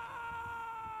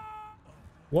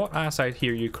 What ass I'd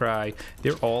hear you cry.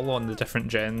 They're all on the different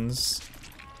gens.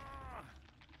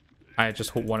 I just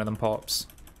hope one of them pops.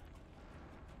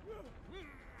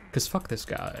 Cause fuck this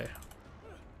guy.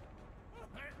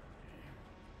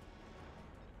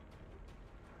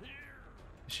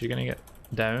 Is she gonna get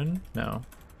down? No.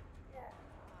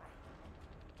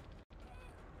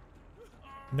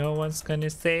 No one's gonna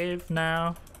save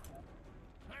now.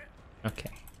 Okay.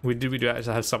 We do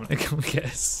actually have someone to come get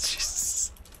us.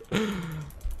 Jesus.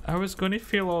 I was gonna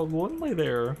feel all lonely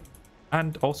there.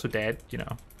 And also dead, you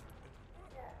know.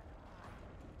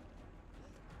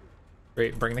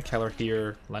 Great, bring the killer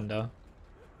here, Linda.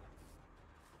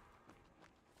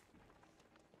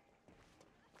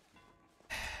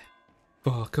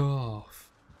 Fuck off.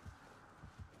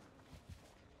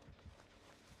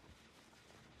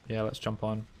 Yeah, let's jump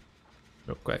on.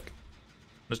 Real quick.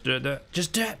 Let's do it.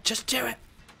 Just do it. Just do it.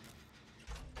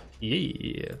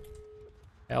 Yeah.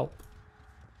 Help.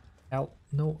 Help.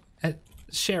 No.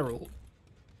 Cheryl.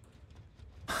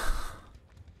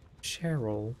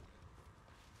 Cheryl.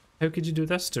 How could you do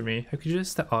this to me? How could you do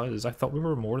this to us? I thought we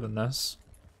were more than this.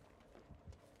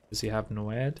 Does he have no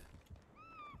head?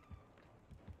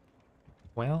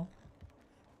 Well.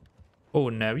 Oh,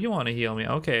 now you want to heal me.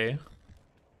 Okay.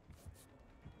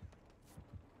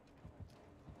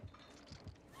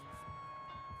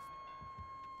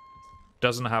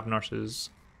 Doesn't have nurses.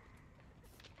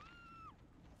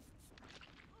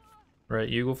 Right,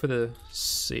 you go for the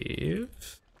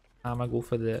save. I'm gonna go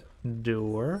for the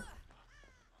door.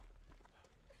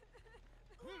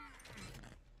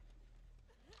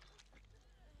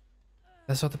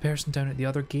 That's not the person down at the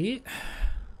other gate.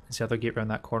 Is the other gate around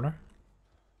that corner?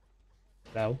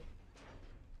 No.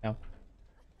 No.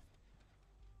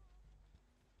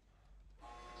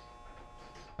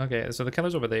 Okay, so the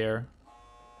killer's over there.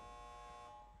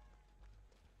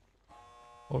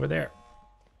 Over there.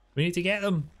 We need to get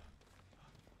them.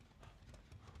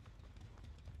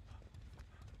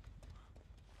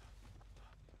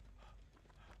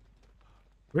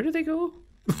 Where did they go?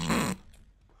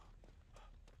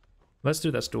 Let's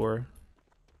do this door.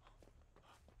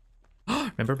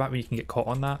 Remember back when you can get caught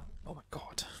on that? Oh my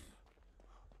god.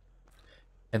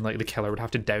 And like the killer would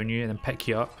have to down you and then pick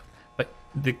you up. But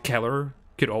the killer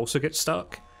could also get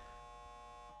stuck.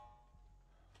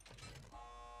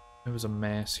 It was a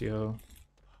mess, yo.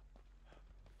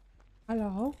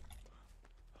 Hello?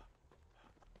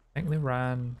 I think they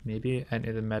ran maybe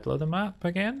into the middle of the map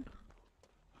again.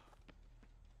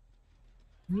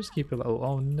 I'll just keep a little.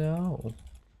 Oh no.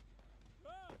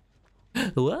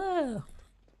 Whoa!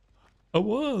 I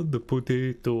want the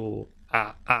potato.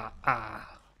 Ah, ah,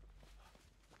 ah.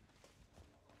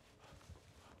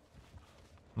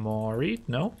 Maury?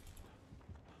 No?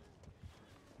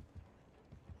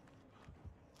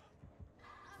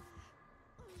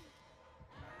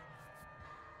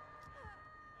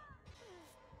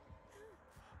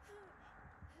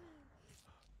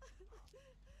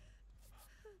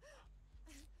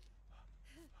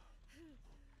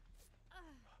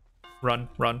 Run,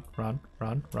 run, run,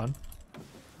 run, run.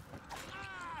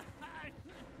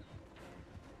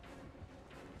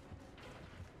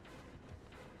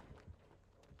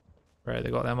 Right,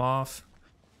 they got them off.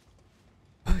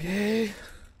 Okay.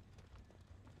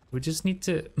 We just need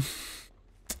to...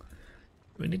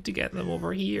 we need to get them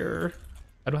over here.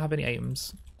 I don't have any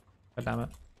items. God damn it.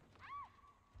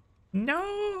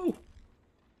 No!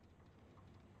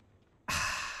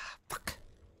 Ah, fuck.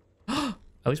 At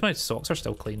least my socks are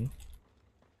still clean.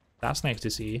 That's nice to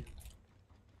see.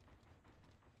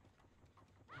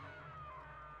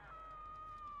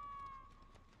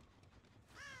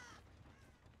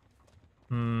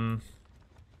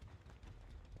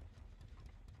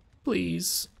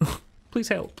 Please. Please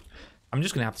help. I'm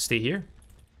just gonna have to stay here.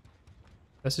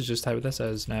 This is just how this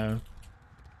is now.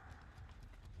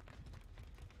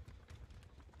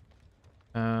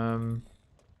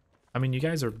 I mean, you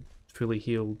guys are fully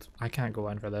healed. I can't go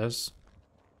in for this.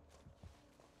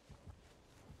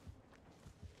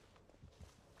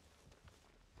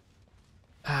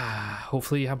 Ah,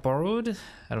 hopefully you have borrowed.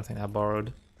 I don't think I have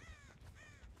borrowed.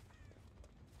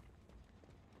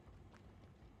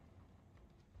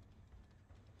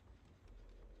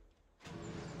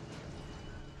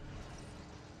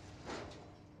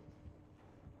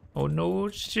 Oh no,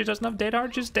 she doesn't have dead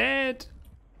heart, she's dead.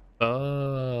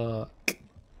 Fuck.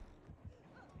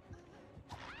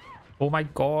 Oh my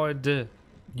god.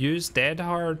 Use dead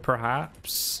hard,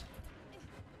 perhaps.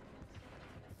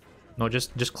 No,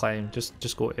 just climb.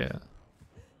 Just go to it.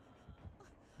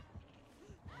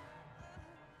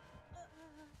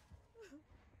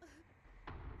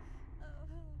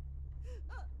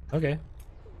 Okay.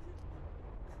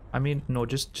 I mean, no,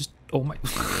 just oh my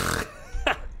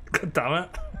god damn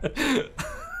it.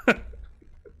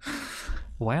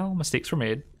 Well, mistakes were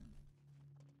made.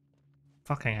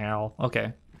 Fucking hell.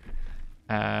 Okay.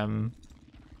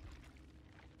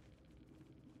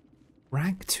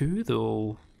 Rank 2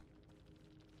 though.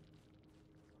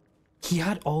 He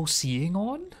had all seeing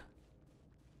on?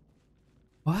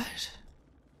 What?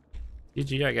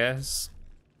 GG, I guess.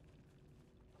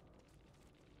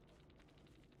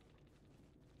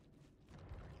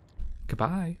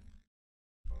 Goodbye.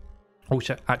 Oh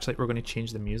shit, actually we're going to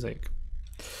change the music.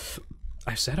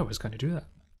 I said I was going to do that.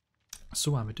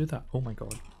 So I'm going to do that. Oh my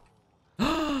god.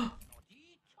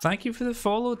 Thank you for the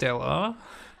follow, Della.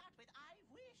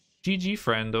 GG,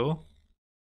 friendo.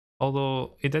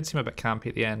 Although, it did seem a bit campy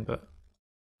at the end, but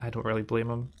I don't really blame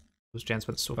him. Those gens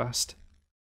went so fast.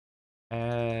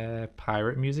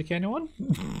 Pirate music, anyone?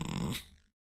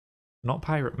 Not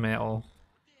pirate metal.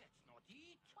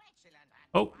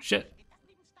 Oh, shit.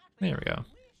 There we go.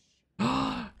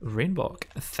 Rainbok,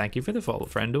 thank you for the follow,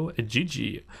 friendo.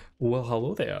 GG. Well,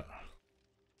 hello there.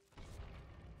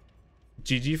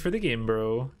 GG for the game,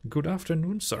 bro. Good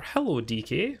afternoon, sir. Hello,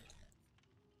 DK.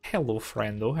 Hello,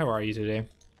 friendo. How are you today?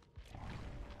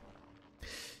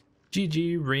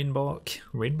 GG, Rainbok.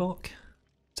 Rainbok? Is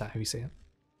that how you say it?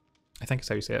 I think it's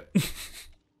how you say it.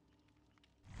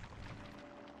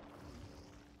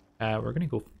 We're gonna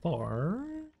go for...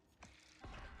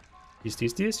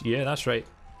 These? Yeah, that's right.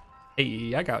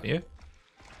 Hey, I got you.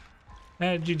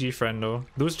 GG, friendo.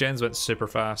 Those gens went super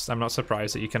fast. I'm not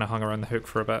surprised that you kind of hung around the hook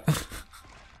for a bit.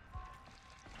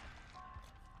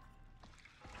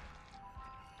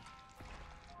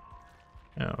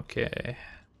 Okay.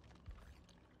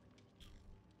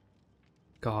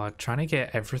 God, trying to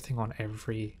get everything on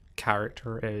every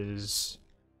character is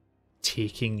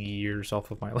taking years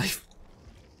off of my life.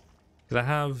 Because I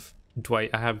have Dwight,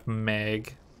 I have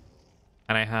Meg,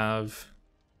 and I have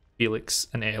Felix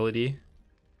and Elodie.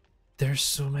 There's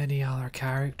so many other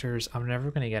characters, I'm never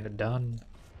going to get it done.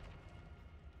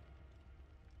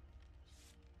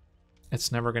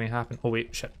 It's never going to happen. Oh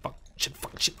wait, shit, fuck, shit,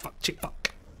 fuck, shit, fuck, shit,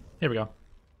 fuck. Here we go.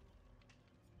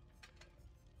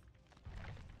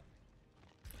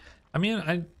 I mean,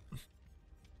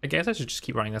 I guess I should just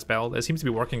keep running this build. It seems to be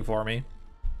working for me.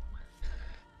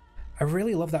 I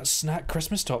really love that snack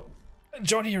Christmas top.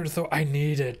 Johnny here thought I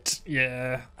need it.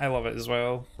 Yeah, I love it as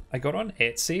well. I got on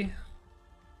Etsy.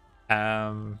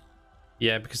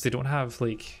 Yeah, because they don't have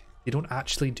like, they don't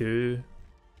actually do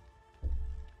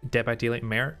Dead by Daylight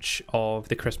merch of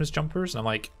the Christmas jumpers, and I'm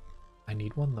like, I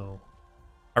need one though.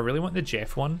 I really want the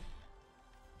Jeff one.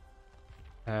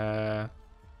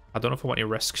 I don't know if I want to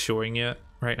risk showing it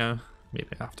right now. Maybe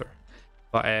after.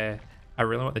 But I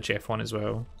really want the Jeff one as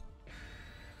well.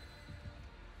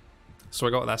 So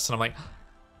I got this and I'm like,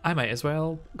 I might as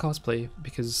well cosplay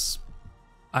because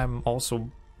I'm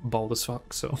also bald as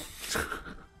fuck, so.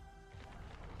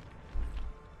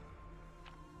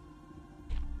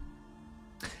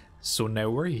 So now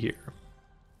we're here.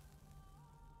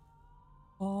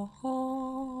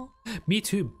 Oh, me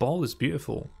too, bald is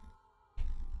beautiful.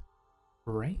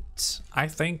 Right? I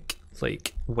think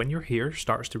like when your hair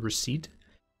starts to recede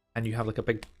and you have like a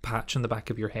big patch on the back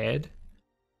of your head,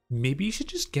 maybe you should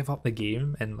just give up the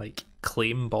game and like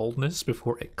claim baldness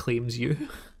before it claims you.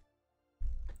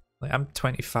 Like I'm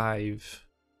 25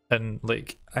 and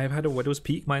like I've had a widow's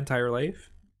peak my entire life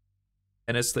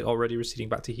and it's like already receding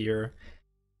back to here,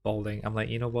 balding. I'm like,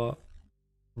 you know what?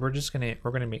 We're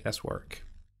gonna make this work.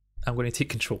 I'm gonna take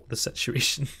control of the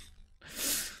situation.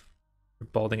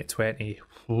 Balding at 20.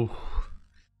 Ooh.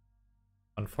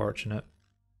 Unfortunate.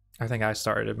 I think I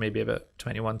started at maybe about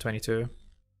 21, 22.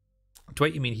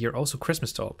 Dwight, you mean here? Also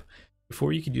Christmas top.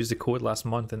 Before you could use the code last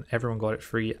month and everyone got it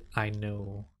free. I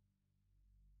know.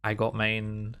 I got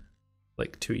mine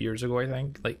like 2 years ago, I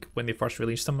think. Like when they first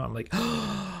released them, I'm like,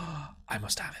 oh, I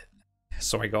must have it.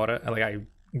 So I got it. Like I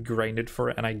grinded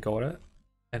for it and I got it.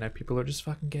 And now people are just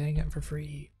fucking getting it for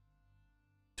free.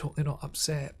 Totally not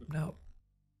upset. No.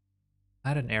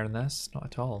 I didn't earn this, not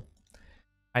at all.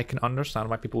 I can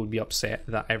understand why people would be upset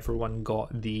that everyone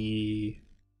got the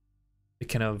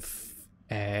kind of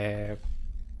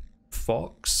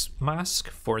fox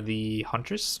mask for the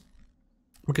Huntress,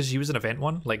 because she was an event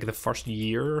one, like the first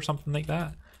year or something like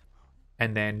that,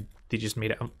 and then they just made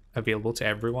it available to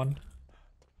everyone.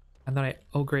 And then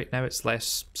oh great, now it's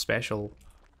less special,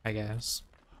 I guess.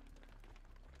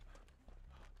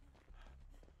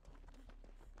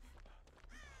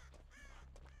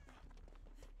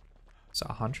 So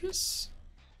a Huntress?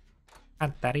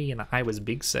 And Daddy and I was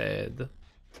big sad.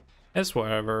 It's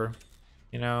whatever,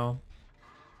 you know.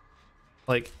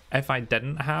 Like if I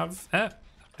didn't have it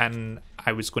and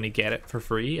I was going to get it for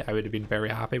free, I would have been very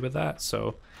happy with that.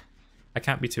 So I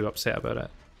can't be too upset about it.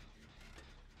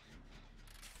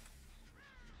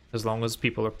 As long as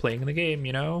people are playing the game,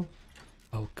 you know.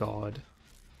 Oh god.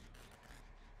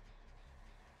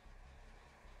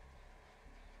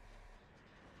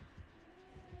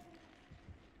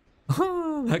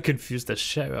 That confused the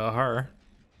shit out of her.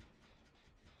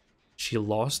 She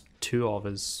lost 2 of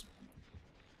us.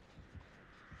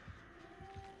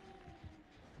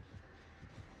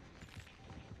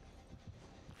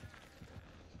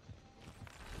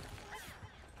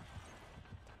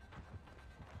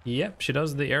 Yep, she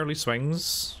does the early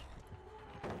swings.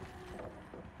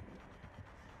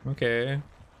 Okay.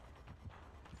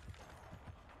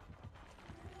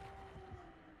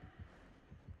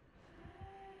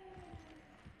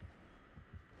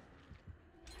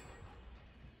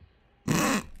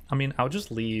 I mean, I'll just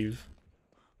leave.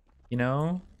 You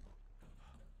know?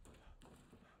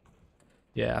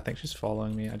 Yeah, I think she's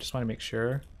following me. I just want to make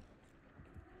sure.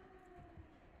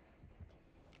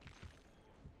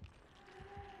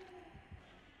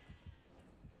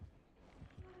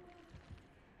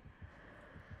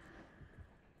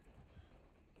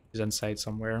 She's inside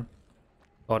somewhere.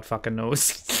 God fucking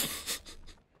knows.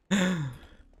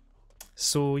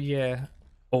 So yeah.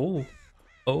 Oh.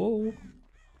 Oh.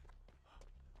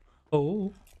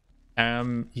 Oh.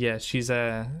 Yeah, she's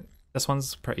this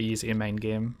one's pretty easy in main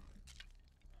game.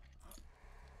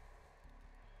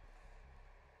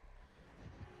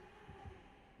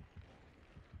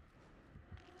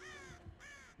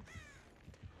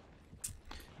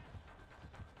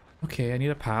 Okay, I need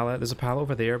a pallet. There's a pallet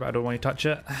over there, but I don't want to touch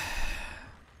it.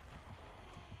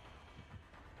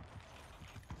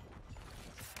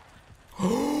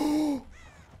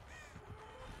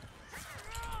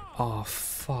 Oh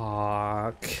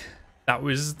fuck. That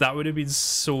would have been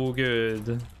so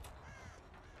good.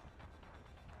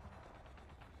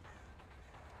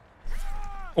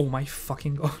 Oh my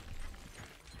fucking god.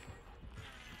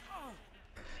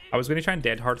 I was gonna try and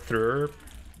dead hard through her,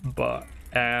 but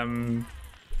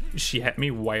she hit me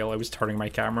while I was turning my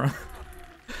camera.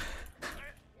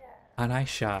 And I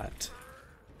shot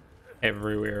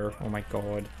everywhere. Oh my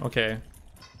god. Okay.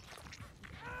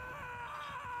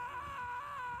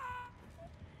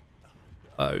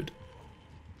 Loud.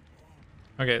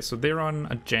 Okay, so they're on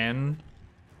a gen.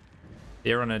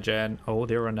 They're on a gen. Oh,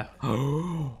 they're on a...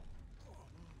 Oh.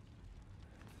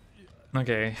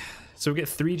 Okay, so we get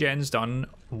 3 gens done,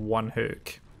 1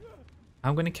 hook.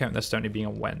 I'm going to count this down to being a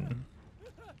win.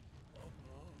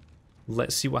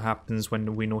 Let's see what happens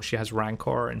when we know she has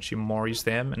Rancor and she mori's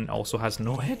them and also has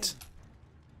no hit.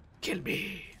 Kill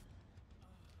me.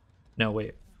 No,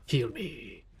 wait. Heal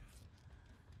me.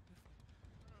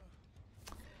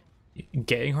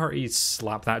 Getting her to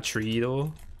slap that tree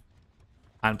though,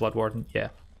 and Blood Warden, yeah,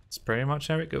 it's pretty much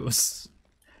how it goes.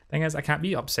 Thing is, I can't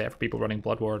be upset for people running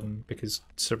Blood Warden because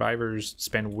survivors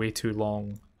spend way too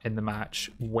long in the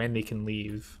match when they can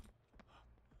leave.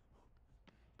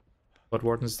 Blood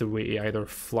Warden's the way to either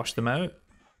flush them out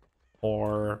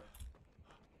or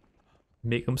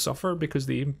make them suffer because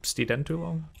they stayed in too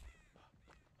long.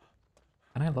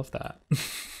 And I love that.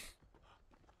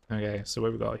 Okay, so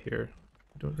what we got here?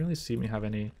 I don't really see me have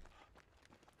any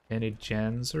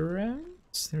gens around.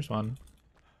 There's one.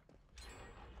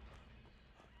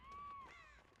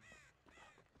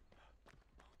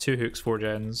 Two hooks, 4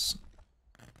 gens.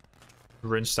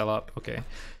 Rune's still up. Okay,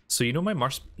 so you know my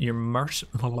nurse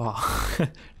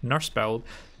build.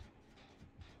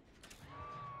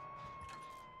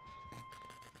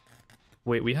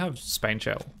 Wait, we have Spine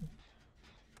Shell.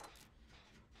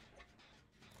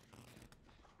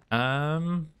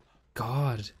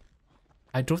 God,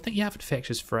 I don't think you have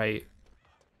Infectious Fright.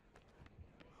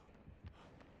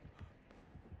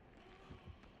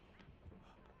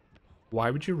 Why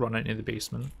would you run into the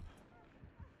basement?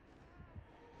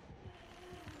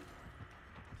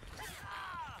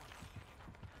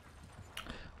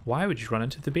 Why would you run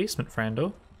into the basement,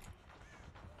 friendo?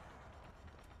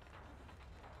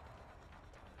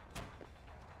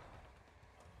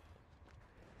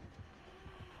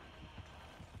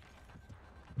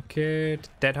 Good.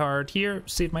 Dead hard here.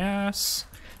 Save my ass.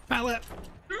 Mallet.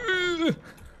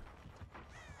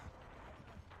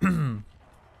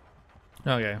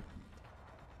 Okay.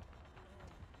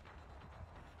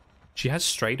 She has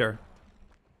Strider.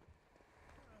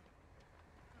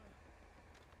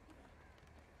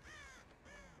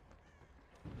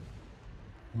 Oh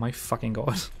my fucking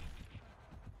god.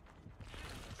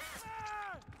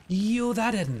 Yo,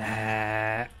 that didn't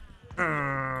hurt.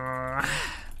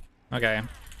 Okay.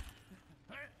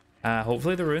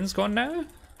 Hopefully the rune's gone now?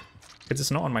 Because it's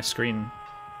not on my screen.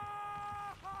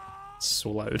 It's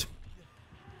so loud.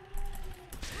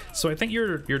 So I think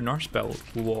your nurse build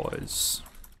was...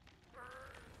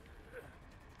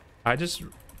 I just...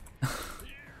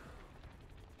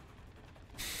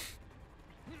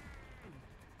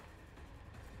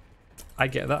 I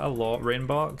get that a lot,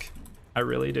 Rainbok. I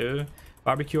really do.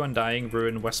 Barbecue, Undying,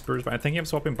 Ruin, Whispers, but I'm thinking of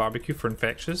swapping Barbecue for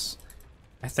Infectious.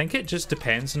 I think it just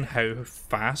depends on how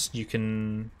fast you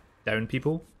can down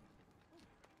people.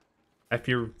 If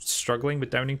you're struggling with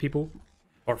downing people,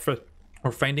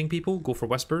 or finding people, go for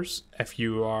Whispers. If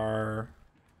you are...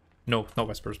 No, not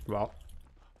Whispers, well,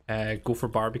 go for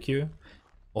Barbecue.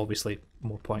 Obviously,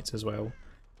 more points as well.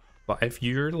 But if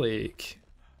you're like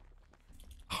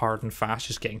hard and fast,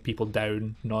 just getting people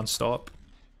down non-stop,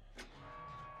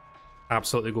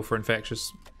 absolutely go for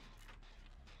Infectious.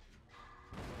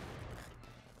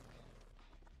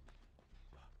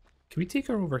 Can we take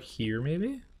her over here,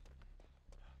 maybe?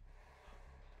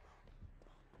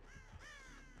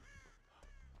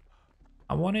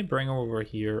 I want to bring her over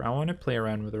here. I want to play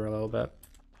around with her a little bit.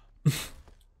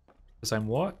 Because I'm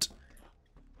what?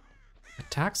 A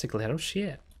Taxiclet? Oh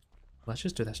shit. Let's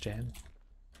just do this, Jen.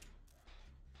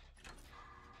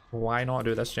 Why not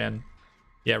do this, Jen?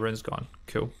 Yeah, Rune's gone.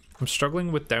 Cool. I'm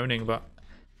struggling with downing, but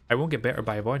I won't get better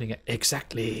by avoiding it.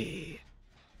 Exactly.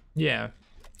 Yeah.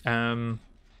 I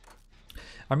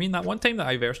mean, that one time that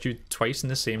I versed you twice in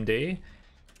the same day,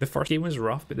 the first game was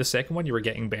rough, but the second one you were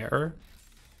getting better.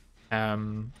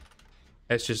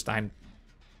 It's just I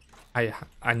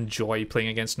enjoy playing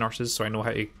against nurses, so I know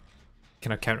how to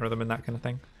kind of counter them and that kind of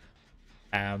thing.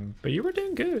 But you were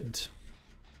doing good.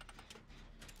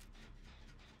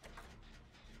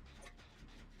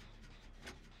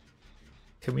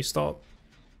 Can we stop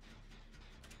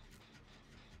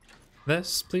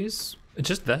this, please?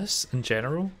 Just this in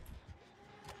general.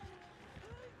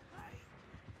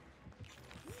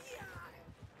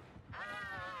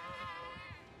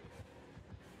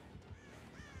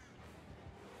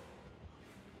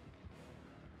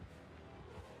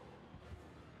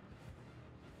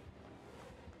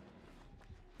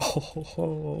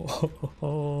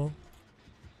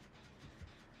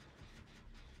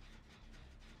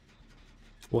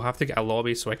 We'll have to get a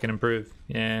lobby so I can improve.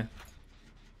 Yeah.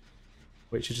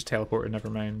 Wait, she just teleported, never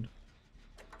mind.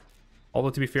 Although,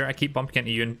 to be fair, I keep bumping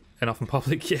into you enough in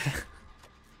public, yeah.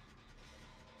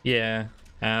 Yeah.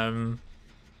 I'm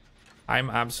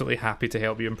absolutely happy to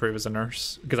help you improve as a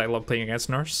nurse, because I love playing against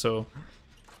nurse, so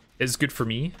it's good for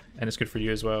me, and it's good for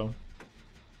you as well.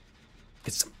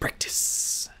 Get some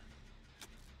practice.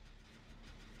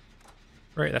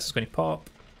 Right, this is going to pop.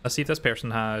 Let's see if this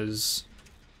person has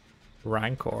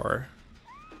Rancor.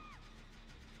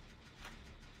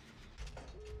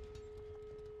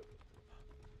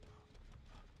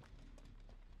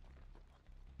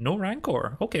 No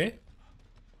Rancor, okay.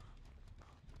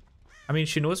 I mean,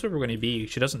 she knows where we're going to be.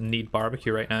 She doesn't need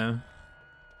Barbecue right now.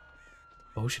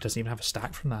 Oh, she doesn't even have a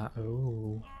stack from that.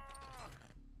 Oh.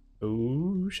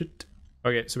 Oh, shit.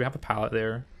 Okay, so we have a pallet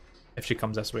there. If she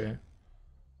comes this way.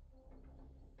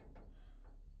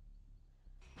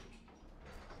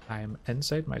 I'm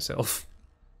inside myself.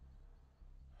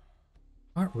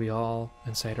 Aren't we all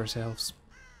inside ourselves?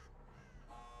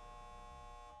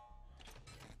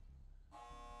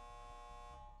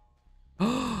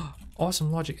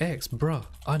 Awesome Logic X, bruh.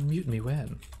 Unmute me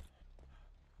when.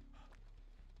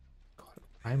 God,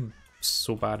 I'm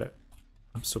so bad at.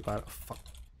 I'm so bad at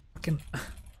fucking.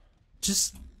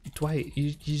 Just Dwight,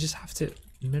 you just have to.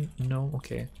 No,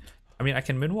 okay. I mean, I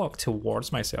can moonwalk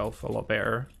towards myself a lot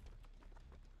better.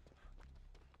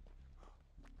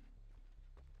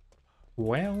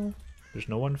 Well, there's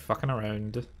no one fucking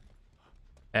around.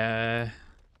 I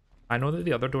know that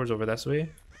the other door's over this way.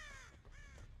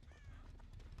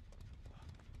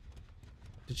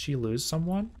 Did she lose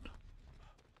someone?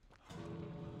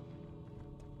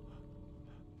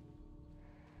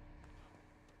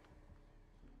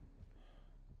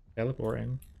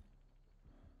 Teleporting.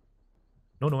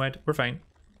 No, Ed, we're fine.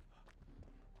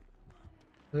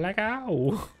 Like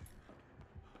ow.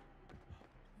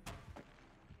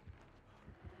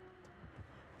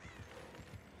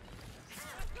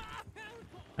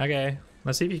 Okay,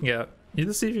 let's see if you can get.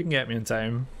 Let's see if you can get me in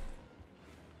time.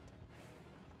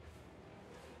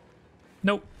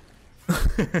 Nope.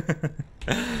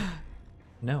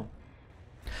 No.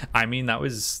 I mean, that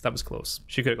was close.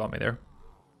 She could have got me there.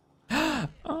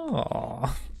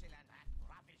 Oh.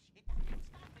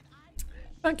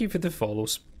 Thank you for the follow,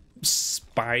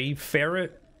 Spy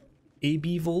Ferret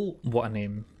AB Volt. What a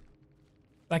name.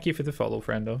 Thank you for the follow,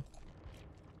 friendo.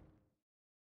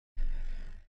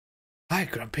 Hi,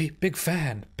 Grumpy. Big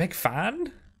fan. Big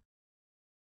fan?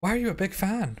 Why are you a big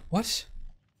fan? What?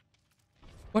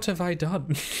 What have I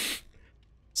done?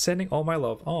 Sending all my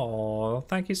love. Oh,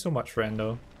 thank you so much,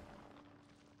 friendo.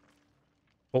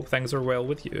 Hope things are well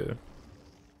with you.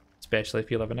 Especially if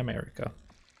you live in America.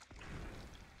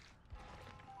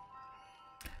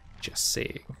 Just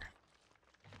saying.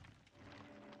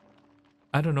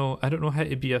 I don't know. I don't know how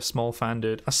to be a small fan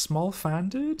dude. A small fan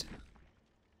dude?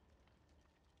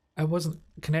 I wasn't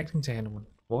connecting to anyone.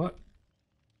 What?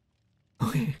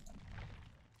 Okay.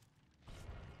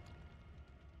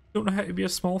 Don't know how to be a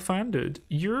small fan dude.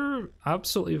 You're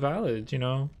absolutely valid, you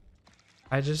know.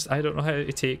 I don't know how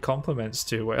to take compliments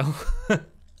too well.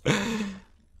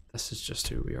 This is just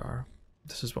who we are.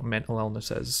 This is what mental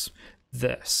illness is.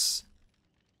 This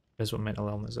is what mental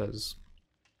illness is.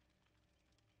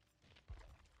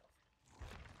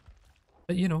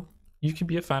 But you know, you can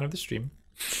be a fan of the stream.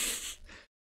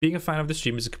 Being a fan of the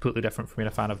stream is completely different from being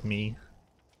a fan of me.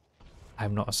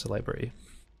 I'm not a celebrity.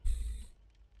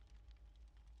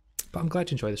 But I'm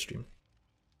glad you enjoy the stream.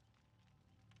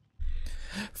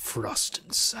 Frost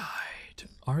inside.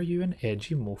 Are you an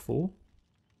edgy mofo?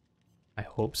 I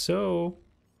hope so.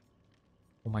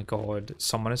 Oh my god,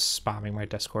 someone is spamming my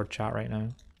Discord chat right now.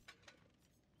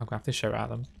 I'm gonna have to shout at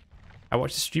them. I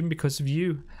watched the stream because of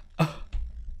you.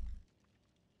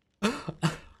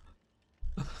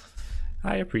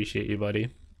 I appreciate you, buddy.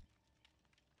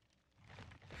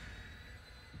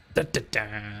 Da, da,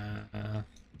 da.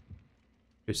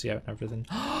 Juicy out and everything.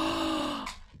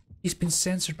 He's been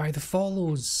censored by the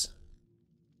follows.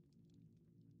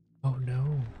 Oh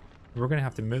no. We're gonna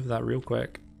have to move that real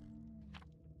quick.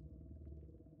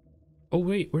 Oh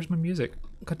wait, where's my music?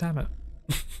 God damn it.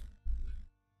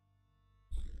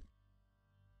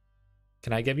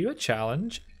 Can I give you a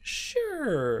challenge?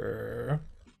 Sure.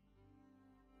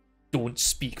 Don't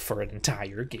speak for an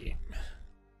entire game.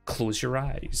 Close your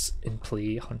eyes and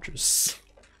play Huntress.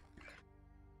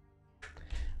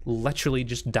 Literally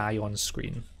just die on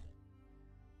screen.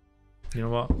 You know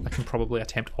what? I can probably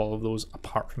attempt all of those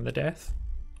apart from the death.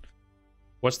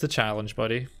 What's the challenge,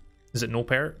 buddy? Is it no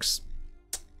perks?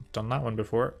 I've done that one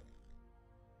before.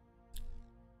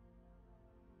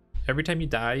 Every time you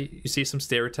die, you see some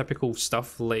stereotypical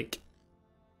stuff like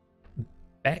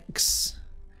Bex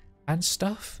and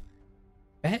stuff.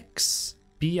 Bex?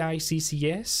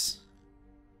 B-I-C-C-S?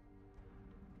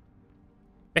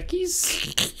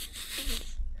 Becky's?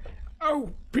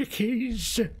 Oh,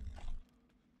 Becky's!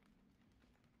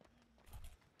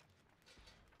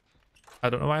 I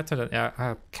don't know why I took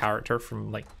a character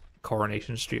from like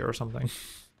Coronation Street or something.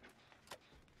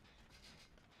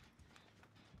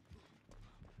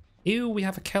 Ew, we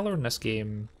have a killer in this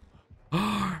game.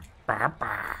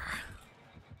 Baba.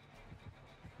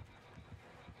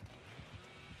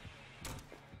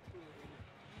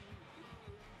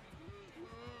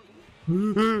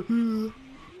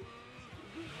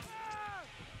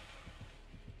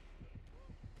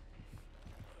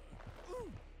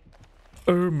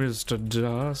 Oh, Mr.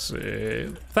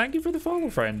 Darcy. Thank you for the follow,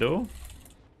 friendo.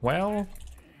 Well,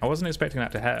 I wasn't expecting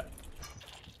that to hit.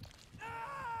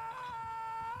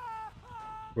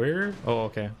 Where? Oh,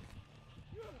 okay.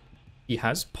 He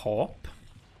has pop.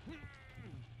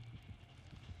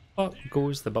 Up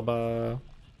goes the bubba.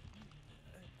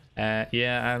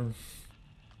 Yeah,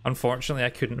 unfortunately I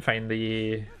couldn't find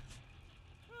the...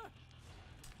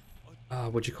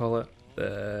 what'd you call it?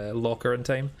 The locker in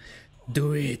time.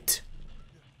 Do it!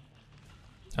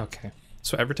 Okay.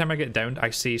 So every time I get downed, I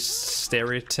say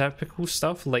stereotypical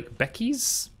stuff like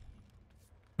Becky's.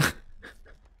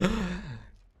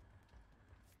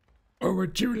 Oh,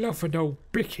 would you love an old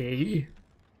Bicky?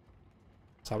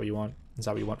 Is that what you want? Is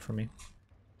that what you want from me?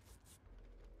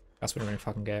 That's what I'm gonna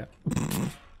fucking get.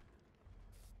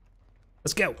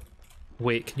 Let's go!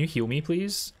 Wait, can you heal me,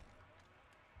 please?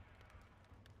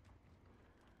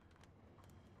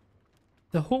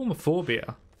 The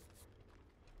homophobia.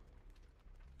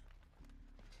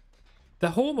 The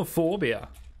homophobia.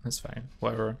 That's fine.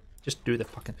 Whatever. Just do the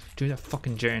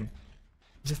fucking Jane.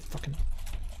 Just fucking.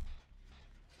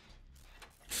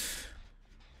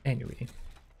 Anyway,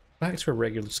 back to a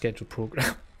regular scheduled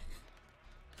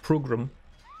program.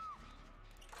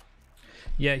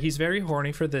 Yeah, he's very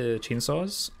horny for the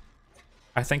chainsaws.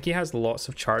 I think he has lots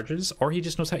of charges, or he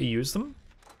just knows how to use them.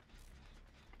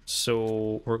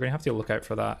 So we're gonna have to look out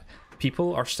for that.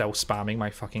 People are still spamming my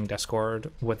fucking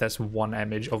Discord with this one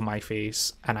image of my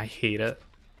face, and I hate it.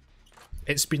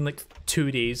 It's been like 2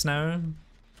 days now.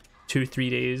 2-3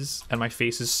 days, and my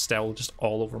face is still just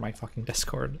all over my fucking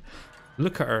Discord.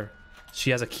 Look at her.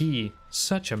 She has a key.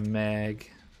 Such a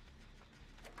Meg.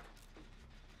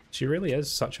 She really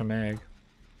is such a Meg.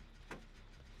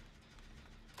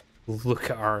 Look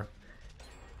at her.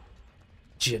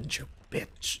 Ginger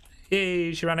bitch.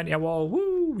 Hey, she ran into a wall.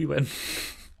 Woo, we win.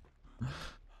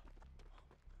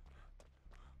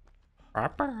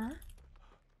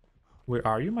 Where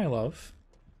are you, my love?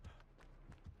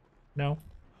 No.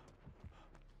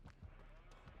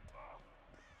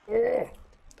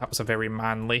 That was a very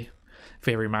manly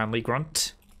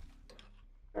grunt.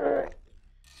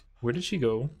 Where did she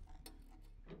go?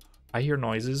 I hear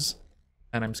noises,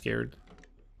 and I'm scared.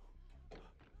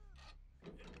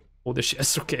 Oh, there she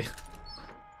is. Okay.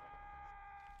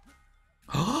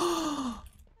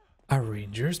 A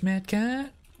ranger's mad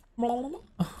cat?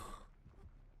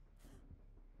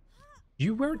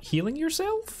 You weren't healing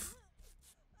yourself?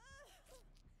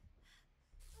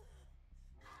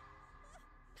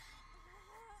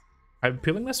 I'm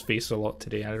peeling this face a lot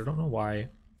today. I don't know why.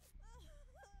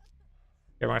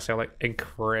 Give myself like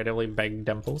incredibly big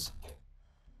dimples.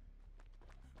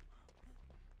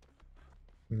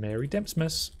 Merry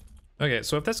Dimpsmas. Okay,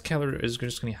 so if this killer is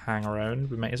just gonna hang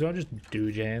around, we might as well just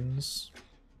do gens.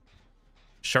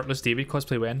 Shirtless David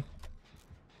cosplay when?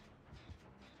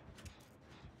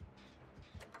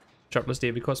 Shirtless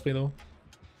David cosplay though.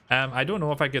 I don't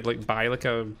know if I could like buy like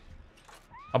a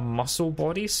muscle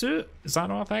bodysuit. Is that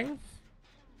not a thing?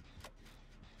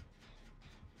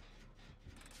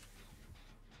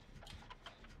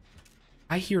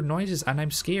 I hear noises and I'm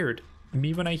scared.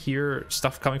 Me when I hear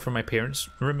stuff coming from my parents'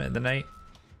 room at the night,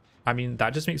 I mean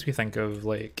that just makes me think of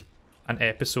like an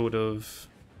episode of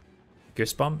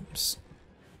Goosebumps.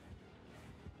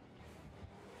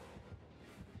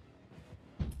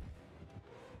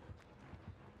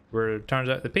 Where it turns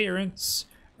out the parents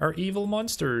are evil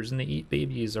monsters and they eat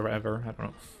babies or whatever. I don't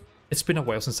know. It's been a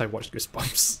while since I watched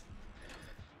Goosebumps.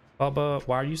 Bubba,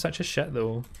 why are you such a shit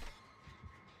though?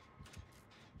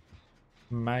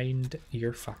 Mind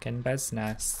your fucking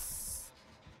business.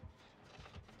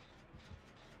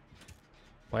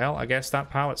 Well, I guess that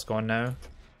pallet's gone now.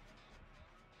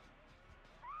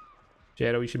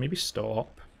 Cheryl, you should maybe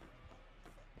stop.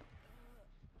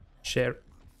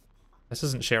 This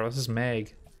isn't Cheryl, this is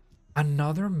Meg.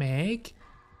 Another Meg?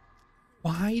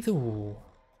 Why though?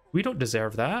 We don't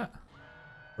deserve that.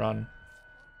 Run.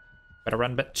 Better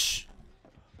run, bitch.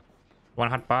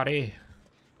 Want a hot body?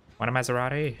 Want a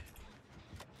Maserati?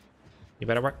 You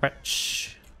better work,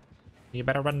 bitch. You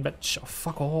better run, bitch. Oh,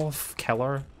 fuck off,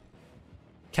 killer.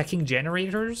 Kicking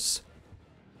generators?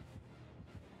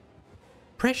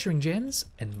 Pressuring gens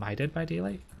in My Dead by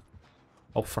Daylight?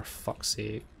 Oh, for fuck's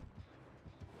sake.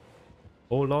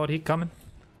 Oh lord, he coming.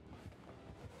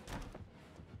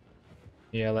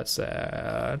 Yeah, let's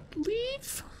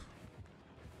leave.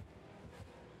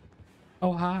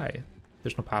 Oh hi.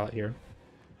 There's no pallet here.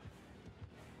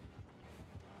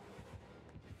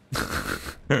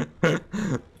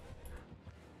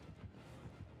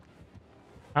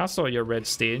 I saw your red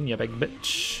stain, you big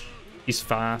bitch. He's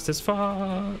fast as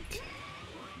fuck.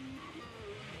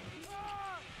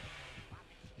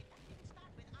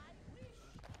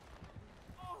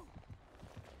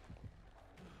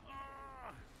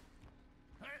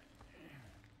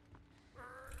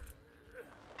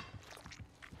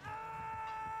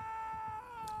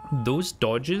 Those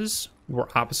dodges were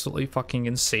absolutely fucking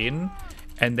insane,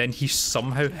 and then he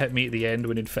somehow hit me at the end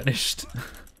when he'd finished.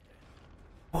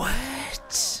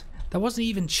 What? That wasn't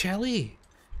even Chili.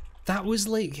 That was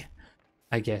like...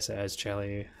 I guess it is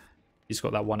Chili. He's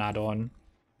got that one add-on.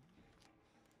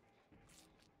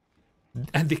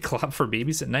 And they clap for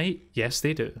babies at night? Yes,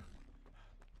 they do.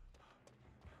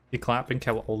 They clap and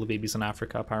kill all the babies in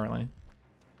Africa, apparently.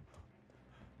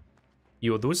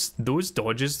 Yo, those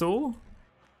dodges though?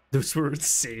 Those were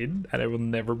insane, and I will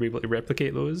never be able to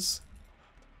replicate those.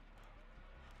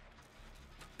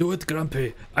 Do it,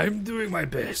 Grumpy. I'm doing my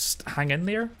best. Hang in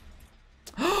there.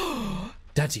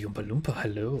 Daddy Oompa Loompa,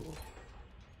 hello.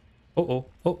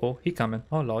 Oh, he coming.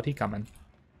 Oh lord, he coming.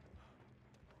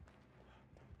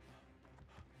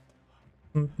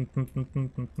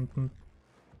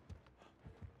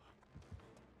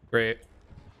 Great.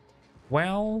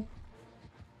 Well,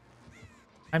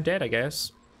 I'm dead, I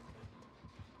guess.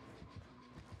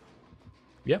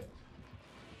 Yep.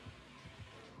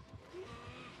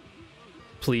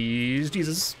 Please,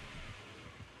 Jesus.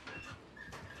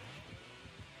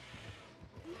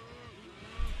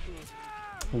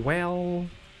 Well,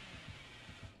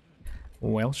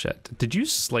 shit. Did you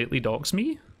slightly dox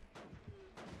me?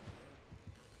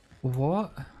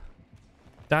 What?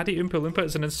 Daddy Oompa Loompa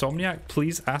is an insomniac.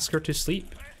 Please ask her to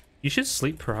sleep. You should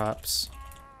sleep, perhaps.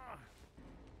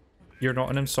 You're not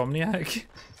an insomniac?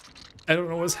 I don't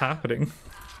know what's happening.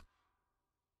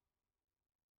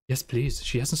 Yes, please.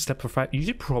 She hasn't slept for 5... You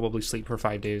should probably sleep for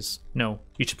 5 days. No,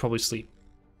 you should probably sleep.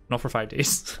 Not for 5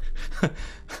 days.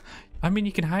 I mean,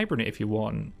 you can hibernate if you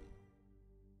want.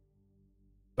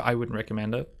 But I wouldn't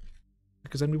recommend it.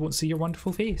 Because then we won't see your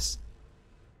wonderful face.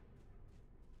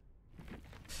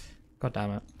 God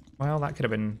damn it. Well, that could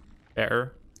have been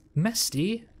better.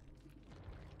 Misty?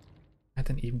 I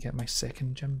didn't even get my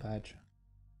second gym badge.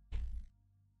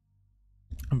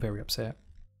 I'm very upset.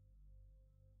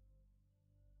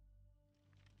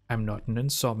 I'm not an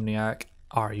insomniac.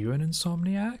 Are you an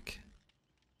insomniac?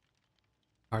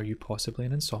 Are you possibly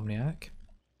an insomniac?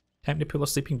 Time to pull a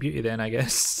Sleeping Beauty then, I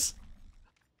guess.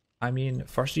 I mean,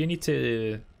 first you need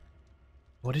to...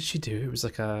 What did she do? It was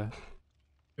like a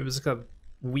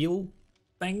wheel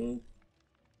thing?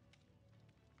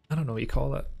 I don't know what you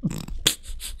call it.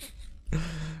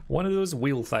 One of those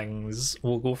wheel things.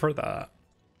 We'll go for that.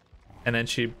 And then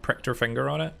she pricked her finger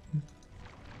on it.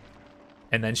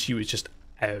 And then she was just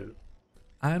out.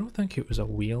 I don't think it was a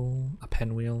wheel, a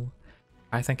pinwheel.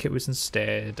 I think it was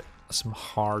instead some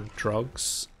hard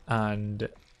drugs. And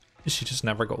she just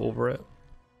never got over it.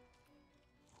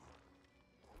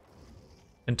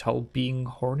 Until being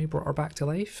horny brought her back to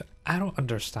life. I don't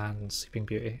understand Sleeping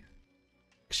Beauty.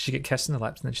 She get kissed in the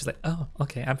lips and then she's like, oh,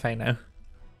 okay, I'm fine now.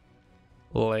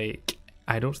 Like,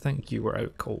 I don't think you were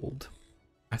out cold.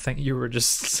 I think you were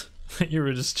just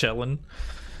chilling.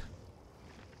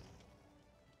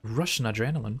 Russian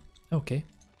adrenaline. Okay.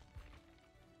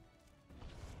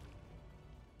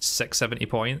 670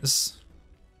 points.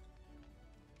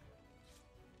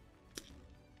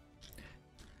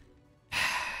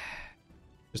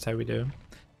 Just how we do.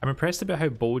 I'm impressed about how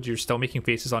bold you're still making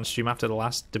faces on stream after the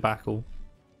last debacle.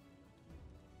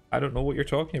 I don't know what you're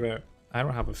talking about. I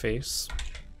don't have a face.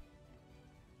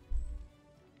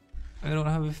 I don't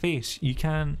have a face. You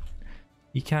can't.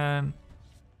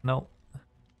 No.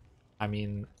 I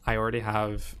mean, I already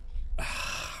have.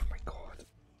 Oh my god.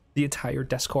 The entire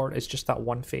Discord is just that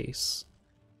one face.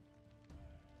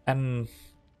 And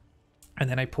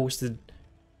then I posted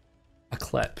a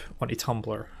clip onto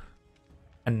Tumblr.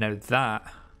 And now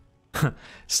that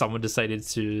someone decided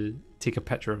to take a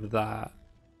picture of that.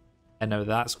 And now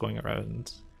that's going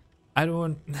around.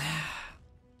 I'm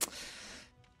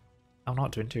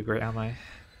not doing too great, am I?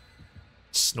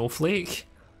 Snowflake?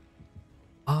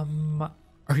 Are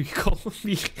you calling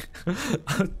me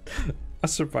I've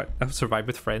survived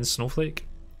with friends, Snowflake?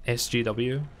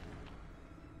 SGW?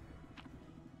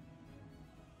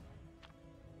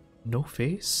 No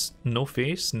face? No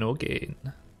face, no gain.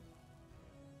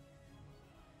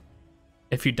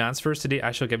 If you dance for us today,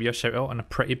 I shall give you a shout out on a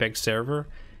pretty big server.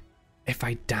 If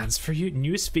I dance for you?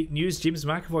 News, fake news, James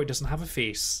McAvoy doesn't have a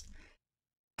face.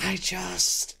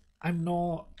 I'm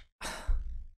not...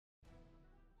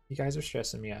 You guys are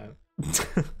stressing me out.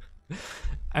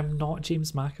 I'm not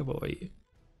James McAvoy.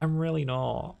 I'm really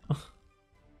not.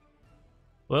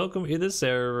 Welcome to the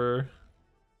server.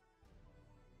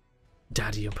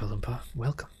 Daddy Oompa Loompa,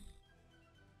 welcome.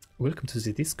 Welcome to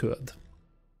the Discord.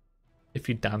 If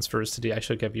you dance for us today, I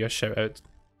shall give you a shout out.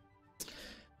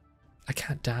 I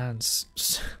can't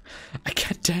dance. I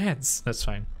can't dance. That's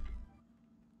fine.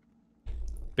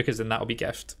 Because then that'll be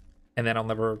gift. And then I'll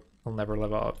never live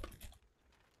it up.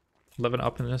 Living it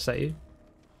up in the city.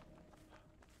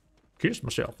 Kiss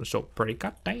myself and so pretty,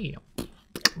 goddamn.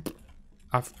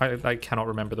 I cannot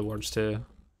remember the words to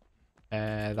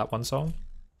that one song.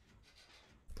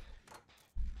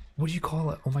 What do you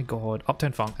call it? Oh my god.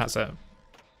 Uptown Funk, that's it.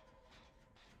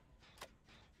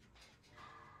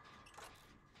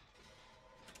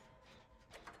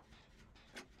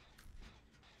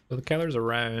 So the killer's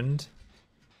around.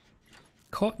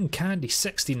 Cotton Candy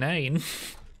 69.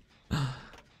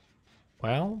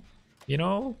 Well, you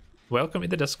know, welcome to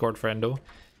the Discord, friendo.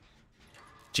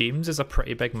 James is a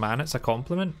pretty big man, it's a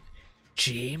compliment.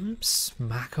 James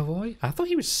McAvoy? I thought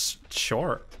he was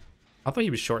short. I thought he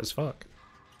was short as fuck.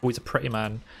 Oh, he's a pretty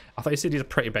man. I thought he said he's a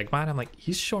pretty big man. I'm like,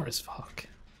 he's short as fuck.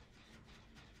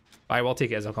 But I will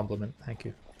take it as a compliment. Thank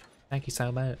you. Thank you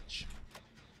so much.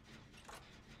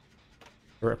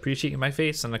 For appreciating my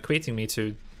face and equating me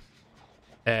to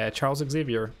Charles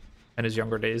Xavier in his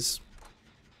younger days.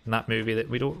 In that movie that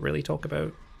we don't really talk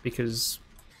about because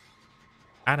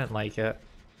I didn't like it.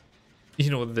 You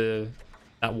know,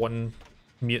 that one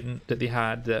mutant that they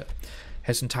had that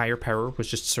his entire power was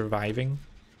just surviving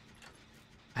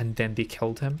and then they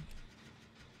killed him.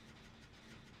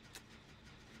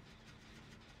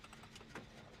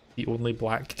 The only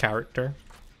black character.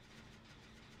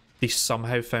 They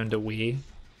somehow found a way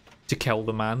to kill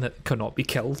the man that cannot be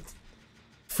killed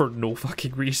for no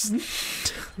fucking reason.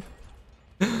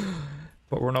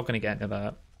 But we're not going to get into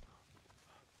that.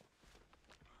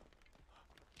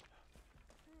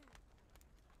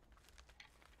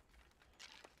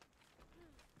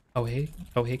 Oh hey.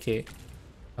 Oh hey, Kate.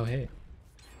 Oh hey.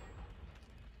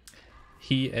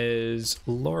 He is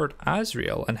Lord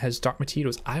Asriel and his Dark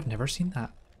Materials. I've never seen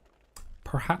that.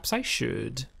 Perhaps I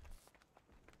should.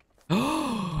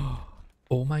 Oh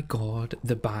my my god,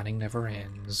 the banning never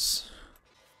ends.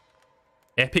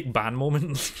 Epic ban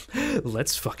moment.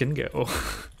 Let's fucking go.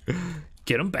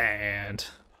 Get him banned.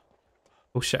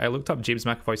 Oh shit, I looked up James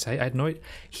McAvoy's height. I had no idea.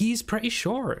 He's pretty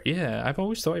short. Yeah, I've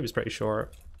always thought he was pretty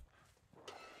short.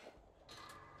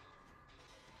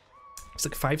 It's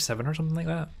like 5'7" or something like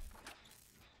that.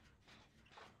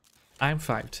 I'm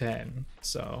 5'10",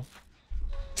 so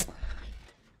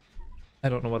I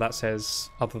don't know what that says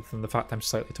other than the fact I'm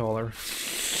slightly taller.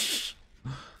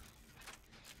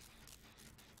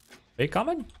 Are you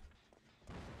coming?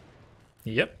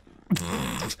 Yep.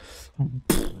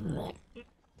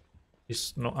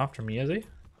 He's not after me, is he?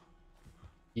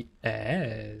 He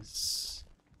is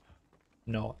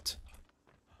not.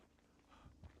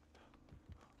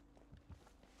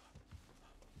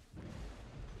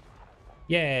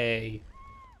 Yay.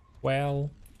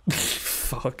 Well,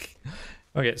 fuck.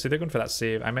 Okay, so they're going for that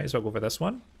save. I might as well go for this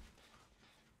one.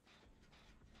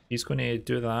 He's going to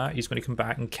do that. He's going to come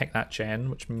back and kick that gen,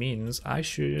 which means I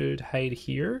should hide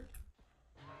here.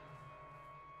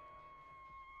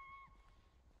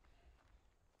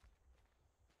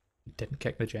 He didn't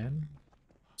kick the gen.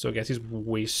 So I guess he's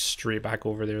way straight back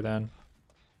over there then.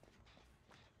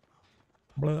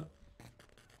 Blah.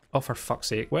 Oh, for fuck's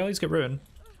sake. Well, he's got ruin.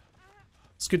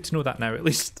 It's good to know that now, at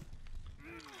least.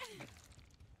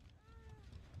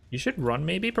 You should run,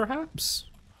 maybe, perhaps?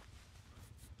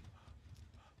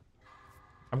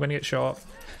 I'm gonna get shot.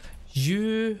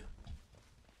 You...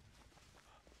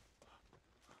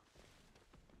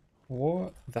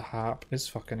 What the hap is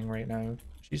fucking right now?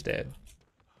 She's dead.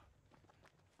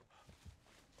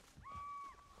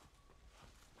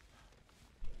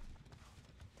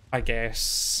 I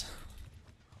guess...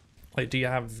 Like, do you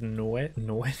have know it?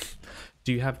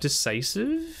 Do you have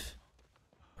decisive?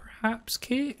 Perhaps,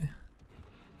 Kate?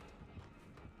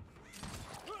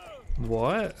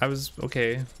 What? I was...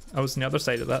 Okay. I was on the other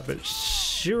side of that, but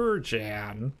sure,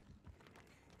 Jan.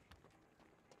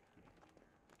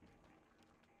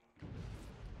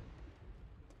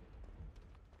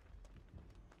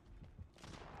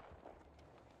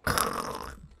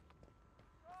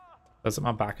 That's at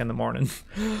my back in the morning.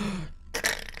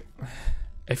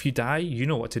 If you die, you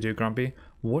know what to do, Grumpy.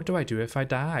 What do I do if I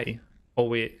die? Oh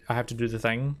wait, I have to do the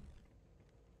thing.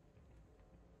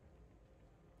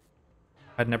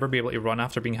 I'd never be able to run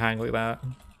after being hanged like that.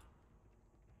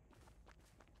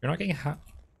 You're not getting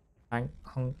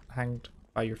hanged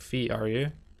by your feet, are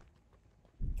you?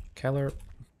 Keller.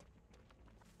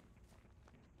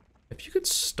 If you could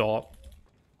stop.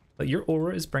 Like, your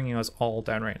aura is bringing us all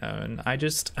down right now, and I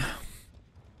just...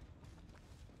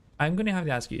 I'm gonna have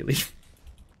to ask you to leave.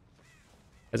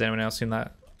 Has anyone else seen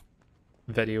that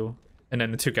video? And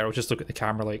then the two girls just look at the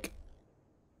camera like,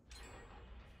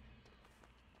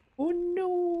 oh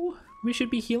no, we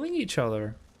should be healing each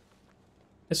other.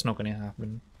 It's not gonna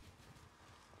happen.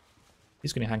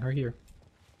 He's gonna hang her here.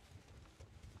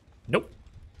 Nope,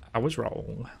 I was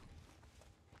wrong.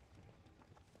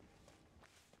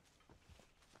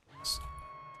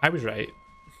 I was right.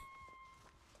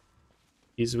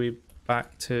 He's way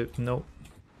back to... Nope.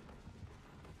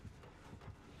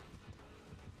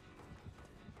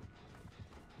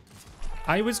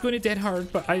 I was going to dead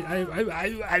hard, but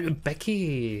I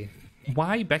Becky.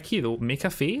 Why Becky though? Make a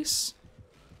face?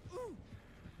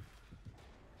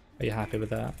 Are you happy with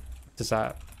that? Does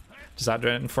that do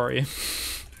anything for you?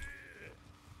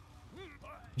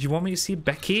 You want me to see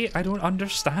Becky? I don't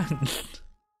understand.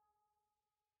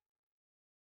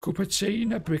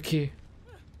 Cupertina, Becky.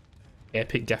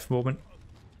 Epic gift moment.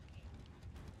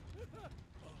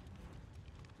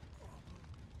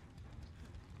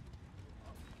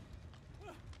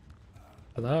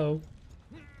 Hello.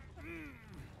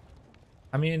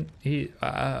 I mean, he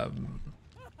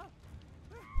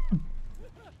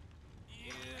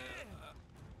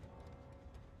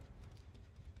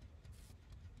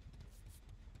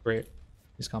great.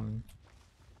 He's coming.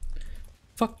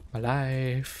 Fuck my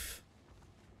life.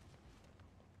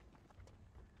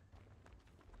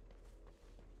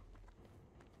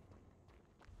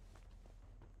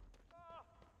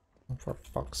 Oh, for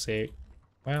fuck's sake.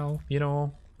 Well, you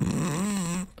know.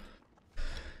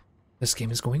 This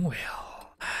game is going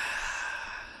well.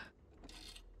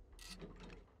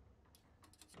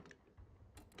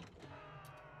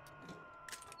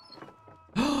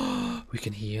 We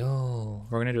can heal.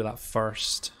 We're gonna do that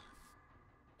first.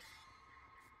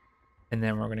 And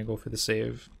then we're gonna go for the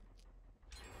save.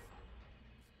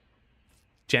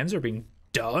 Gens are being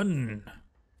done.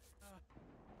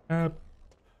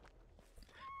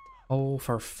 Oh,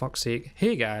 for fuck's sake.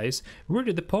 Hey guys, where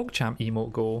did the PogChamp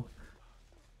emote go?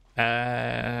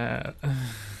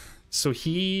 So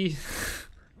he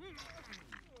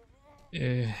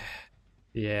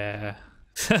Yeah.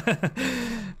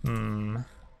 Hmm.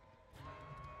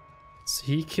 So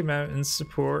he came out in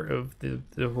support of the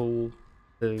whole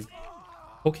the.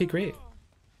 Okay, great.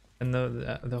 And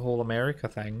the whole America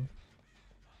thing.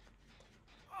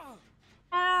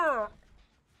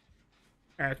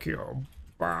 Accio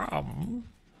bomb.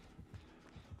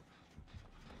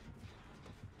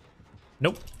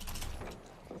 Nope.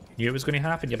 Knew it was going to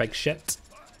happen, you big shit.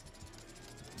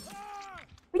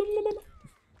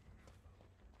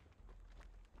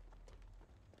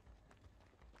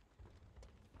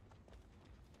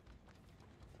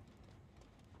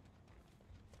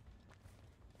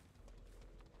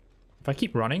 If I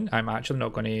keep running, I'm actually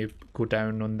not going to go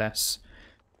down on this.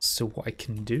 So what I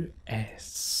can do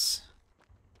is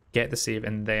get the save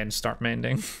and then start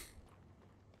mending.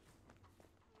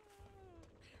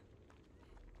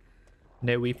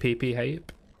 Now we PP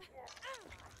hype.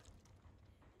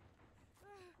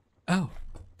 Oh.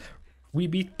 We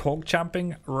be pog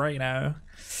champing right now.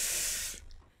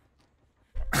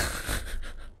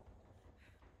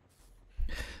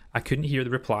 I couldn't hear the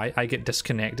reply. I get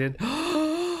disconnected.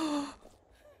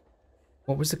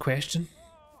 What was the question?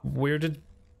 Where did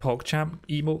PogChamp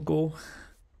emote go?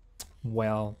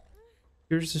 Well,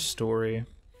 here's the story.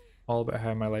 All about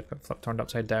how my life got flipped, turned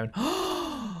upside down.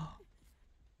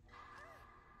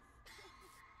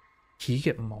 He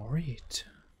got married.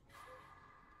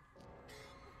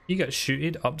 He got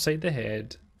shooted upside the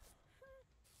head.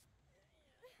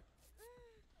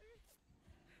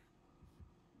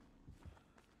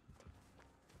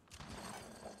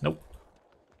 Nope.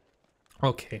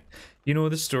 Okay. You know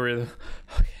the story though.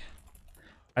 Okay.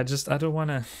 I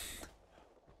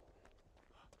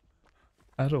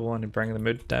don't wanna bring the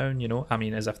mood down, you know? I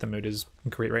mean, as if the mood is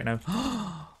great right now.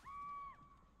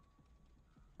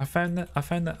 I found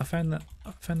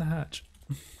the hatch.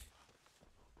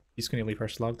 He's gonna leave her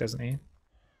slug, doesn't he?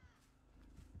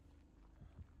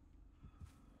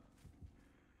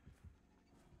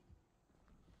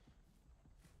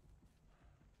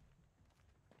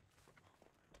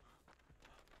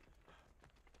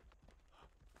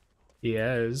 He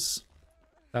is.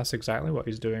 That's exactly what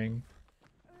he's doing.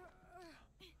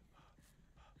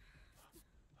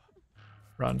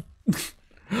 Run.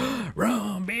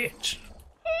 Run, bitch!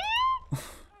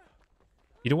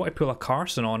 You don't want to pull a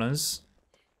Carson on us.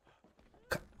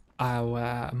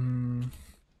 Is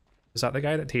that the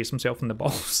guy that tased himself in the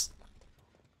balls?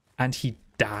 And he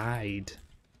died.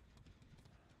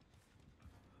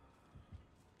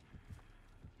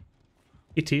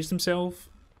 He tased himself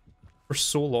for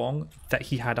so long that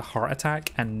he had a heart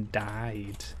attack and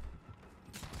died.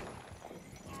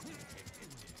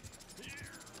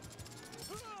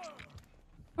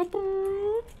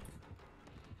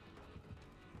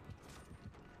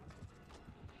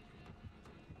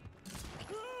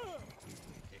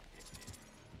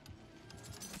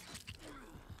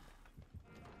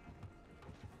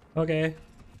 Okay.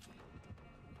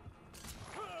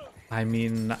 I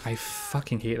mean, I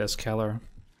fucking hate this killer.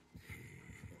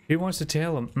 Who wants to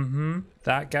tell him?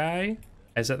 That guy?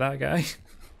 Is it that guy?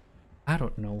 I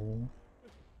don't know.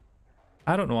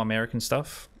 I don't know American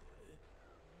stuff.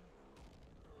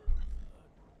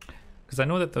 Because I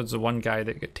know that there's the one guy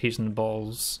that got tased in the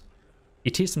balls.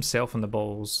 He tased himself in the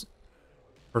balls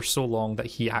for so long that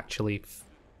he actually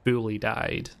fully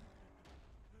died.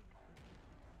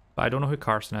 But I don't know who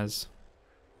Carson is.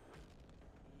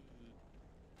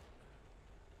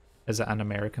 Is it an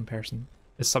American person?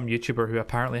 Is some YouTuber who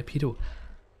apparently a pedo?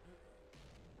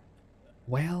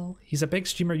 Well, he's a big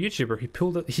streamer YouTuber. He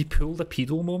pulled a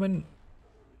pedo moment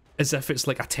as if it's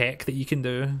like a tech that you can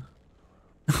do.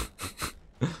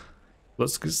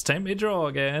 It's time to draw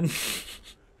again.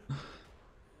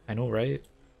 I know, right?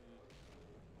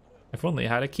 If only I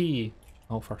had a key.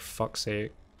 Oh, for fuck's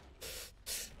sake.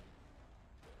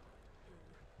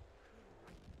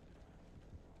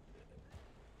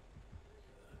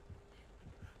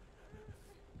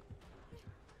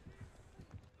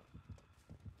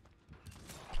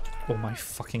 Oh my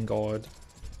fucking god.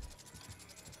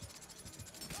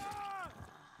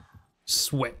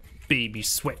 Sweat baby,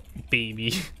 sweat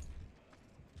baby.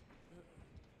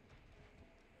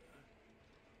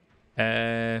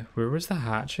 Where was the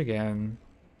hatch again?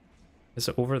 Is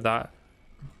it over that?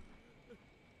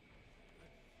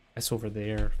 It's over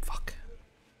there. Fuck.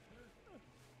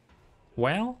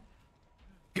 Well,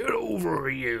 get over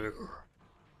here.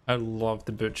 I love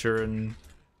the Butcher and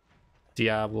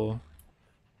Diablo.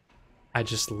 I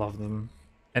just love them.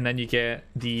 And then you get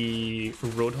the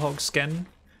Roadhog skin,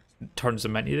 turns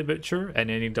him into the Butcher, and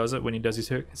then he does it when he does his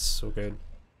hook. It's so good.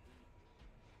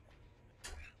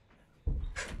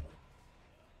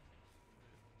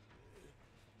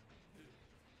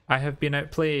 I have been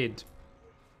outplayed.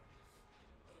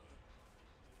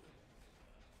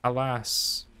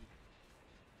 Alas.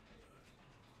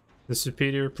 The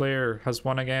superior player has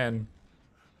won again.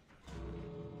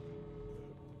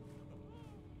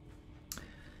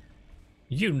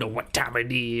 You know what time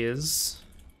it is.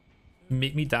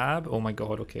 Make me dab? Oh my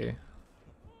god, okay.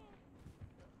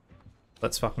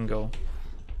 Let's fucking go.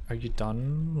 Are you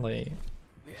done? Like,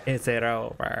 is it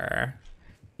over?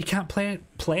 You can't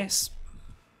press.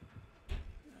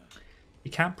 You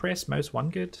can't press mouse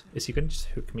 1 good? Is he gonna just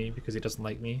hook me because he doesn't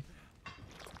like me?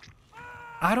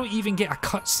 I don't even get a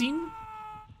cutscene?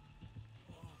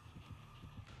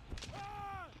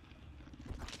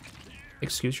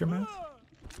 Excuse your mouth?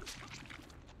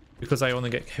 Because I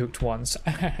only get hooked once.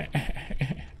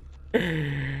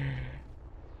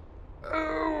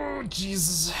 Oh,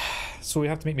 Jesus. So we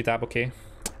have to make me dab, okay?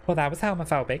 Well, that was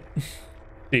homophobic.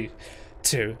 3,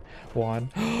 2,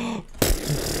 1.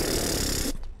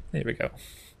 There we go.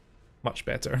 Much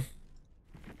better.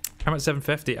 I'm at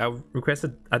 750. I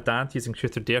requested a dance using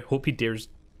Truth or Dare. Hope he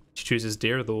chooses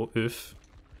Dare though. Oof.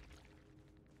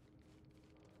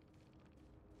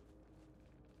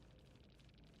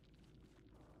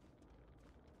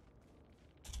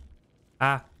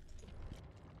 I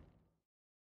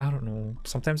don't know.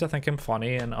 Sometimes I think I'm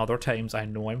funny and other times I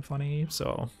know I'm funny,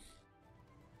 so.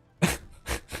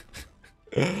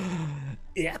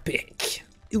 Epic.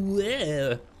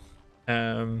 Whoa.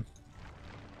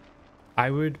 I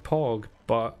would pog,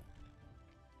 but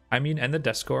I mean in the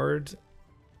Discord,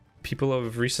 people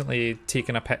have recently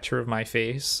taken a picture of my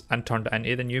face and turned it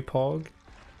into the new pog.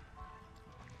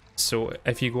 So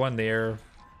if you go on there,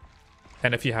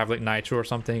 and if you have like Nitro or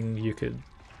something, you could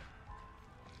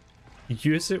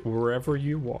use it wherever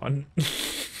you want.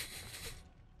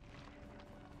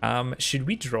 Should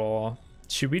we draw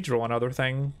another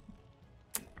thing?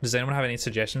 Does anyone have any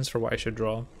suggestions for what I should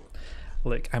draw?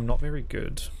 Like, I'm not very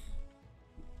good.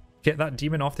 Get that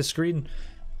demon off the screen.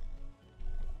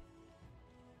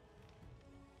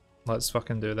 Let's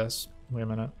fucking do this. Wait a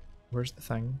minute. Where's the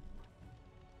thing?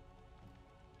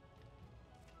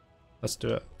 Let's do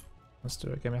it. Let's do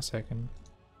it. Give me a second.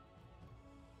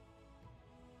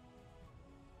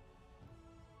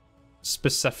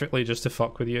 Specifically just to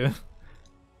fuck with you.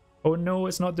 Oh no,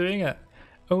 it's not doing it.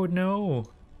 Oh no.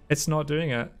 It's not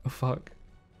doing it. Oh fuck.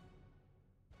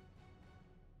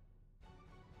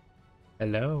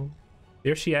 Hello.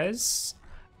 There she is.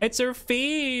 It's her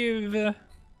fave.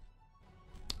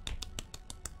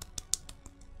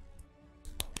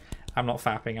 I'm not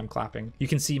fapping, I'm clapping. You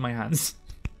can see my hands.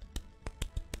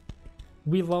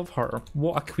 We love her.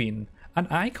 What a queen. An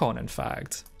icon, in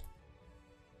fact.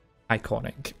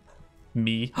 Iconic.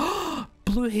 Me.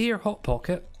 Blue hair, Hot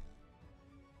Pocket.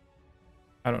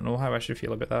 I don't know how I should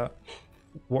feel about that.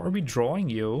 What are we drawing,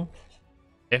 yo?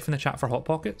 F in the chat for Hot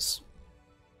Pockets.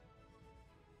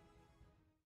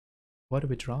 What are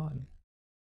we drawing?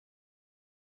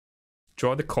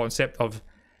 Draw the concept of...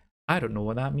 I don't know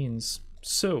what that means.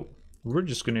 So, we're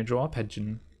just going to draw a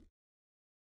pigeon.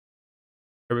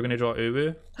 Are we going to draw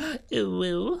Uwu?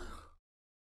 Uwu.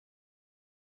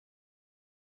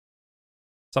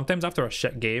 Sometimes after a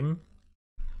shit game,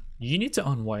 you need to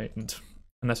unwind.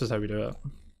 And this is how we do it.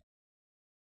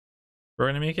 We're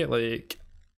going to make it like...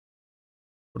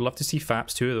 Would love to see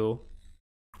faps too, though.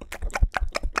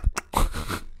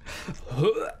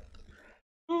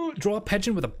 Draw a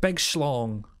pigeon with a big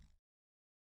schlong.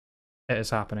 It is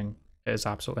happening. It is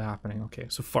absolutely happening. Okay,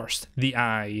 so first, the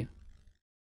eye.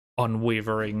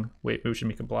 Unwavering. Wait, we should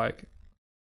make it black.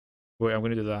 Wait, I'm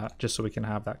going to do that just so we can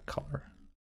have that color.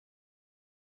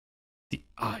 The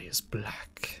eye is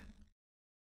black.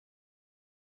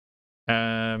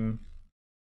 The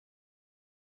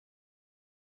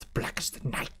black as the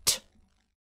night.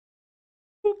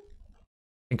 Boop.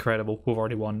 Incredible. We've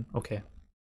already won. Okay.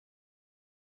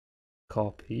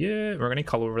 Copy it. We're going to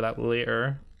color over that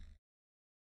later.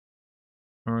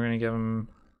 And we're going to give him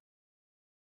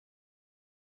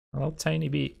a little tiny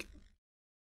beak.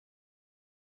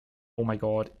 Oh my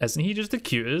god. Isn't he just the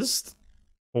cutest?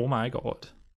 Oh my god.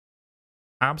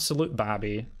 Absolute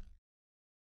babby.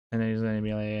 And then he's going to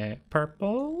be like,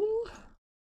 purple?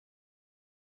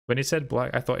 When he said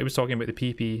black, I thought he was talking about the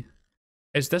PP.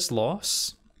 Is this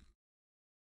loss?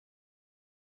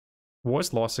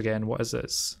 What's loss again? What is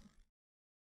this?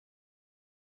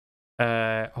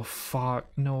 Oh fuck,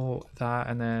 no, that,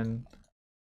 and then...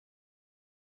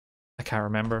 I can't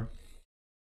remember.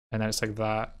 And then it's like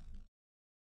that.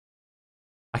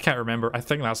 I can't remember. I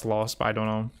think that's lost, but I don't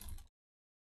know.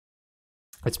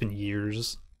 It's been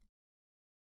years.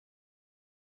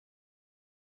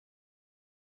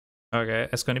 Okay,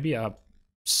 it's going to be a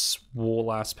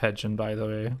Swole ass pigeon, by the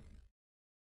way.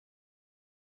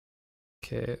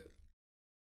 Okay.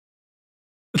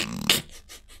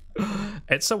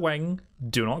 It's a wing.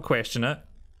 Do not question it.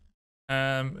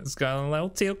 It's got a little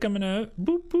tail coming out.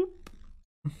 Boop boop.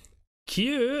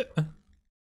 Cute.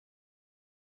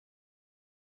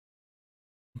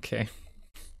 Okay.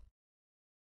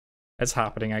 It's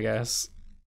happening, I guess.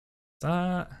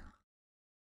 That.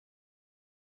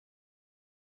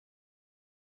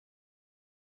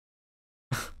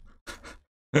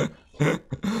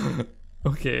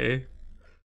 Okay.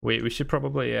 Wait, we should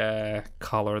probably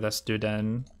color this dude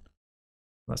in.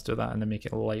 Let's do that and then make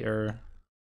it lighter.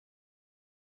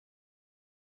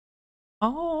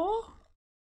 Oh,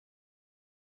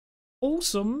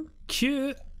 awesome,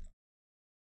 cute.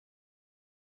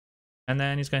 And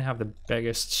then he's gonna have the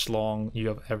biggest schlong you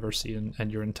have ever seen in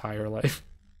your entire life.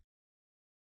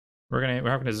 We're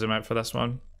having to zoom out for this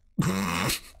one.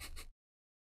 Yo,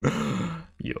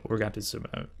 we're gonna have to zoom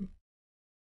out.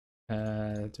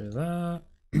 Do that.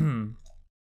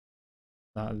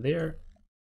 That there.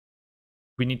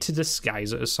 We need to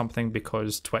disguise it as something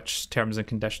because Twitch terms and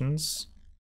conditions.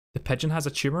 The pigeon has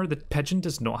a tumor. The pigeon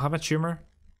does not have a tumor.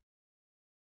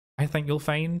 I think you'll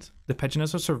find the pigeon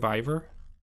is a survivor.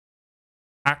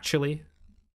 Actually.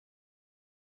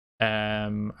 I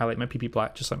like my PP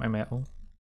black just like my metal.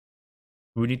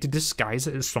 We need to disguise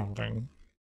it as something.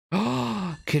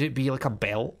 Oh, could it be like a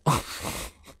belt?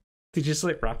 Did you just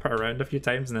like wrap it around a few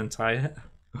times and then tie it?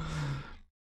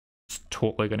 It's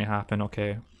totally gonna happen,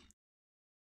 okay.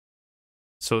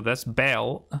 So this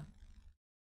belt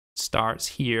starts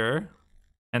here,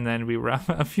 and then we wrap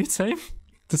it a few times.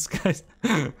 Disguise.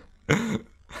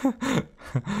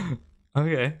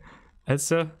 Okay.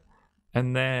 It's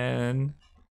and then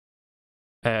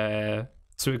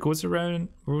so it goes around,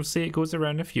 we'll say it goes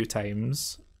around a few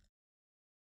times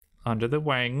under the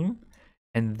wing,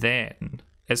 and then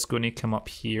it's going to come up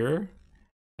here,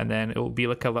 and then it will be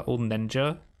like a little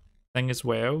ninja thing as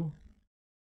well.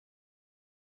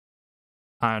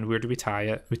 And where do we tie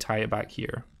it? We tie it back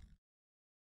here.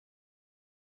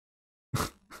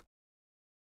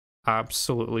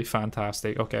 Absolutely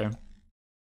fantastic. Okay.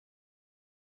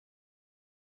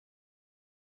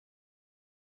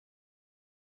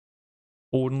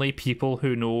 Only people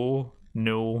who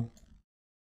know.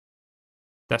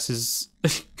 This is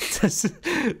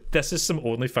this is some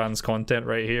OnlyFans content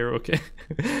right here, okay?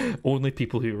 Only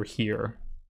people who are here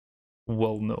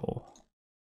will know.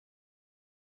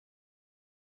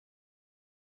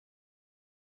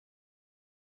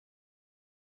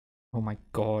 Oh my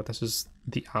god, this is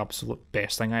the absolute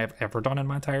best thing I have ever done in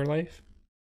my entire life.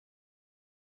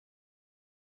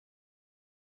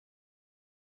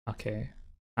 Okay.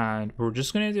 And we're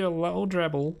just gonna do a little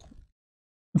dribble.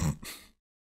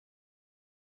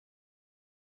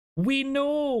 We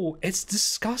know! It's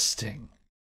disgusting.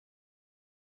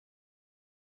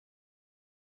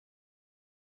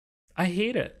 I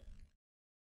hate it.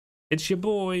 It's your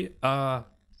boy,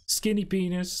 Skinny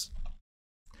Penis.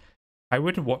 I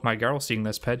wouldn't want my girl seeing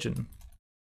this pigeon.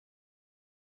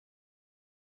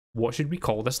 What should we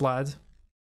call this lad?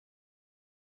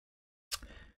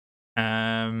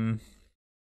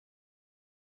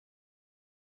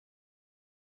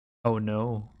 Oh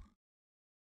no.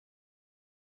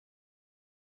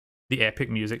 The epic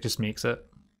music just makes it.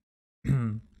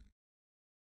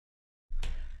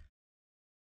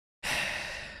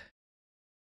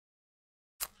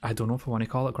 I don't know if I want to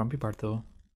call it Grumpy Bird though.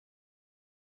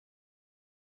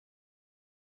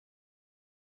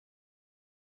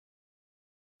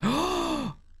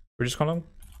 We're just calling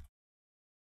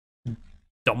him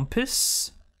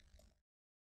Dumpus?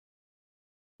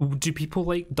 Do people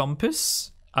like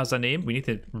Dumpus as a name? We need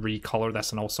to recolor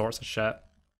this and all sorts of shit.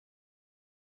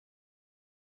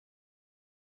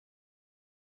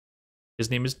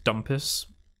 His name is Dumpus.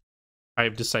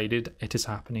 I've decided it is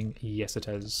happening. Yes, it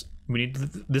is. We need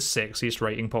the sexiest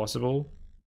writing possible.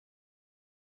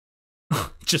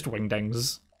 Just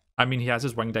wingdings. I mean, he has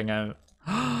his wingding out.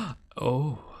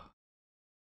 Oh.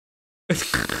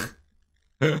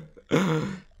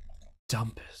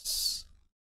 Dumpus.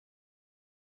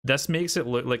 This makes it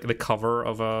look like the cover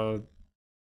of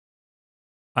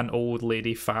an old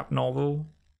lady fap novel.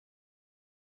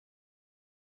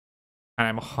 And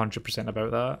I'm 100%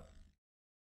 about that.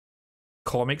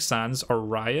 Comic Sans or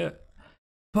Riot.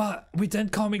 But we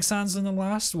did Comic Sans in the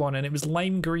last one and it was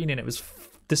lime green and it was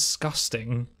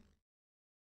disgusting.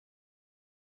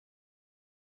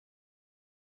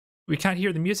 We can't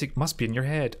hear the music. Must be in your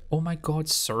head. Oh my god,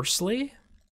 Cersei?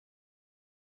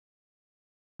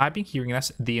 I've been hearing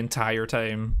this the entire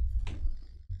time.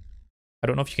 I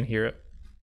don't know if you can hear it.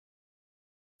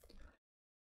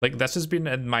 Like, this has been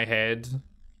in my head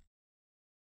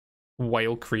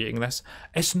while creating this.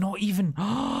 It's not even...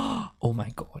 Oh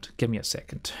my god, give me a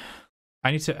second.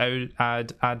 I need to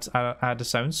add a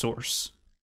sound source.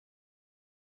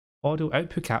 Audio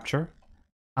output capture.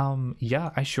 Yeah,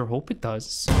 I sure hope it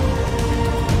does.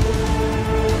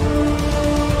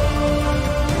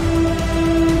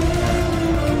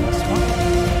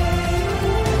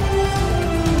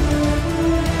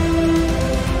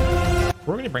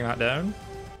 We're gonna bring that down.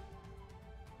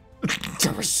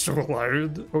 That was so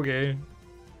loud. Okay.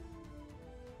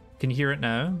 Can you hear it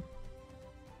now?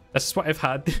 This is what I've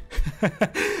had.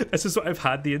 This is what I've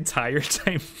had the entire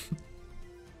time.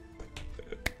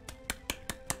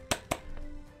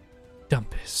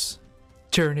 Dumpus.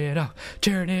 Turn it up.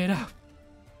 Turn it up.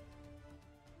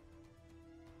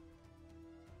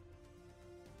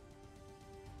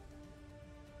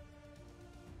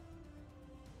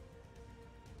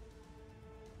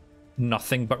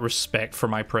 Nothing but respect for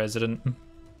my president.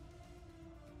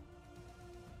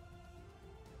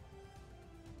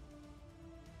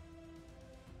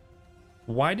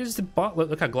 Why does the bot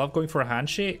look like a glove going for a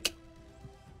handshake?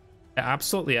 It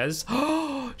absolutely is.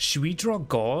 Should we draw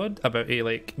God about a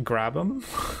like grab him?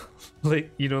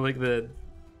 Like, you know, like the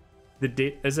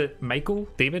date, is it Michael?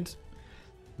 David?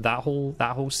 That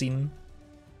whole scene.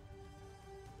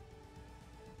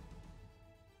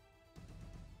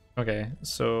 Okay,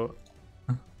 so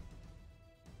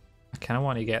I kind of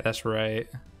want to get this right.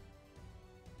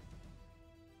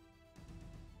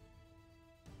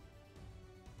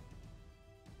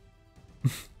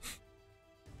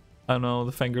 I know,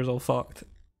 the finger's all fucked.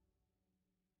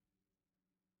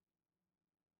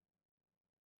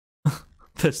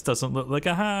 This doesn't look like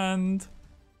a hand.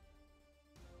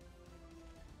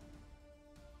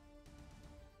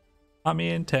 I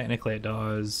mean, technically it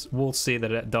does. We'll say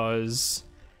that it does.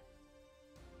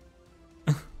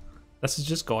 This is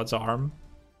just God's arm.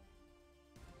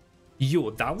 Yo,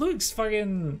 that looks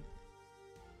fucking...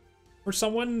 For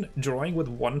someone drawing with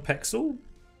 1 pixel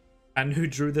and who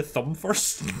drew the thumb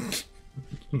first.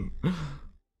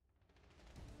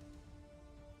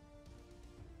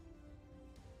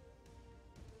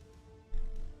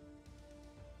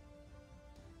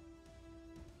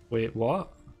 Wait,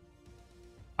 what?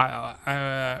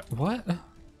 What?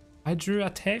 I drew a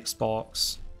text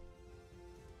box.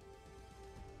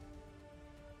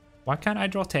 Why can't I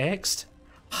draw text?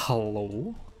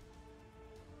 Hello?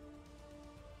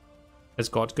 Is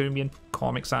God going to be in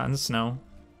Comic Sans? No.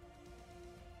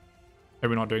 Are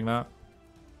we not doing that?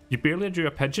 You barely drew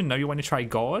a pigeon, now you want to try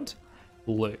God?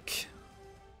 Look.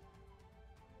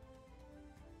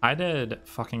 I did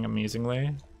fucking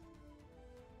amazingly.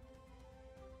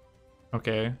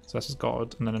 Okay, so this is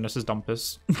God, and then this is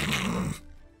Dumpus.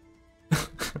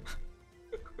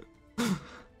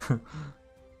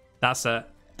 That's it.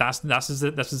 This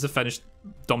is the finished.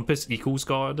 Dumpus equals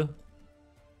God.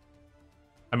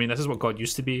 I mean, this is what God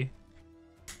used to be.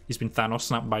 He's been Thanos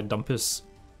snapped by Dumpus.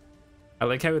 I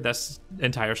like how this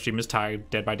entire stream is tagged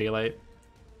Dead by Daylight,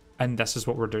 and this is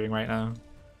what we're doing right now.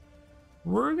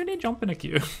 We're gonna jump in a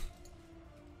queue.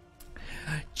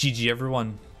 GG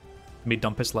everyone. May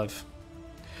Dumpus live.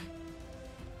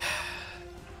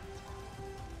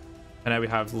 And now we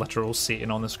have literal Satan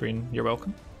on the screen. You're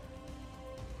welcome.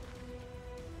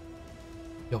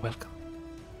 You're welcome.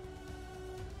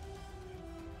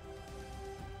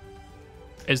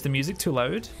 Is the music too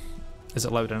loud? Is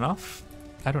it loud enough?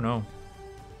 I don't know.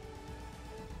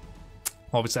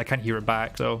 Obviously I can't hear it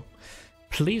back, so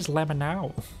please let me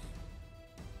know.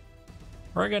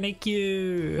 We're gonna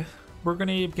queue. We're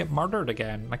gonna get murdered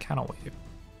again. I cannot wait.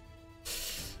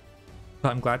 But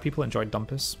I'm glad people enjoyed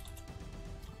Dumpus.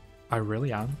 I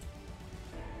really am.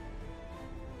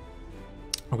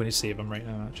 I'm going to save him right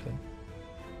now, actually.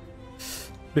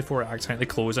 Before I accidentally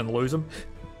close and lose him.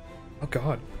 Oh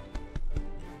god.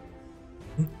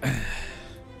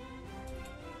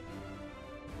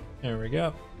 There we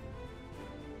go.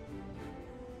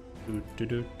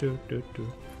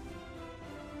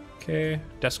 Okay,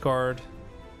 discard.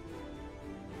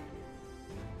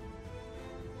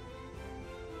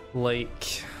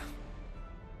 Like...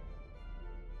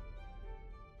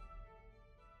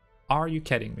 Are you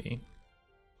kidding me?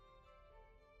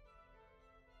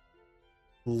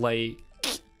 Like,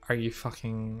 are you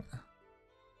fucking...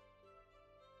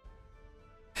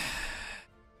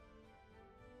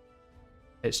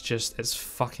 It's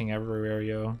fucking everywhere,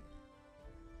 yo.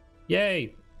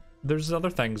 Yay! There's other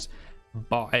things,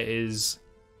 but it is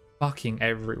fucking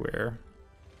everywhere.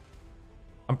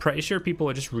 I'm pretty sure people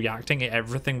are just reacting at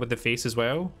everything with the face as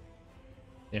well.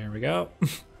 There we go.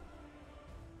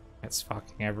 It's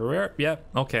fucking everywhere. Yep,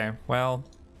 okay, well,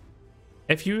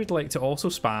 If you would like to also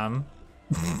spam,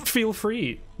 feel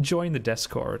free. Join the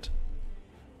Discord.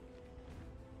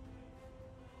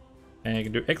 And you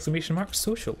can do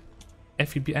 !social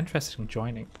if you'd be interested in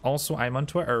joining. Also, I'm on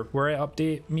Twitter where I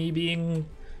update me being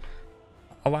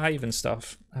alive and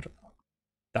stuff. I don't know.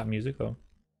 That music though.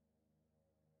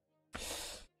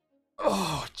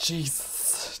 Oh,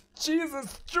 Jesus.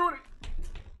 Jesus, Jody.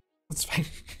 That's fine.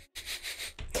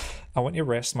 I want to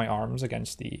rest my arms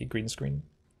against the green screen.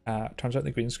 Turns out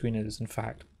the green screen is in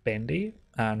fact bendy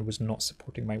and was not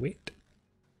supporting my weight.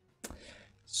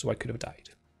 So I could have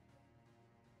died.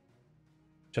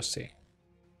 Just saying.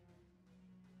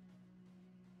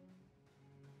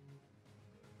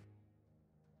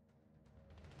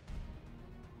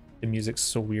 The music's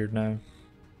so weird now.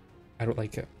 I don't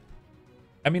like it.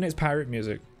 I mean, it's pirate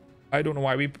music. I don't know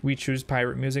why we choose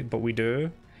pirate music, but we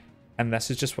do. And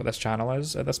this is just what this channel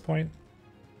is at this point.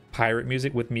 Pirate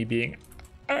music with me being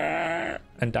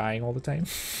and dying all the time.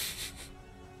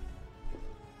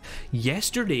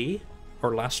 Yesterday,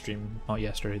 or last stream, not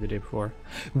yesterday, the day before,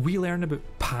 we learned about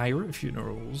pirate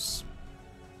funerals.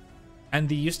 And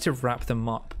they used to wrap them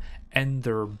up in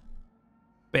their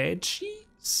bed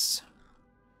sheets.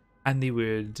 And they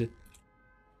would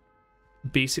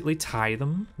basically tie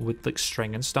them with like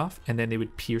string and stuff, and then they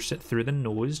would pierce it through the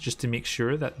nose just to make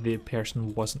sure that the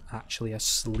person wasn't actually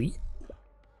asleep.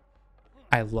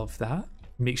 I love that.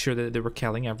 Make sure that they were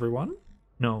killing everyone.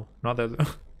 No, not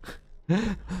that.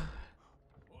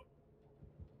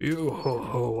 You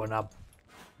and a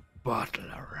bottle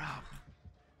of rum.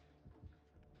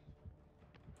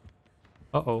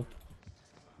 Uh-oh.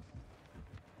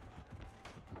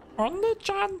 On the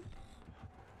chan.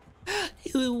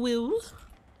 Will.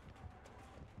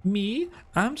 Me?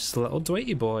 I'm just a little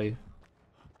Dwighty boy.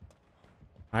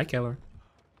 Hi, Keller.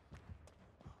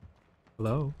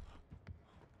 Hello.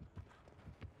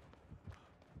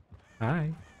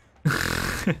 Hi.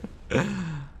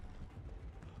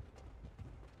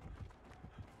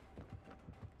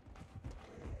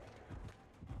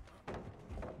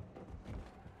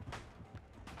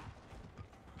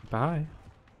 Bye.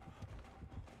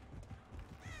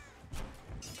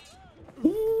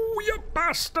 Ooh, you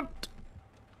bastard!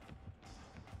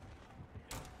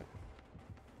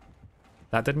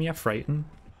 That did me a frighten.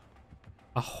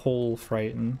 A whole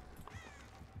frighten.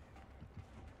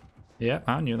 Yeah,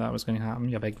 I knew that was going to happen,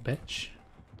 you big bitch.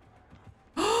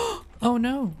 Oh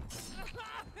no!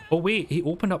 Oh wait, he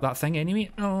opened up that thing anyway?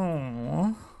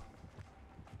 Oh.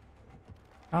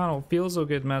 I don't feel so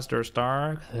good, Mr.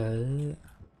 Stark.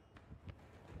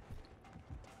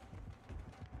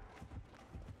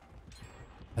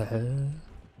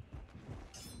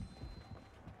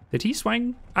 Did he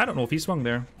swing? I don't know if he swung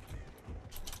there.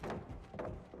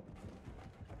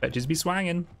 Bitches be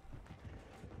swanging.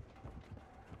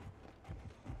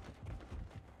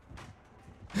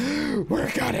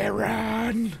 We're gonna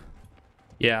run.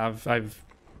 Yeah,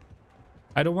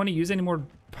 I don't want to use any more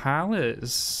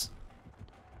pallets.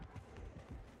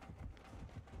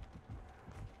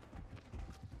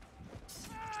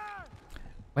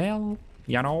 Well,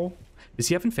 you know, does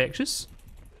he have infectious?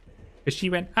 Because she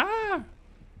went ah,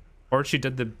 or she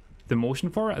did the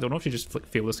motion for it. I don't know if she just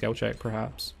failed the skill check,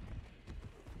 perhaps.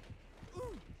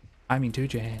 I mean, 2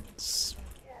 gens.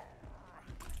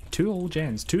 2 whole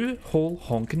gens. 2 whole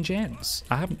honking gens.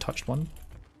 I haven't touched one.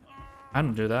 I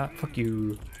don't do that. Fuck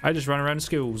you. I just run around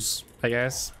schools, I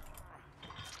guess.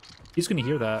 He's gonna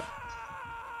hear that.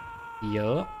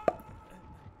 Yup.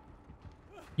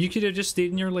 You could have just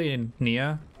stayed in your lane,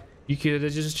 Nia. You could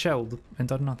have just chilled and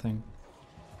done nothing.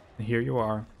 And here you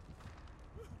are.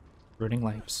 Ruining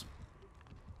lives.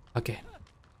 Again.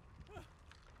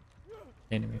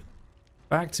 Anyway.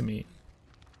 Back to me.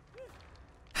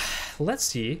 Let's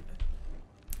see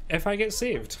if I get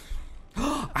saved.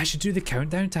 I should do the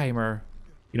countdown timer.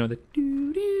 You know, the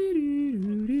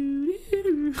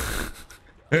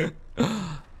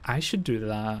I should do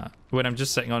that when I'm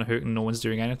just sitting on a hook and no one's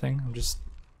doing anything. I'm just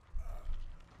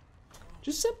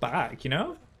sit back, you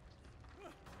know?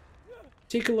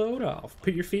 Take a load off.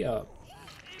 Put your feet up.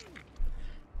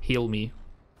 Heal me.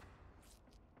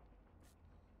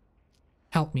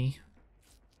 Help me.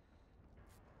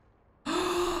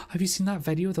 Have you seen that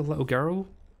video of the little girl?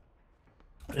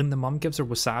 And the mum gives her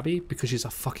wasabi because she's a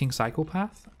fucking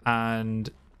psychopath. And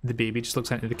the baby just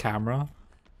looks into the camera.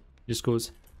 Just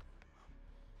goes,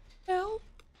 help.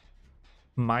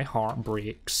 My heart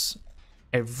breaks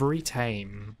every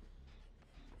time.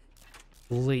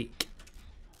 Like,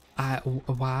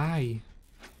 why?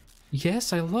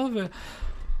 Yes, I love it.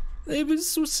 It was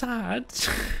so sad.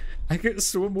 I get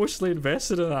so emotionally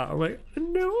invested in that. I'm like,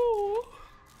 no.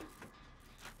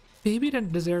 Baby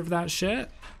didn't deserve that shit.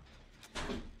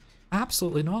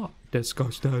 Absolutely not.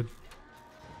 Disgusted.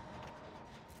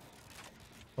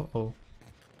 Uh-oh.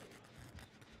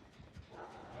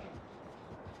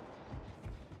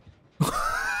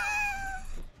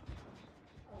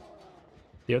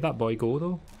 Hear that boy go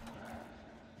though?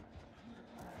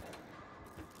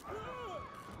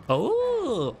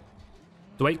 Oh!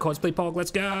 Dwight cosplay Pog,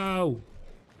 let's go!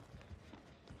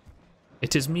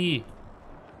 It is me.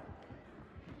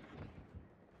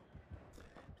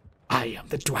 I am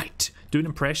the Dwight. Do an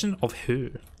impression of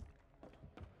who?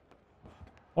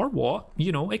 Or what?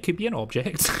 You know, it could be an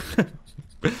object.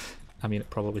 I mean, it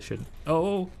probably shouldn't.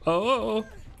 Oh, oh.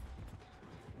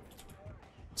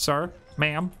 Sir,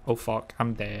 ma'am. Oh fuck,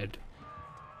 I'm dead.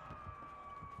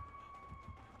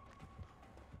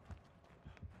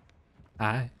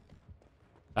 Aye.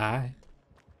 Aye.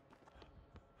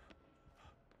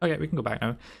 Okay, we can go back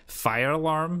now. Fire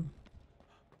alarm.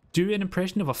 Do an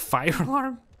impression of a fire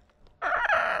alarm?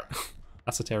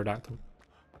 That's a pterodactyl.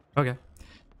 Okay.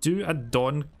 Do a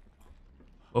dawn.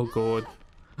 Oh god.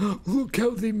 Look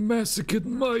how they massacred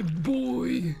my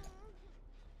boy.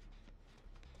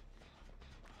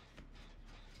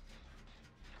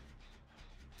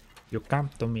 You come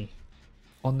to me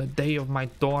on the day of my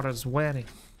daughter's wedding,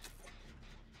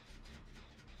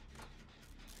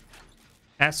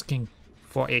 asking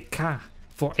for a car,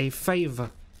 for a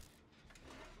favor.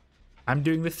 I'm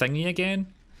doing the thingy again.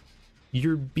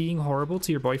 You're being horrible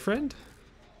to your boyfriend?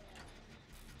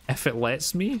 If it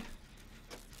lets me?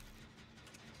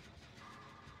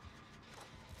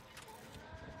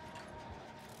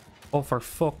 Oh, for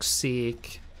fuck's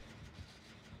sake.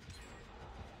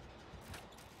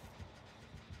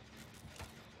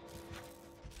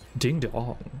 Ding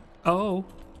dong. Oh.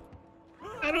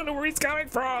 I don't know where he's coming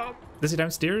from. Is he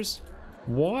downstairs?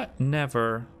 What?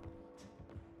 Never.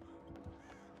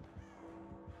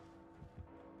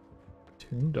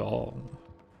 Ding dong.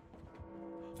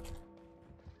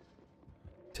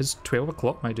 'Tis 12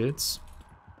 o'clock, my dudes.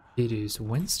 It is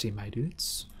Wednesday, my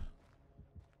dudes.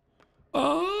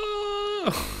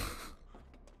 Oh!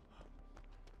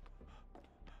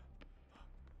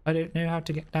 I don't know how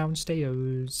to get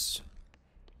downstairs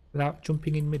without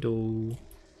jumping in middle.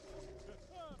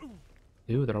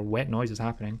 Ooh, there are wet noises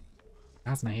happening.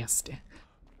 That's nasty.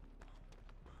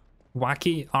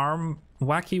 Wacky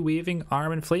waving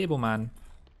arm inflatable man.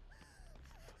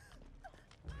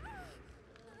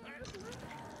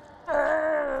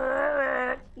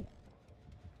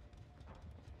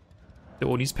 The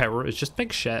Oni's power is just big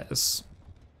shits.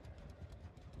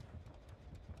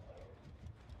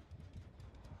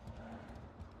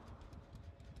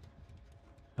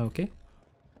 Okay.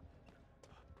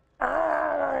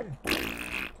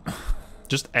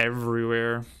 Just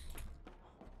everywhere.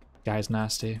 Guy's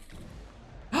nasty.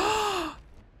 Yeah.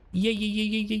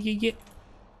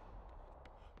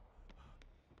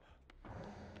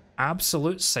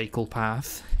 Absolute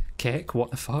psychopath. Keck,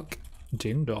 what the fuck?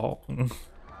 Ding dong.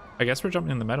 I guess we're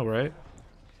jumping in the middle, right?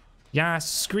 Yeah,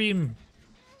 scream!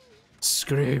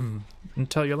 Scream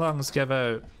until your lungs give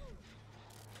out.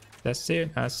 That's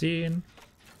it, I seen.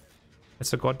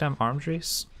 It's a goddamn arms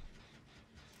race.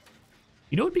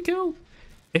 You know what would be cool?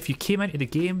 If you came into the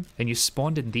game and you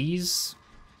spawned in these.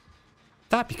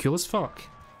 That'd be cool as fuck.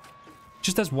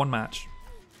 Just as one match.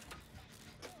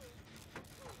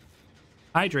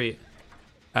 Hydrate.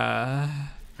 I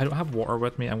don't have water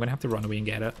with me. I'm gonna have to run away and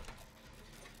get it.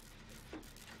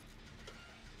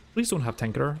 Please don't have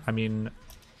Tinkerer. I mean,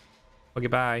 okay,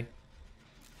 bye.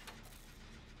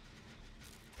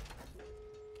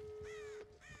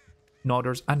 No,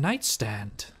 there's a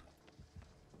nightstand.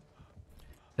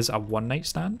 Is it a one night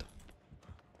stand?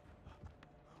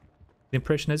 The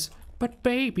impression is, but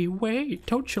baby, wait,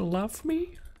 don't you love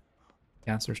me?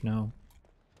 The answer's no.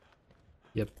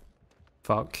 Yep.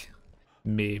 Fuck.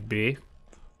 Maybe.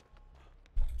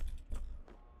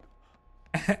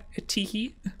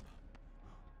 Teehee.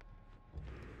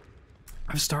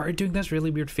 I've started doing this really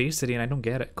weird face today and I don't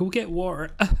get it. Go get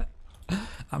water. I'm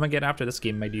gonna get after this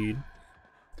game, my dude.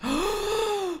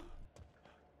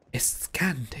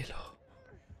 Escándalo.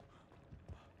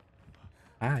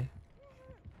 Hi.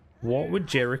 What would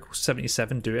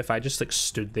Jericho77 do if I just like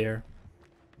stood there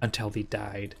until they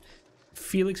died?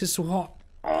 Felix is so hot.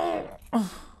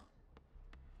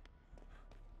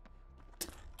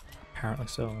 Apparently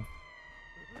so.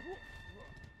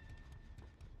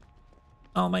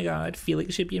 Oh my god,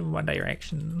 Felix should be in one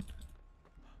direction.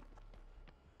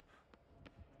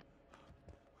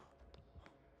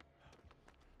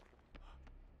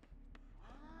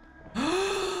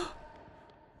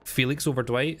 Felix over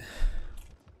Dwight.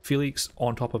 Felix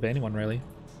on top of anyone, really.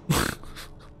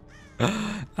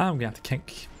 I'm gonna have to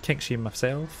kink shame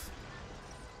myself.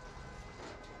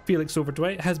 Felix over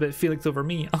Dwight has been Felix over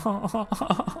me.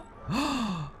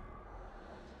 Oh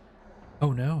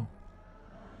no.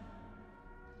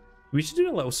 We should do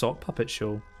a little sock puppet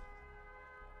show.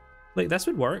 Like, this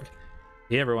would work.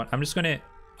 Hey everyone, I'm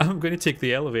gonna take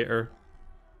the elevator.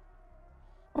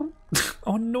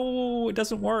 Oh no, it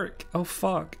doesn't work. Oh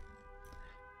fuck.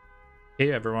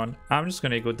 Hey everyone, I'm just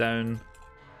gonna go down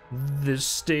the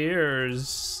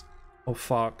stairs. Oh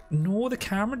fuck. No, the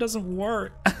camera doesn't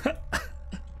work.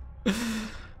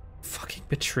 Fucking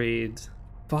betrayed.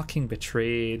 Fucking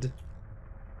betrayed.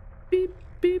 Beep,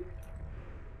 beep.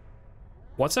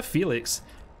 What's a Felix?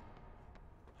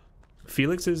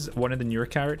 Felix is one of the newer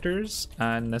characters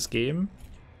in this game,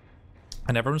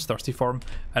 and everyone's thirsty for him.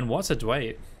 And what's a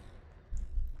Dwight?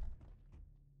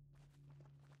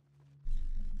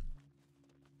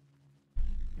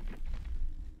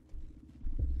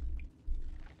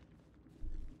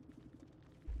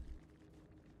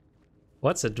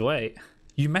 What's a Dwight?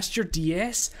 You missed your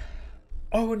DS?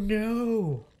 Oh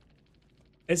no!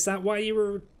 Is that why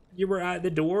you were at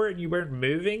the door and you weren't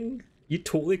moving? You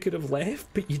totally could have left,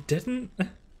 but you didn't.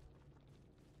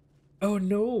 Oh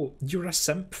no! You're a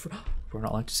simp. We're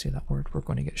not allowed to say that word. We're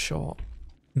going to get shot.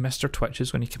 Mr. Twitch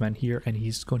is going to come in here and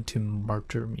he's going to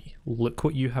murder me. Look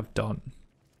what you have done.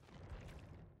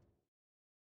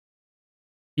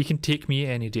 You can take me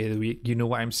any day of the week. You know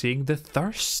what I'm saying? The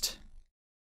thirst.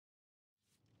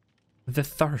 The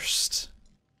thirst.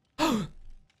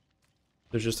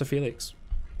 There's just a Felix.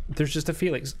 There's just a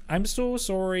Felix. I'm so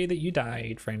sorry that you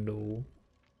died, friendo.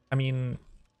 I mean,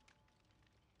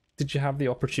 did you have the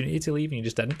opportunity to leave and you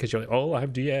just didn't because you're like, oh, I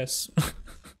have DS.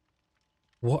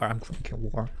 Water. I'm going to get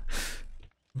water.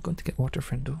 I'm going to get water,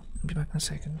 friendo. I'll be back in a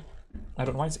second. I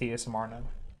don't know why it's ASMR now.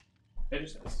 It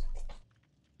just is.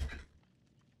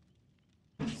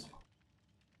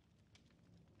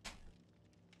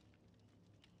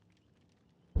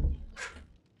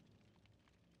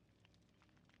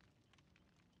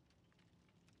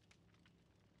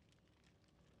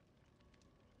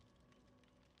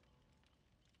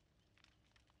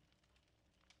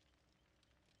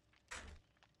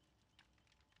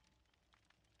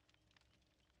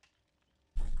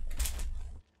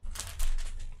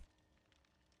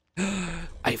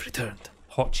 I've returned.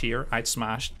 Hot chair. I'd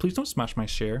smashed. Please don't smash my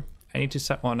chair. I need to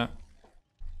sit on it.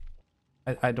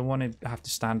 I don't want to have to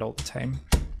stand all the time.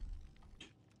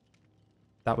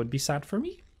 That would be sad for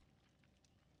me.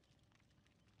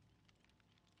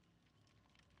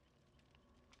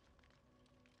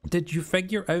 Did you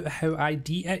figure out how I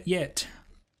do it yet?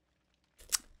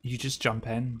 You just jump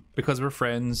in. Because we're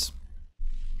friends.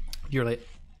 You're like,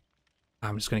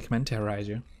 I'm just going to come in and terrorize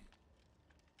you.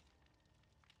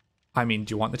 I mean,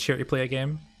 do you want the chair to play a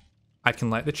game? I can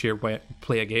let the chair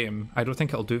play a game. I don't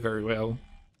think it'll do very well.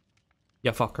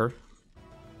 Ya fucker.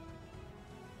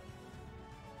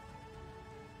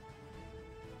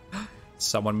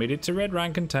 Someone made it to red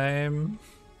rank in time.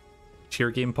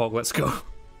 Cheer game pog, let's go.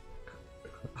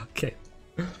 Okay.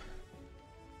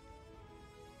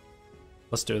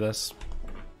 Let's do this.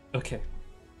 Okay.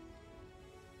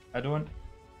 I don't want...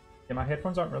 Yeah, my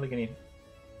headphones aren't really gonna...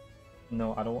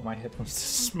 No, I don't want my headphones to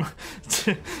smash.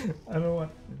 I don't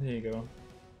want... There you go.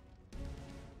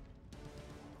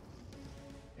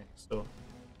 Okay, so...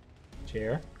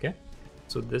 Chair. Okay.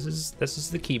 So this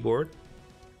is the keyboard.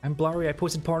 I'm blurry, I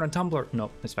posted porn on Tumblr. No,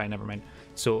 it's fine, never mind.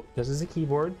 So this is the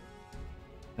keyboard.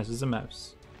 This is the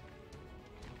mouse.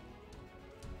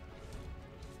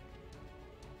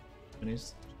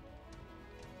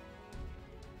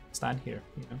 Stand here,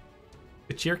 you know.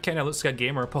 The chair kind of looks like a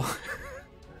gamer, Paul.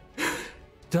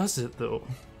 Does it though?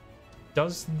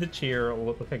 Does the chair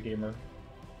look like a gamer?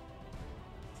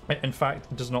 In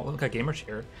fact, it does not look like a gamer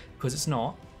chair because it's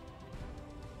not.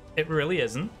 It really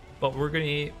isn't. But we're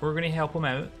gonna help him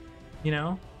out, you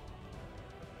know.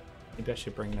 Maybe I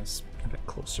should bring this a bit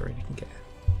closer and you can get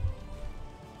it.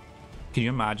 Can you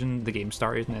imagine the game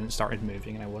started and then it started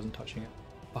moving and I wasn't touching it?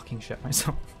 Fucking shit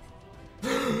myself.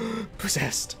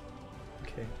 Possessed.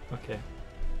 Okay, okay,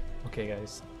 okay,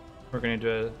 guys. We're gonna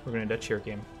do a cheer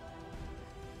game.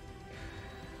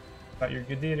 Is that your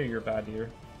good deer or your bad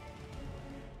deer?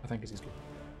 I think this is good.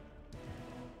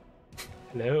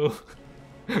 Hello.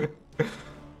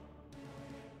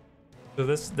 So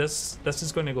this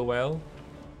is going to go well.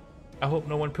 I hope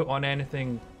no one put on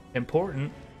anything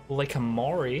important like a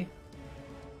Mori.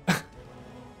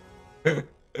 Oh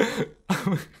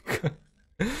my God.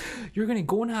 You're going to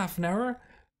go in half an hour,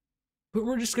 but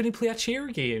we're just going to play a chair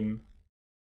game.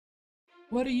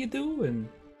 What are you doing?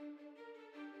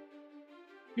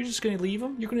 You're just gonna leave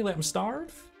him? You're gonna let him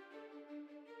starve?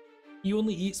 He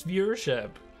only eats viewership.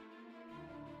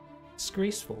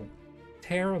 Disgraceful.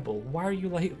 Terrible. Why are you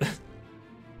like this?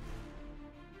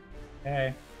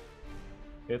 Hey.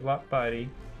 Good luck, buddy.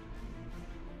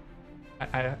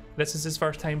 This is his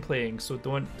first time playing, so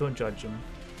don't judge him.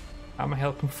 I'm gonna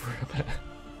help him for a bit.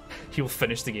 He'll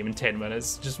finish the game in 10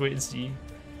 minutes. Just wait and see.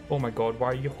 Oh my god, why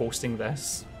are you hosting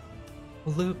this?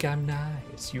 Look, I'm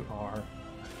nice. You are.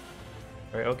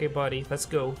 Alright, okay, buddy. Let's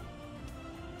go.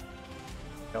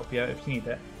 Help you out if you need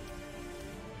it.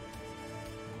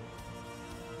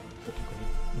 Okay,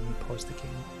 let me pause the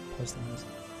game. Pause the music.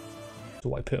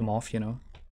 So I put him off, you know?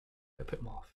 I put him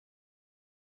off.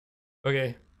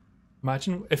 Okay.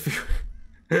 Imagine if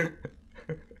you...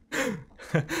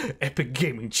 Epic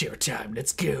gaming chair time,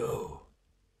 let's go!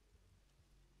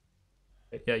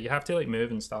 Yeah, you have to like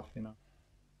move and stuff, you know.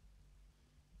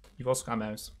 You've also got a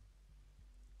mouse.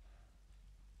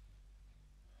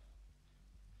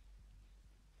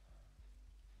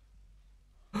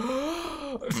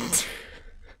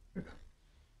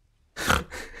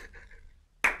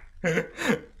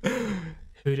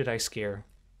 Who did I scare?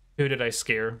 Who did I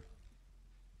scare?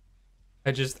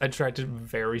 I tried to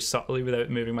very subtly, without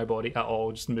moving my body at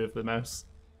all, just move the mouse.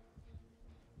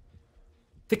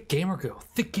 Thick gamer girl,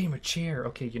 thick gamer chair.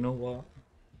 Okay, you know what?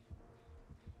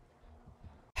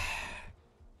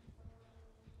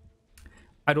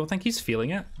 I don't think he's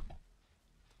feeling it.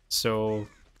 So,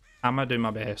 I'm gonna do my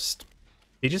best.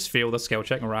 He just failed the skill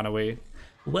check and ran away.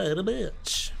 What a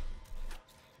bitch.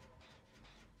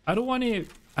 I don't want to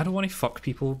fuck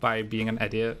people by being an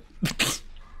idiot.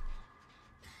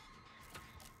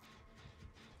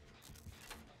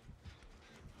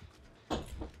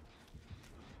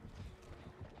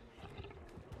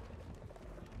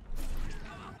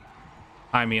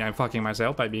 I mean, I'm fucking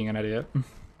myself by being an idiot.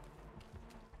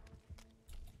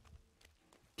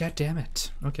 God damn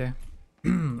it. Okay.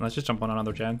 Let's just jump on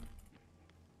another gen.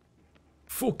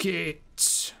 Fuck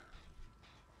it.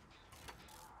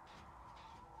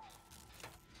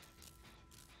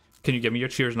 Can you give me your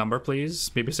cheers number,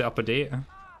 please? Maybe set up a date.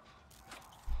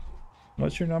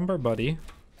 What's your number, buddy?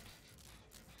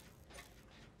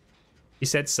 He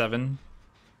said 7.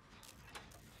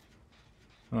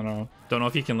 I don't know. Don't know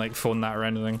if you can like phone that or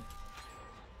anything.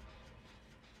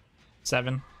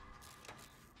 7.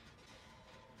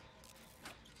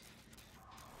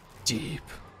 Deep.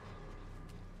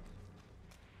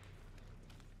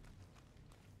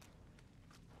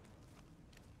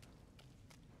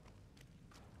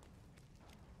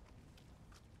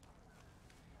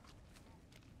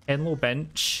 Enlow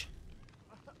bench.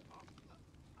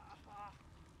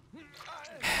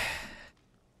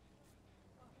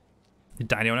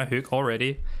 Danny on a hook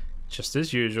already, just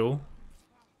as usual.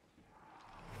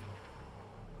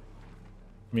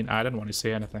 I mean, I didn't want to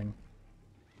say anything.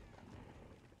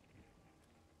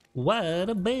 What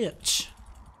a bitch.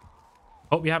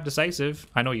 Hope you have decisive.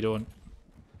 I know you don't.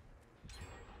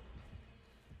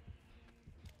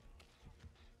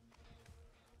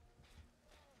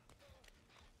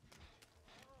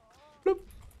 Bloop.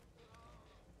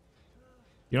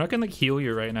 You're not gonna like heal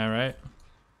you right now, right?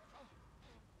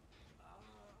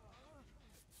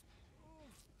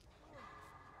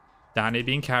 Danny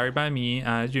being carried by me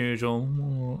as usual.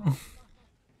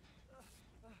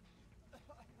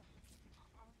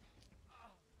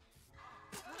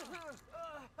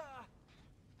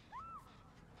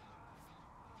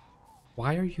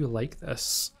 Why are you like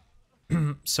this?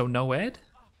 So no Ed?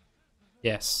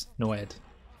 Yes, no Ed.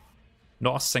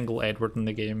 Not a single Edward in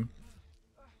the game.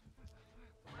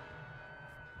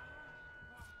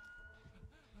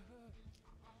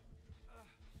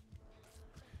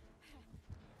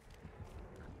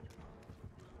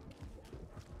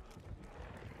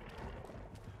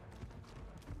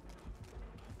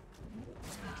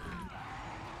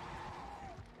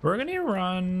 We're gonna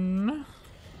run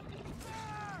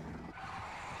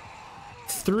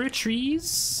through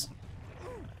trees,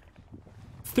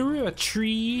 through a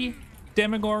tree,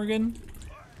 Demogorgon.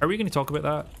 Are we gonna talk about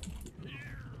that?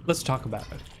 Let's talk about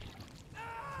it.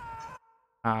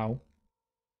 Ow.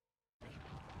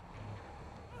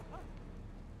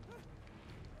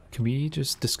 Can we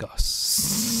just discuss?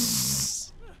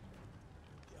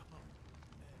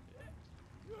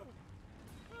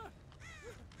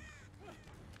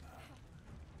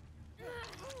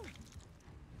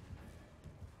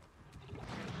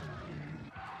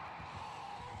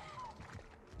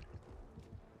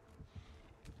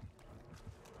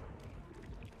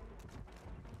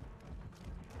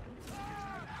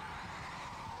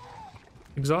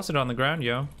 Exhausted on the ground,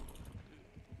 yo.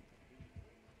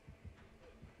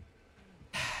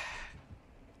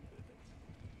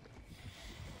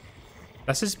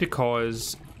 This is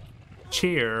because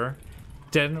Chair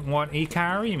didn't want to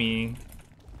carry me.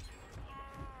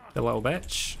 The little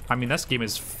bitch. I mean, this game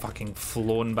is fucking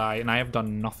flown by and I have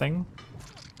done nothing.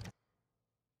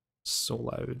 So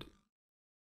loud.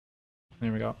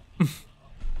 There we go.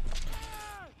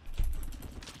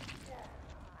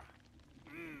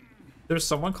 There's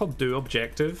someone called Do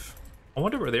Objective. I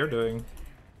wonder what they're doing.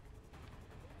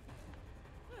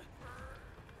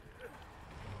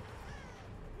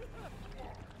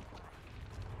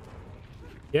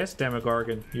 Yes,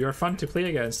 Demogorgon, you are fun to play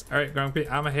against. Alright, Grumpy,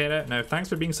 I'm ahead out now. Thanks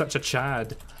for being such a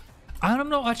Chad. I'm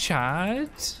not a Chad.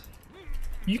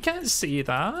 You can't say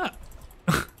that.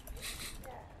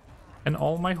 In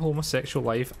all my homosexual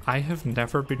life, I have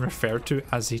never been referred to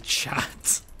as a Chad.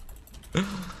 And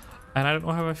I don't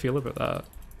know how I feel about that.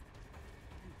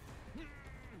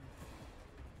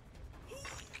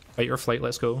 Fight your flight,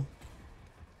 let's go.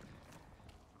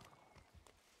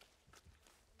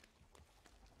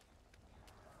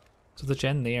 So the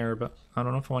gen there, but I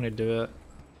don't know if I want to do it.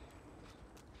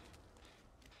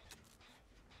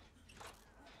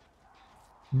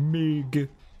 Mig.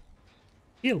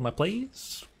 Heal me,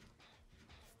 please.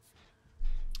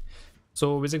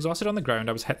 So I was exhausted on the ground,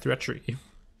 I was hit through a tree.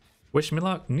 Wish me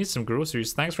luck, need some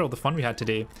groceries, thanks for all the fun we had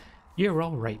today. You're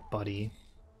alright, buddy.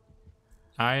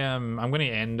 I'm gonna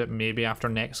end it maybe after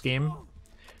next game.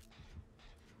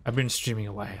 I've been streaming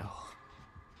a while.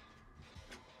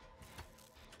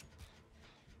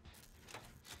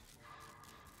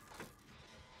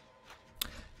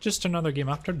 Just another game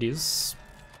after this.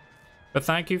 But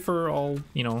thank you for all,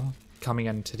 you know, coming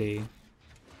in today.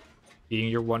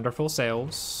 Being your wonderful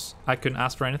selves. I couldn't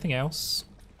ask for anything else.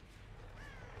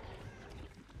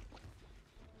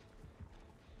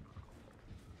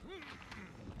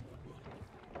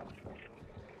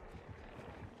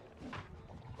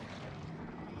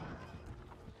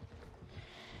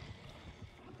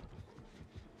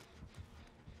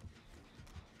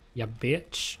 Ya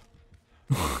bitch.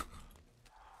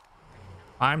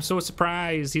 I'm so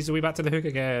surprised. He's way back to the hook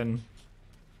again.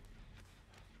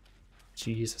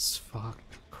 Jesus fuck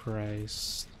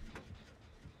Christ.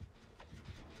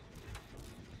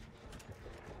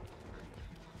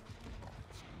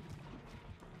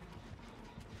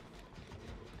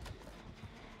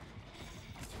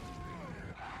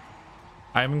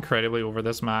 I'm incredibly over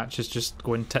this match. It's just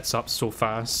going tits up so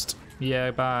fast.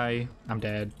 Yeah, bye. I'm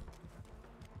dead.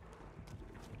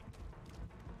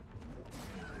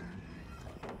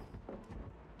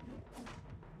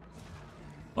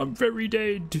 I'm very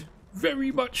dead.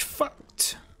 Very much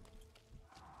fucked.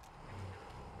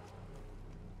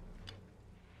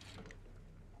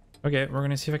 Okay, we're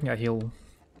gonna see if I can get a heal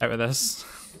out of this.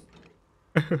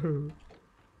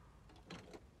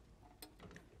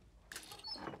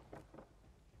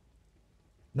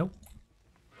 Nope.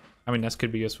 I mean, this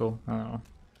could be useful. I don't know.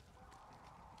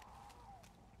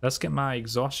 Let's get my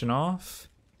exhaustion off.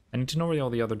 I need to know where all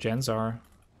the other gens are.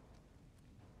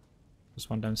 There's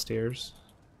one downstairs.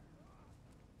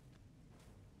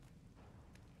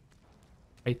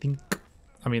 I think,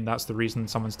 I mean, that's the reason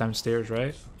someone's downstairs,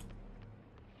 right?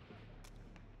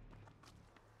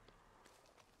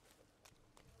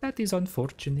 That is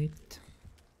unfortunate.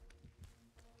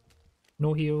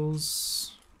 No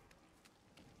heals.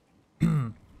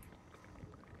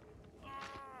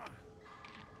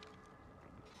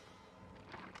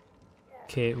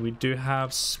 Okay, we do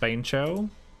have Spine Chow,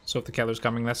 so if the killer's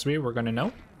coming this way, we're gonna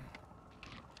know.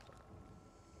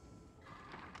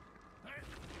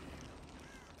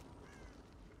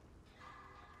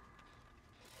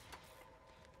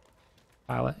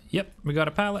 Pallet. Yep, we got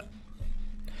a pallet.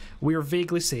 We are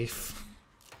vaguely safe.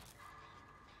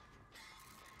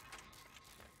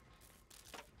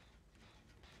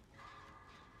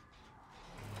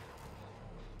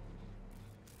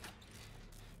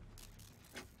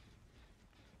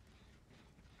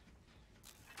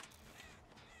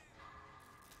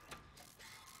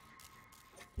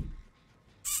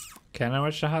 Kinda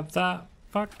wish I had that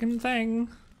fucking thing.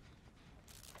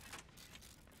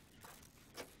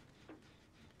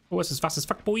 Oh, it's as fast as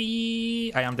fuck, boy!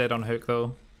 I am dead on hook,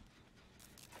 though.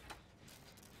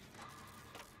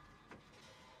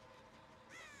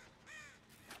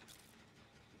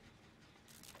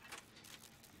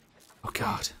 Oh,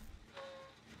 God.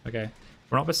 Okay.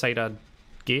 We're not beside a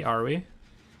gate, are we?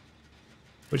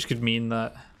 Which could mean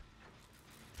that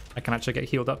I can actually get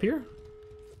healed up here.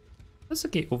 There's a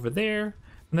gate over there.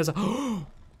 And there's a...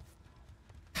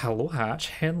 Hello, hatch.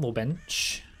 Hello,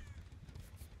 bench.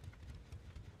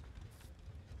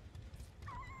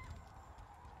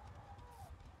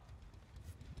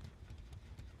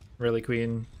 Really,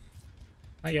 queen?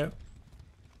 Hiya.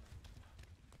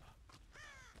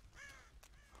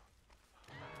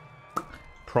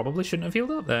 Probably shouldn't have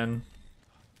healed up then.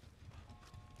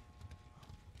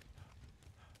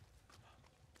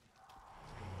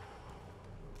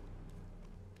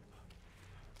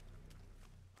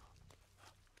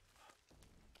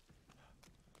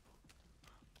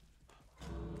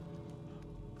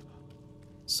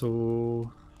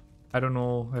 So I don't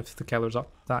know if the killer's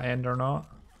up that end or not.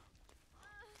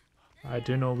 I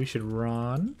do know we should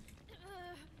run.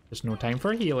 There's no time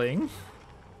for healing.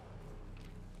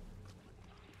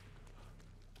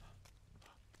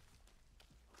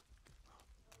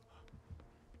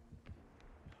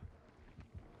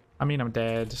 I mean, I'm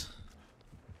dead.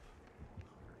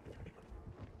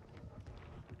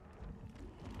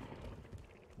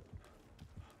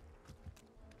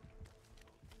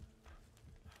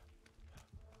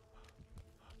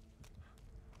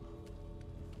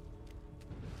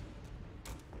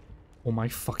 Oh my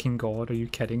fucking god, are you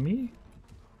kidding me?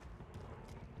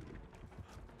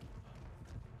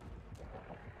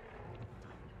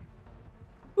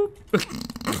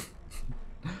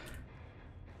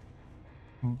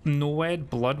 Noed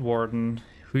Blood Warden.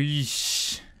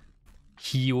 Whoosh.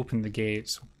 He opened the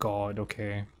gates. Oh god,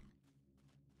 okay.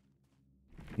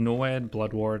 Noed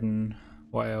Blood Warden.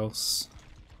 What else?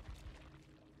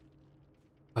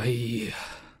 Aye.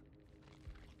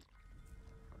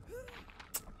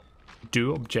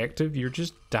 Do objective, you're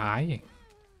just dying.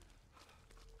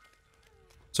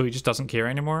 So he just doesn't care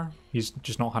anymore? He's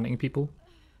just not hunting people?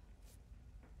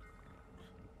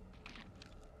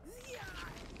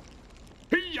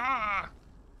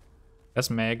 That's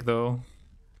Meg though.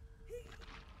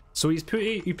 So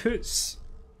he puts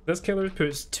this killer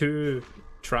puts two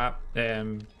trap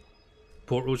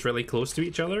portals really close to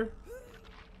each other.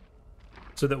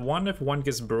 So that if one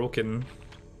gets broken,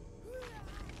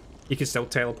 he can still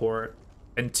teleport,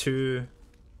 and two,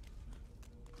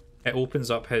 it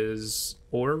opens up his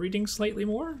aura reading slightly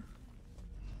more.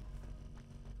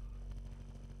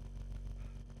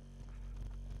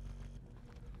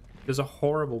 There's a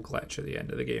horrible glitch at the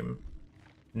end of the game.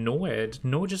 Noed?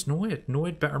 No, just Noed.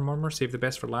 Noed, Bitter Murmur, save the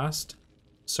best for last.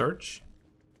 Search.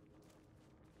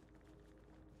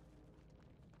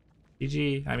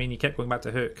 GG. I mean, you kept going back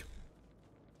to Hook.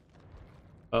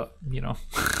 You know.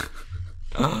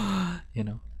 You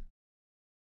know.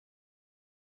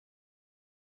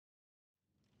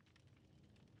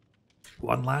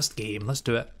 One last game. Let's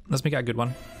do it. Let's make it a good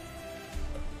one.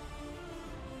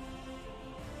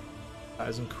 That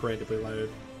is incredibly loud.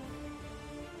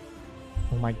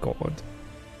 Oh my god.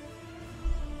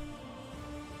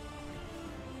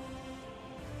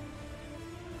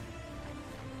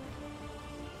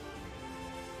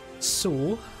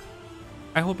 So,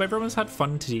 I hope everyone's had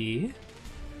fun today.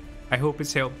 I hope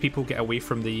it's helped people get away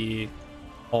from the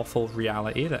awful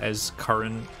reality that is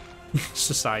current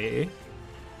society.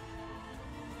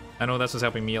 I know this is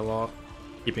helping me a lot,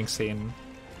 keeping sane.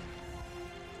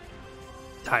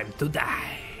 Time to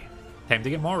die. Time to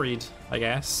get married, I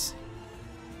guess.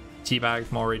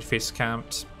 Teabagged, married, face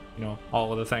camped, you know,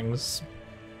 all of the things.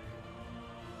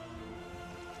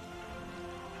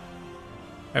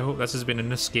 I hope this has been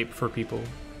an escape for people.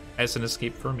 It's an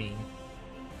escape for me.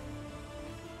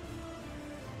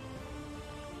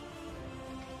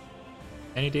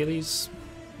 Any dailies?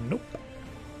 Nope.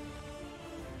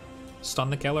 Stun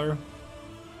the killer?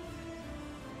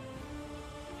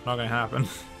 Not gonna happen.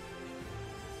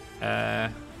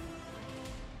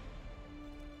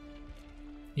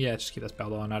 Yeah, just keep this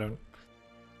belt on.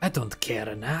 I don't care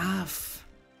enough.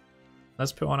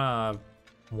 Let's put on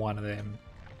one of them.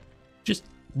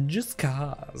 Just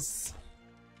cause.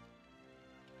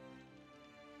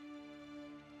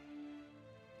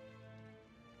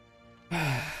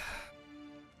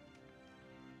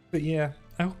 But yeah,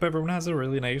 I hope everyone has a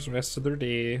really nice rest of their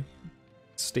day.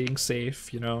 Staying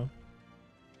safe, you know.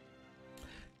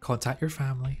 Contact your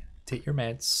family. Take your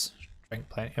meds. Drink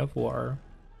plenty of water.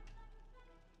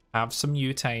 Have some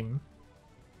you time.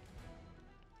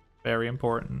 Very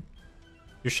important.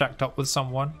 If you're shacked up with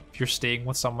someone, if you're staying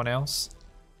with someone else,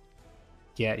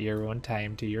 get your own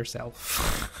time to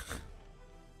yourself.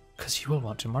 Because you will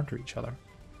want to murder each other.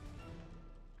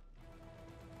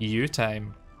 You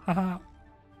time. Haha.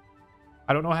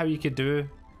 I don't know how you could do.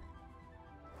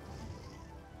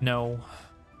 No.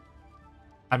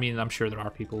 I mean, I'm sure there are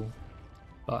people,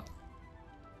 but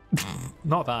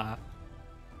not that.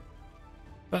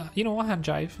 But, you know, a hand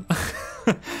jive.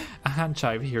 A hand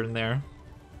jive here and there.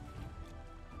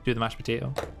 Do the mashed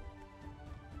potato.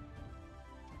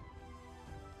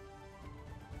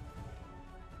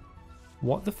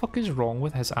 What the fuck is wrong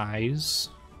with his eyes?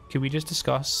 Can we just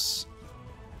discuss,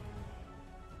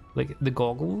 like, the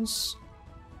goggles?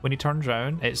 When he turns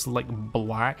around, it's like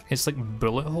black. It's like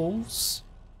bullet holes.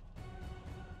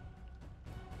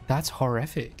 That's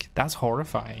horrific. That's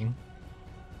horrifying.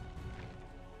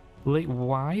 Like,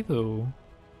 why though?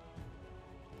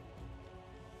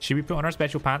 Should we put on our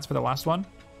special pants for the last one?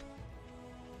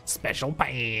 Special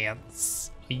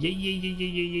pants. Yeah, yeah, yeah, yeah,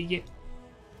 yeah, yeah, yeah.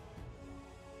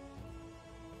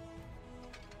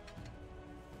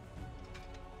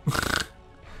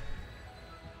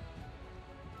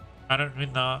 I don't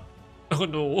mean that. Oh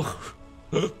no.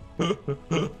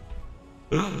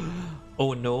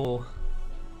 Oh no.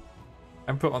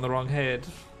 I'm put on the wrong head.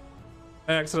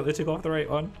 I accidentally took off the right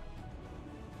one.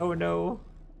 Oh no.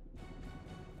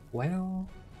 Well,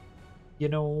 you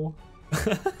know.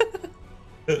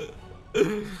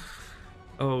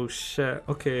 Oh shit.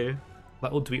 Okay.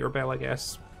 Little tweeter bell, I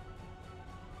guess.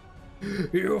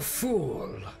 You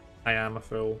fool. I am a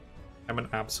fool. I'm an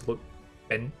absolute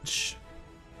bench.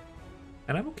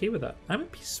 And I'm okay with that. I'm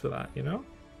at peace with that, you know?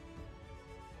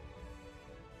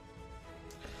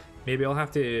 Maybe I'll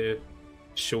have to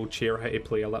show Chair how to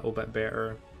play a little bit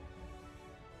better.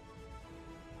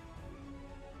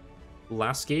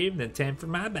 Last game, then 10 for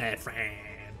my bad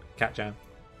friend. Cat Jam.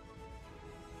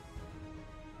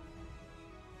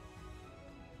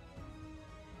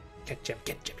 Cat Jam,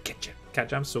 Cat Jam, Cat Jam. Cat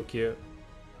Jam's so cute.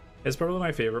 It's probably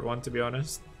my favourite one, to be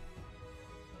honest.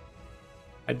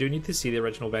 I do need to see the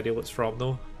original video it's from,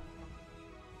 though.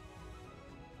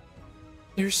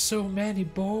 There's so many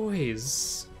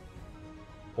boys.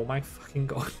 Oh my fucking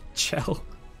god, chill.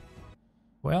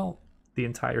 Well, the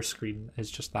entire screen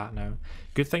is just that now.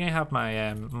 Good thing I have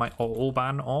my my auto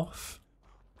ban off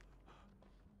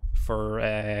for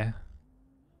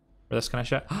this kind of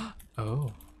shit.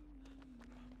 Oh.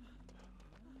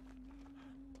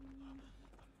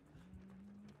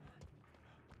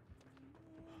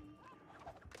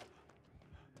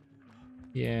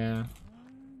 Yeah.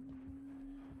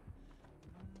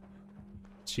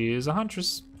 She is a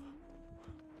huntress.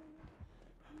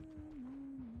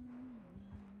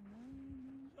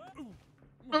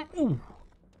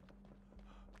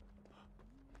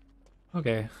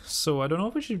 Okay, so I don't know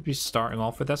if we should be starting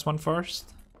off with this one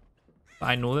first.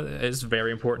 I know that it is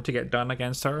very important to get done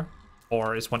against her,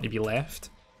 or it's one to be left.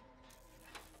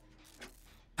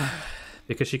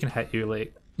 Because she can hit you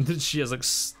like... She has like...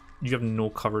 You have no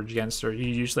coverage against her. You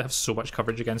usually have so much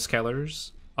coverage against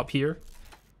killers up here.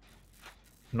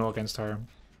 No against her.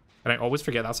 And I always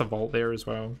forget that's a vault there as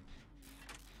well.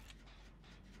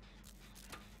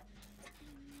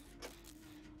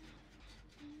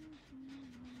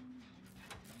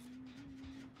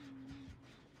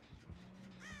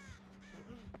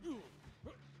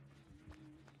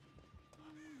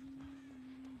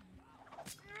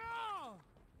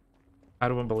 I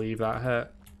don't believe that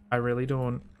hit. I really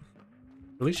don't.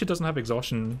 At least she doesn't have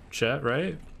exhaustion shit,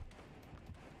 right?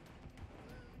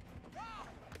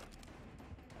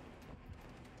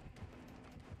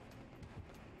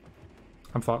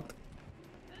 I'm fucked.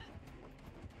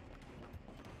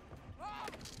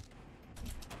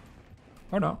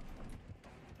 Or not.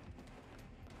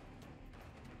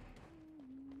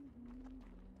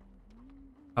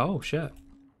 Oh shit.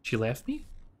 She left me?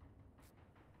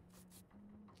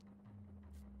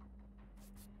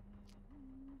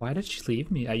 Why did she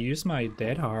leave me? I used my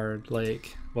dead hard,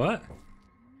 like, what?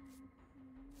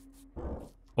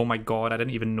 Oh my god, I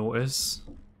didn't even notice.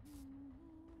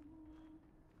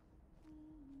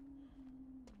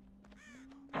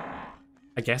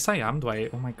 I guess I am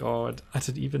Dwight. Oh my god, I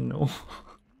didn't even know.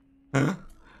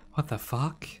 What the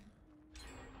fuck?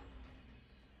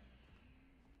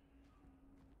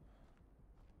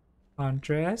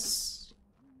 Andres?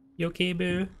 You okay,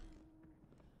 boo?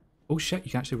 Oh shit,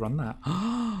 you can actually run that.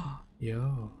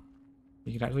 Yo.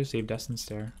 You can actually save distance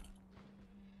there.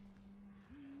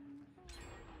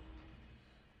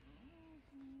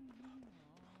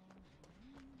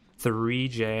 Three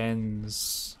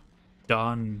gens.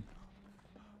 Done.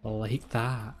 Like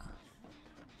that.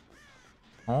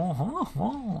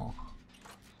 Oh.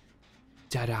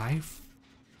 Did I?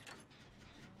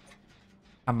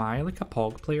 Am I like a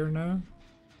POG player now?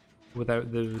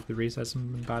 Without the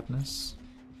racism and badness?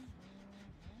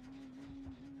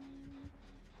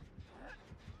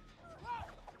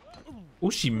 Oh,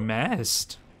 she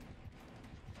missed.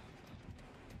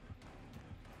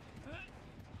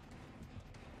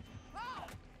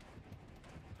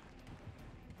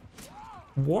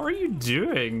 What are you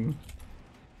doing?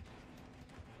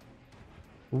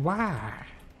 Why?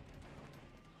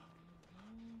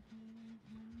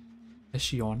 Is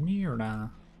she on me or nah?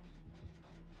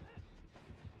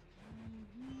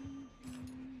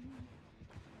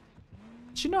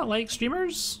 Does she not like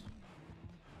streamers?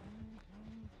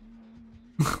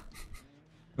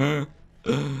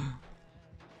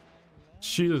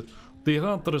 The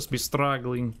hunters be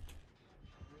struggling.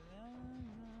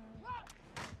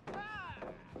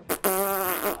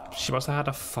 She must have had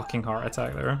a fucking heart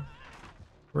attack there.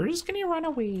 We're just gonna run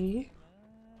away.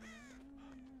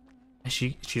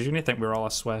 She's gonna think we're all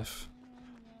a swift.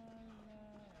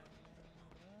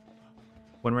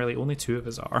 When really only two of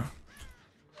us are.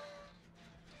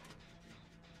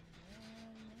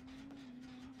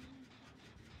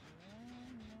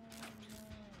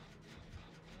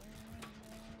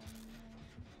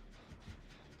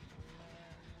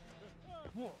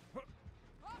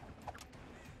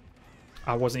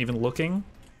 I wasn't even looking.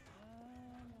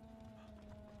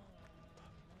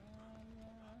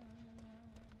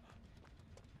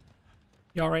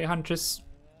 You alright, Huntress?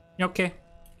 You okay?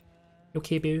 You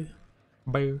okay, boo?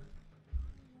 Boo.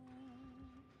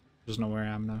 Doesn't know where I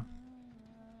am now.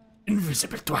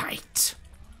 Invisible Dwight!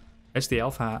 It's the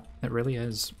elf hat. It really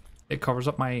is. It covers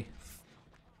up my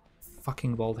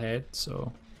fucking bald head,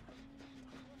 so...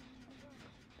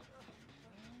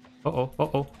 Uh-oh,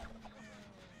 uh-oh.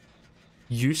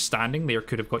 You standing there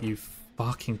could have got you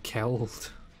fucking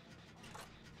killed.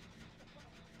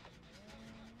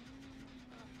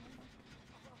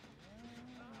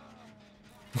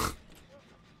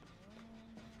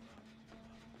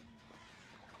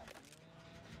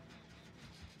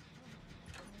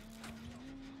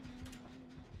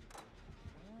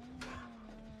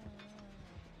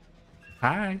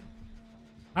 Hi.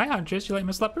 Hi, Huntress. You like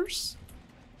my slippers?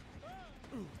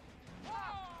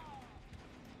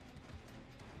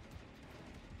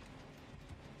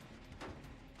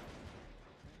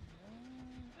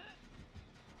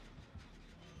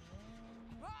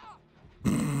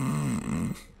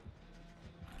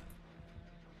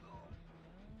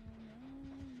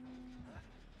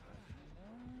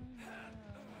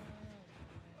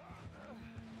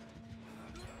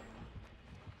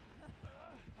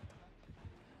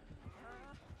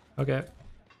 Okay. I'm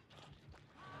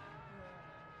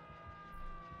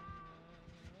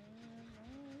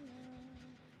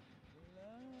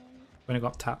gonna go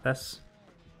up tap this.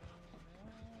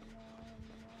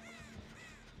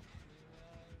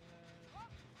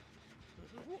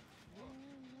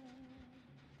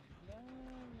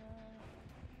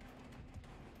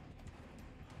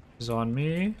 Is on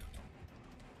me.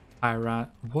 I ran.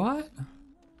 What?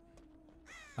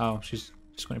 Oh, she's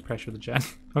just going to pressure the gen.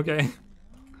 Okay.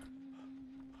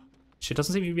 She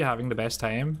doesn't seem to be having the best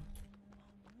time.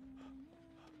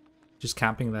 Just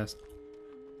camping this.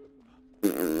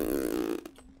 Can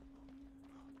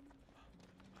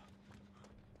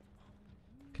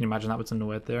you imagine that was in the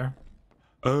wet there?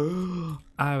 Oh,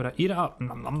 I would eat it up.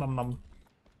 Nom, nom, nom, nom.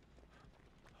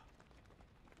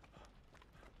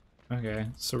 Okay,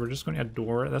 so we're just going to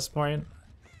adore at this point.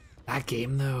 That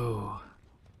game though.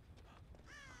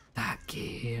 That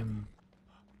game.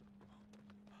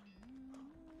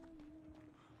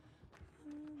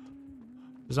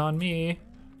 It's on me.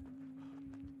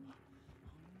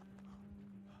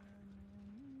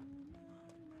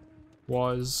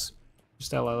 Was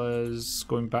Stella is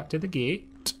going back to the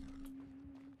gate.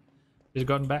 She's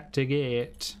gone back to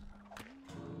gate.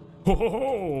 Ho ho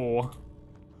ho!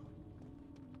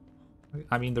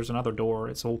 I mean, there's another door.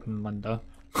 It's open, Linda.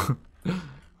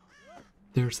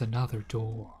 There's another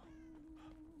door.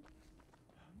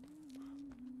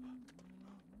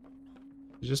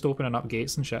 She's just opening up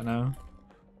gates and shit now.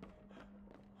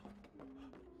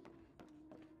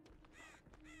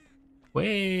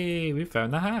 Way, we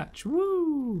found the hatch.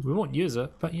 Woo! We won't use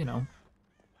it, but you know.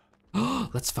 Oh,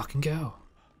 let's fucking go.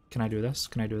 Can I do this?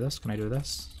 Can I do this? Can I do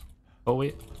this? Oh,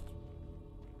 wait.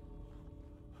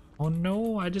 Oh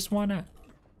no, I just want to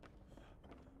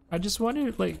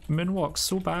like moonwalk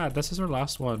so bad. This is our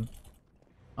last one.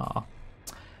 Aw.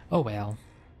 Oh well.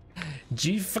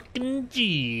 G fucking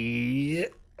G.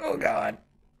 Oh god.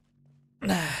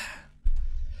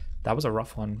 That was a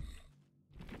rough one.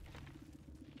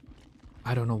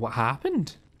 I don't know what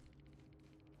happened.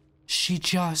 She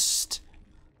just...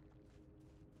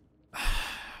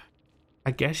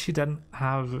 I guess she didn't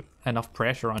have enough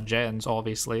pressure on gens,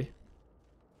 obviously.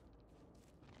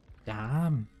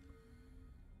 Damn.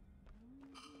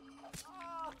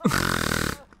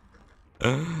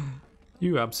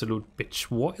 You absolute bitch.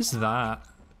 What is that?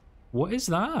 What is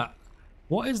that?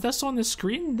 What is this on the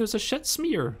screen? There's a shit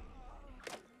smear.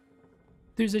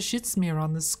 There's a shit smear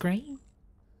on the screen.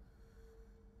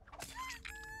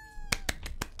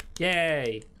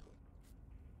 Yay.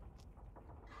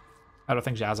 I don't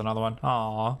think she has another one.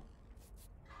 Aww.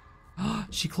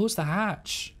 She closed the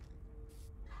hatch.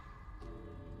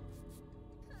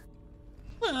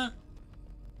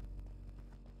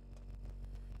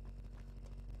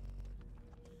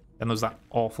 Then there's that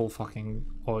awful fucking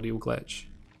audio glitch.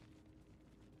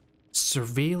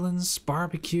 Surveillance,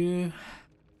 barbecue.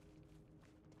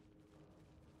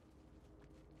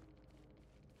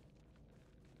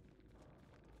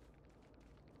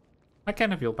 I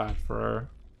kind of feel bad for her,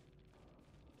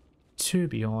 to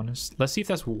be honest. Let's see if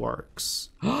this works.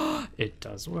 It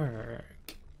does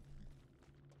work.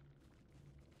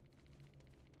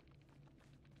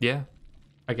 Yeah,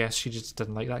 I guess she just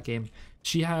didn't like that game.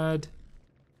 She had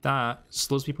that,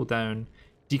 slows people down,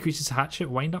 decreases hatchet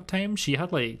wind-up time. She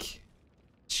had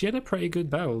a pretty good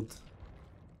build.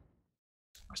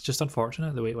 It's just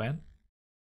unfortunate the way it went.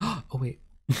 Oh wait.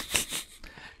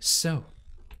 So,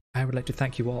 I would like to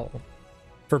thank you all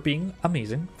for being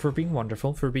amazing, for being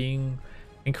wonderful, for being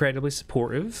incredibly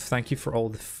supportive. Thank you for all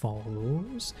the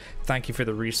follows. Thank you for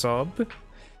the resub.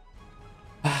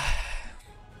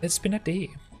 It's been a day,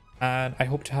 and I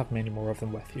hope to have many more of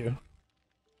them with you.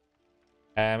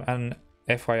 And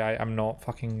FYI, I'm not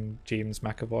fucking James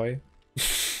McAvoy.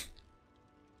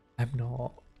 I'm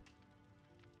not.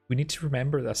 We need to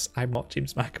remember this. I'm not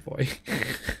James McAvoy.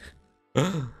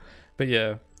 But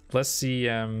yeah, let's see.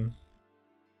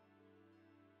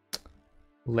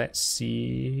 Let's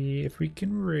see if we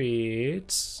can rate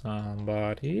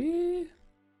somebody.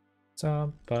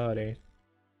 Somebody.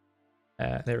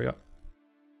 There we go.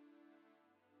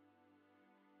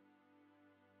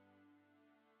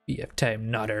 BF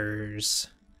time nutters.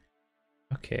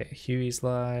 Okay, Huey's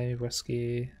live,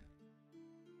 whiskey.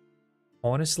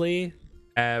 Honestly,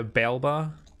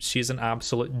 Belba, she's an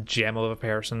absolute gem of a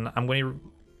person. I'm going to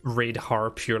raid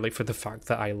her purely for the fact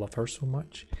that I love her so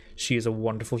much. She is a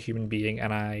wonderful human being,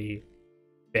 and I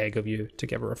beg of you to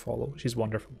give her a follow. She's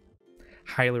wonderful.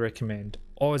 Highly recommend.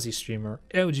 Aussie streamer,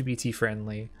 LGBT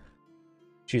friendly.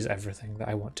 She's everything that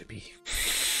I want to be.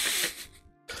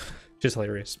 Just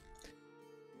hilarious.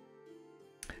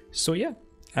 So yeah,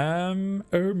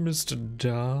 Mr.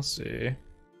 Darcy,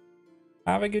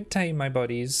 have a good time, my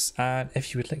buddies, and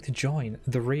if you would like to join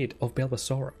the raid of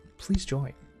Belbasaur, please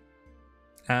join.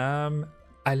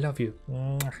 I love you.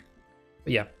 But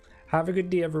yeah, have a good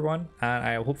day, everyone, and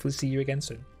I'll hopefully see you again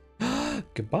soon.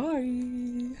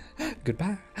 Goodbye.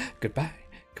 Goodbye. Goodbye.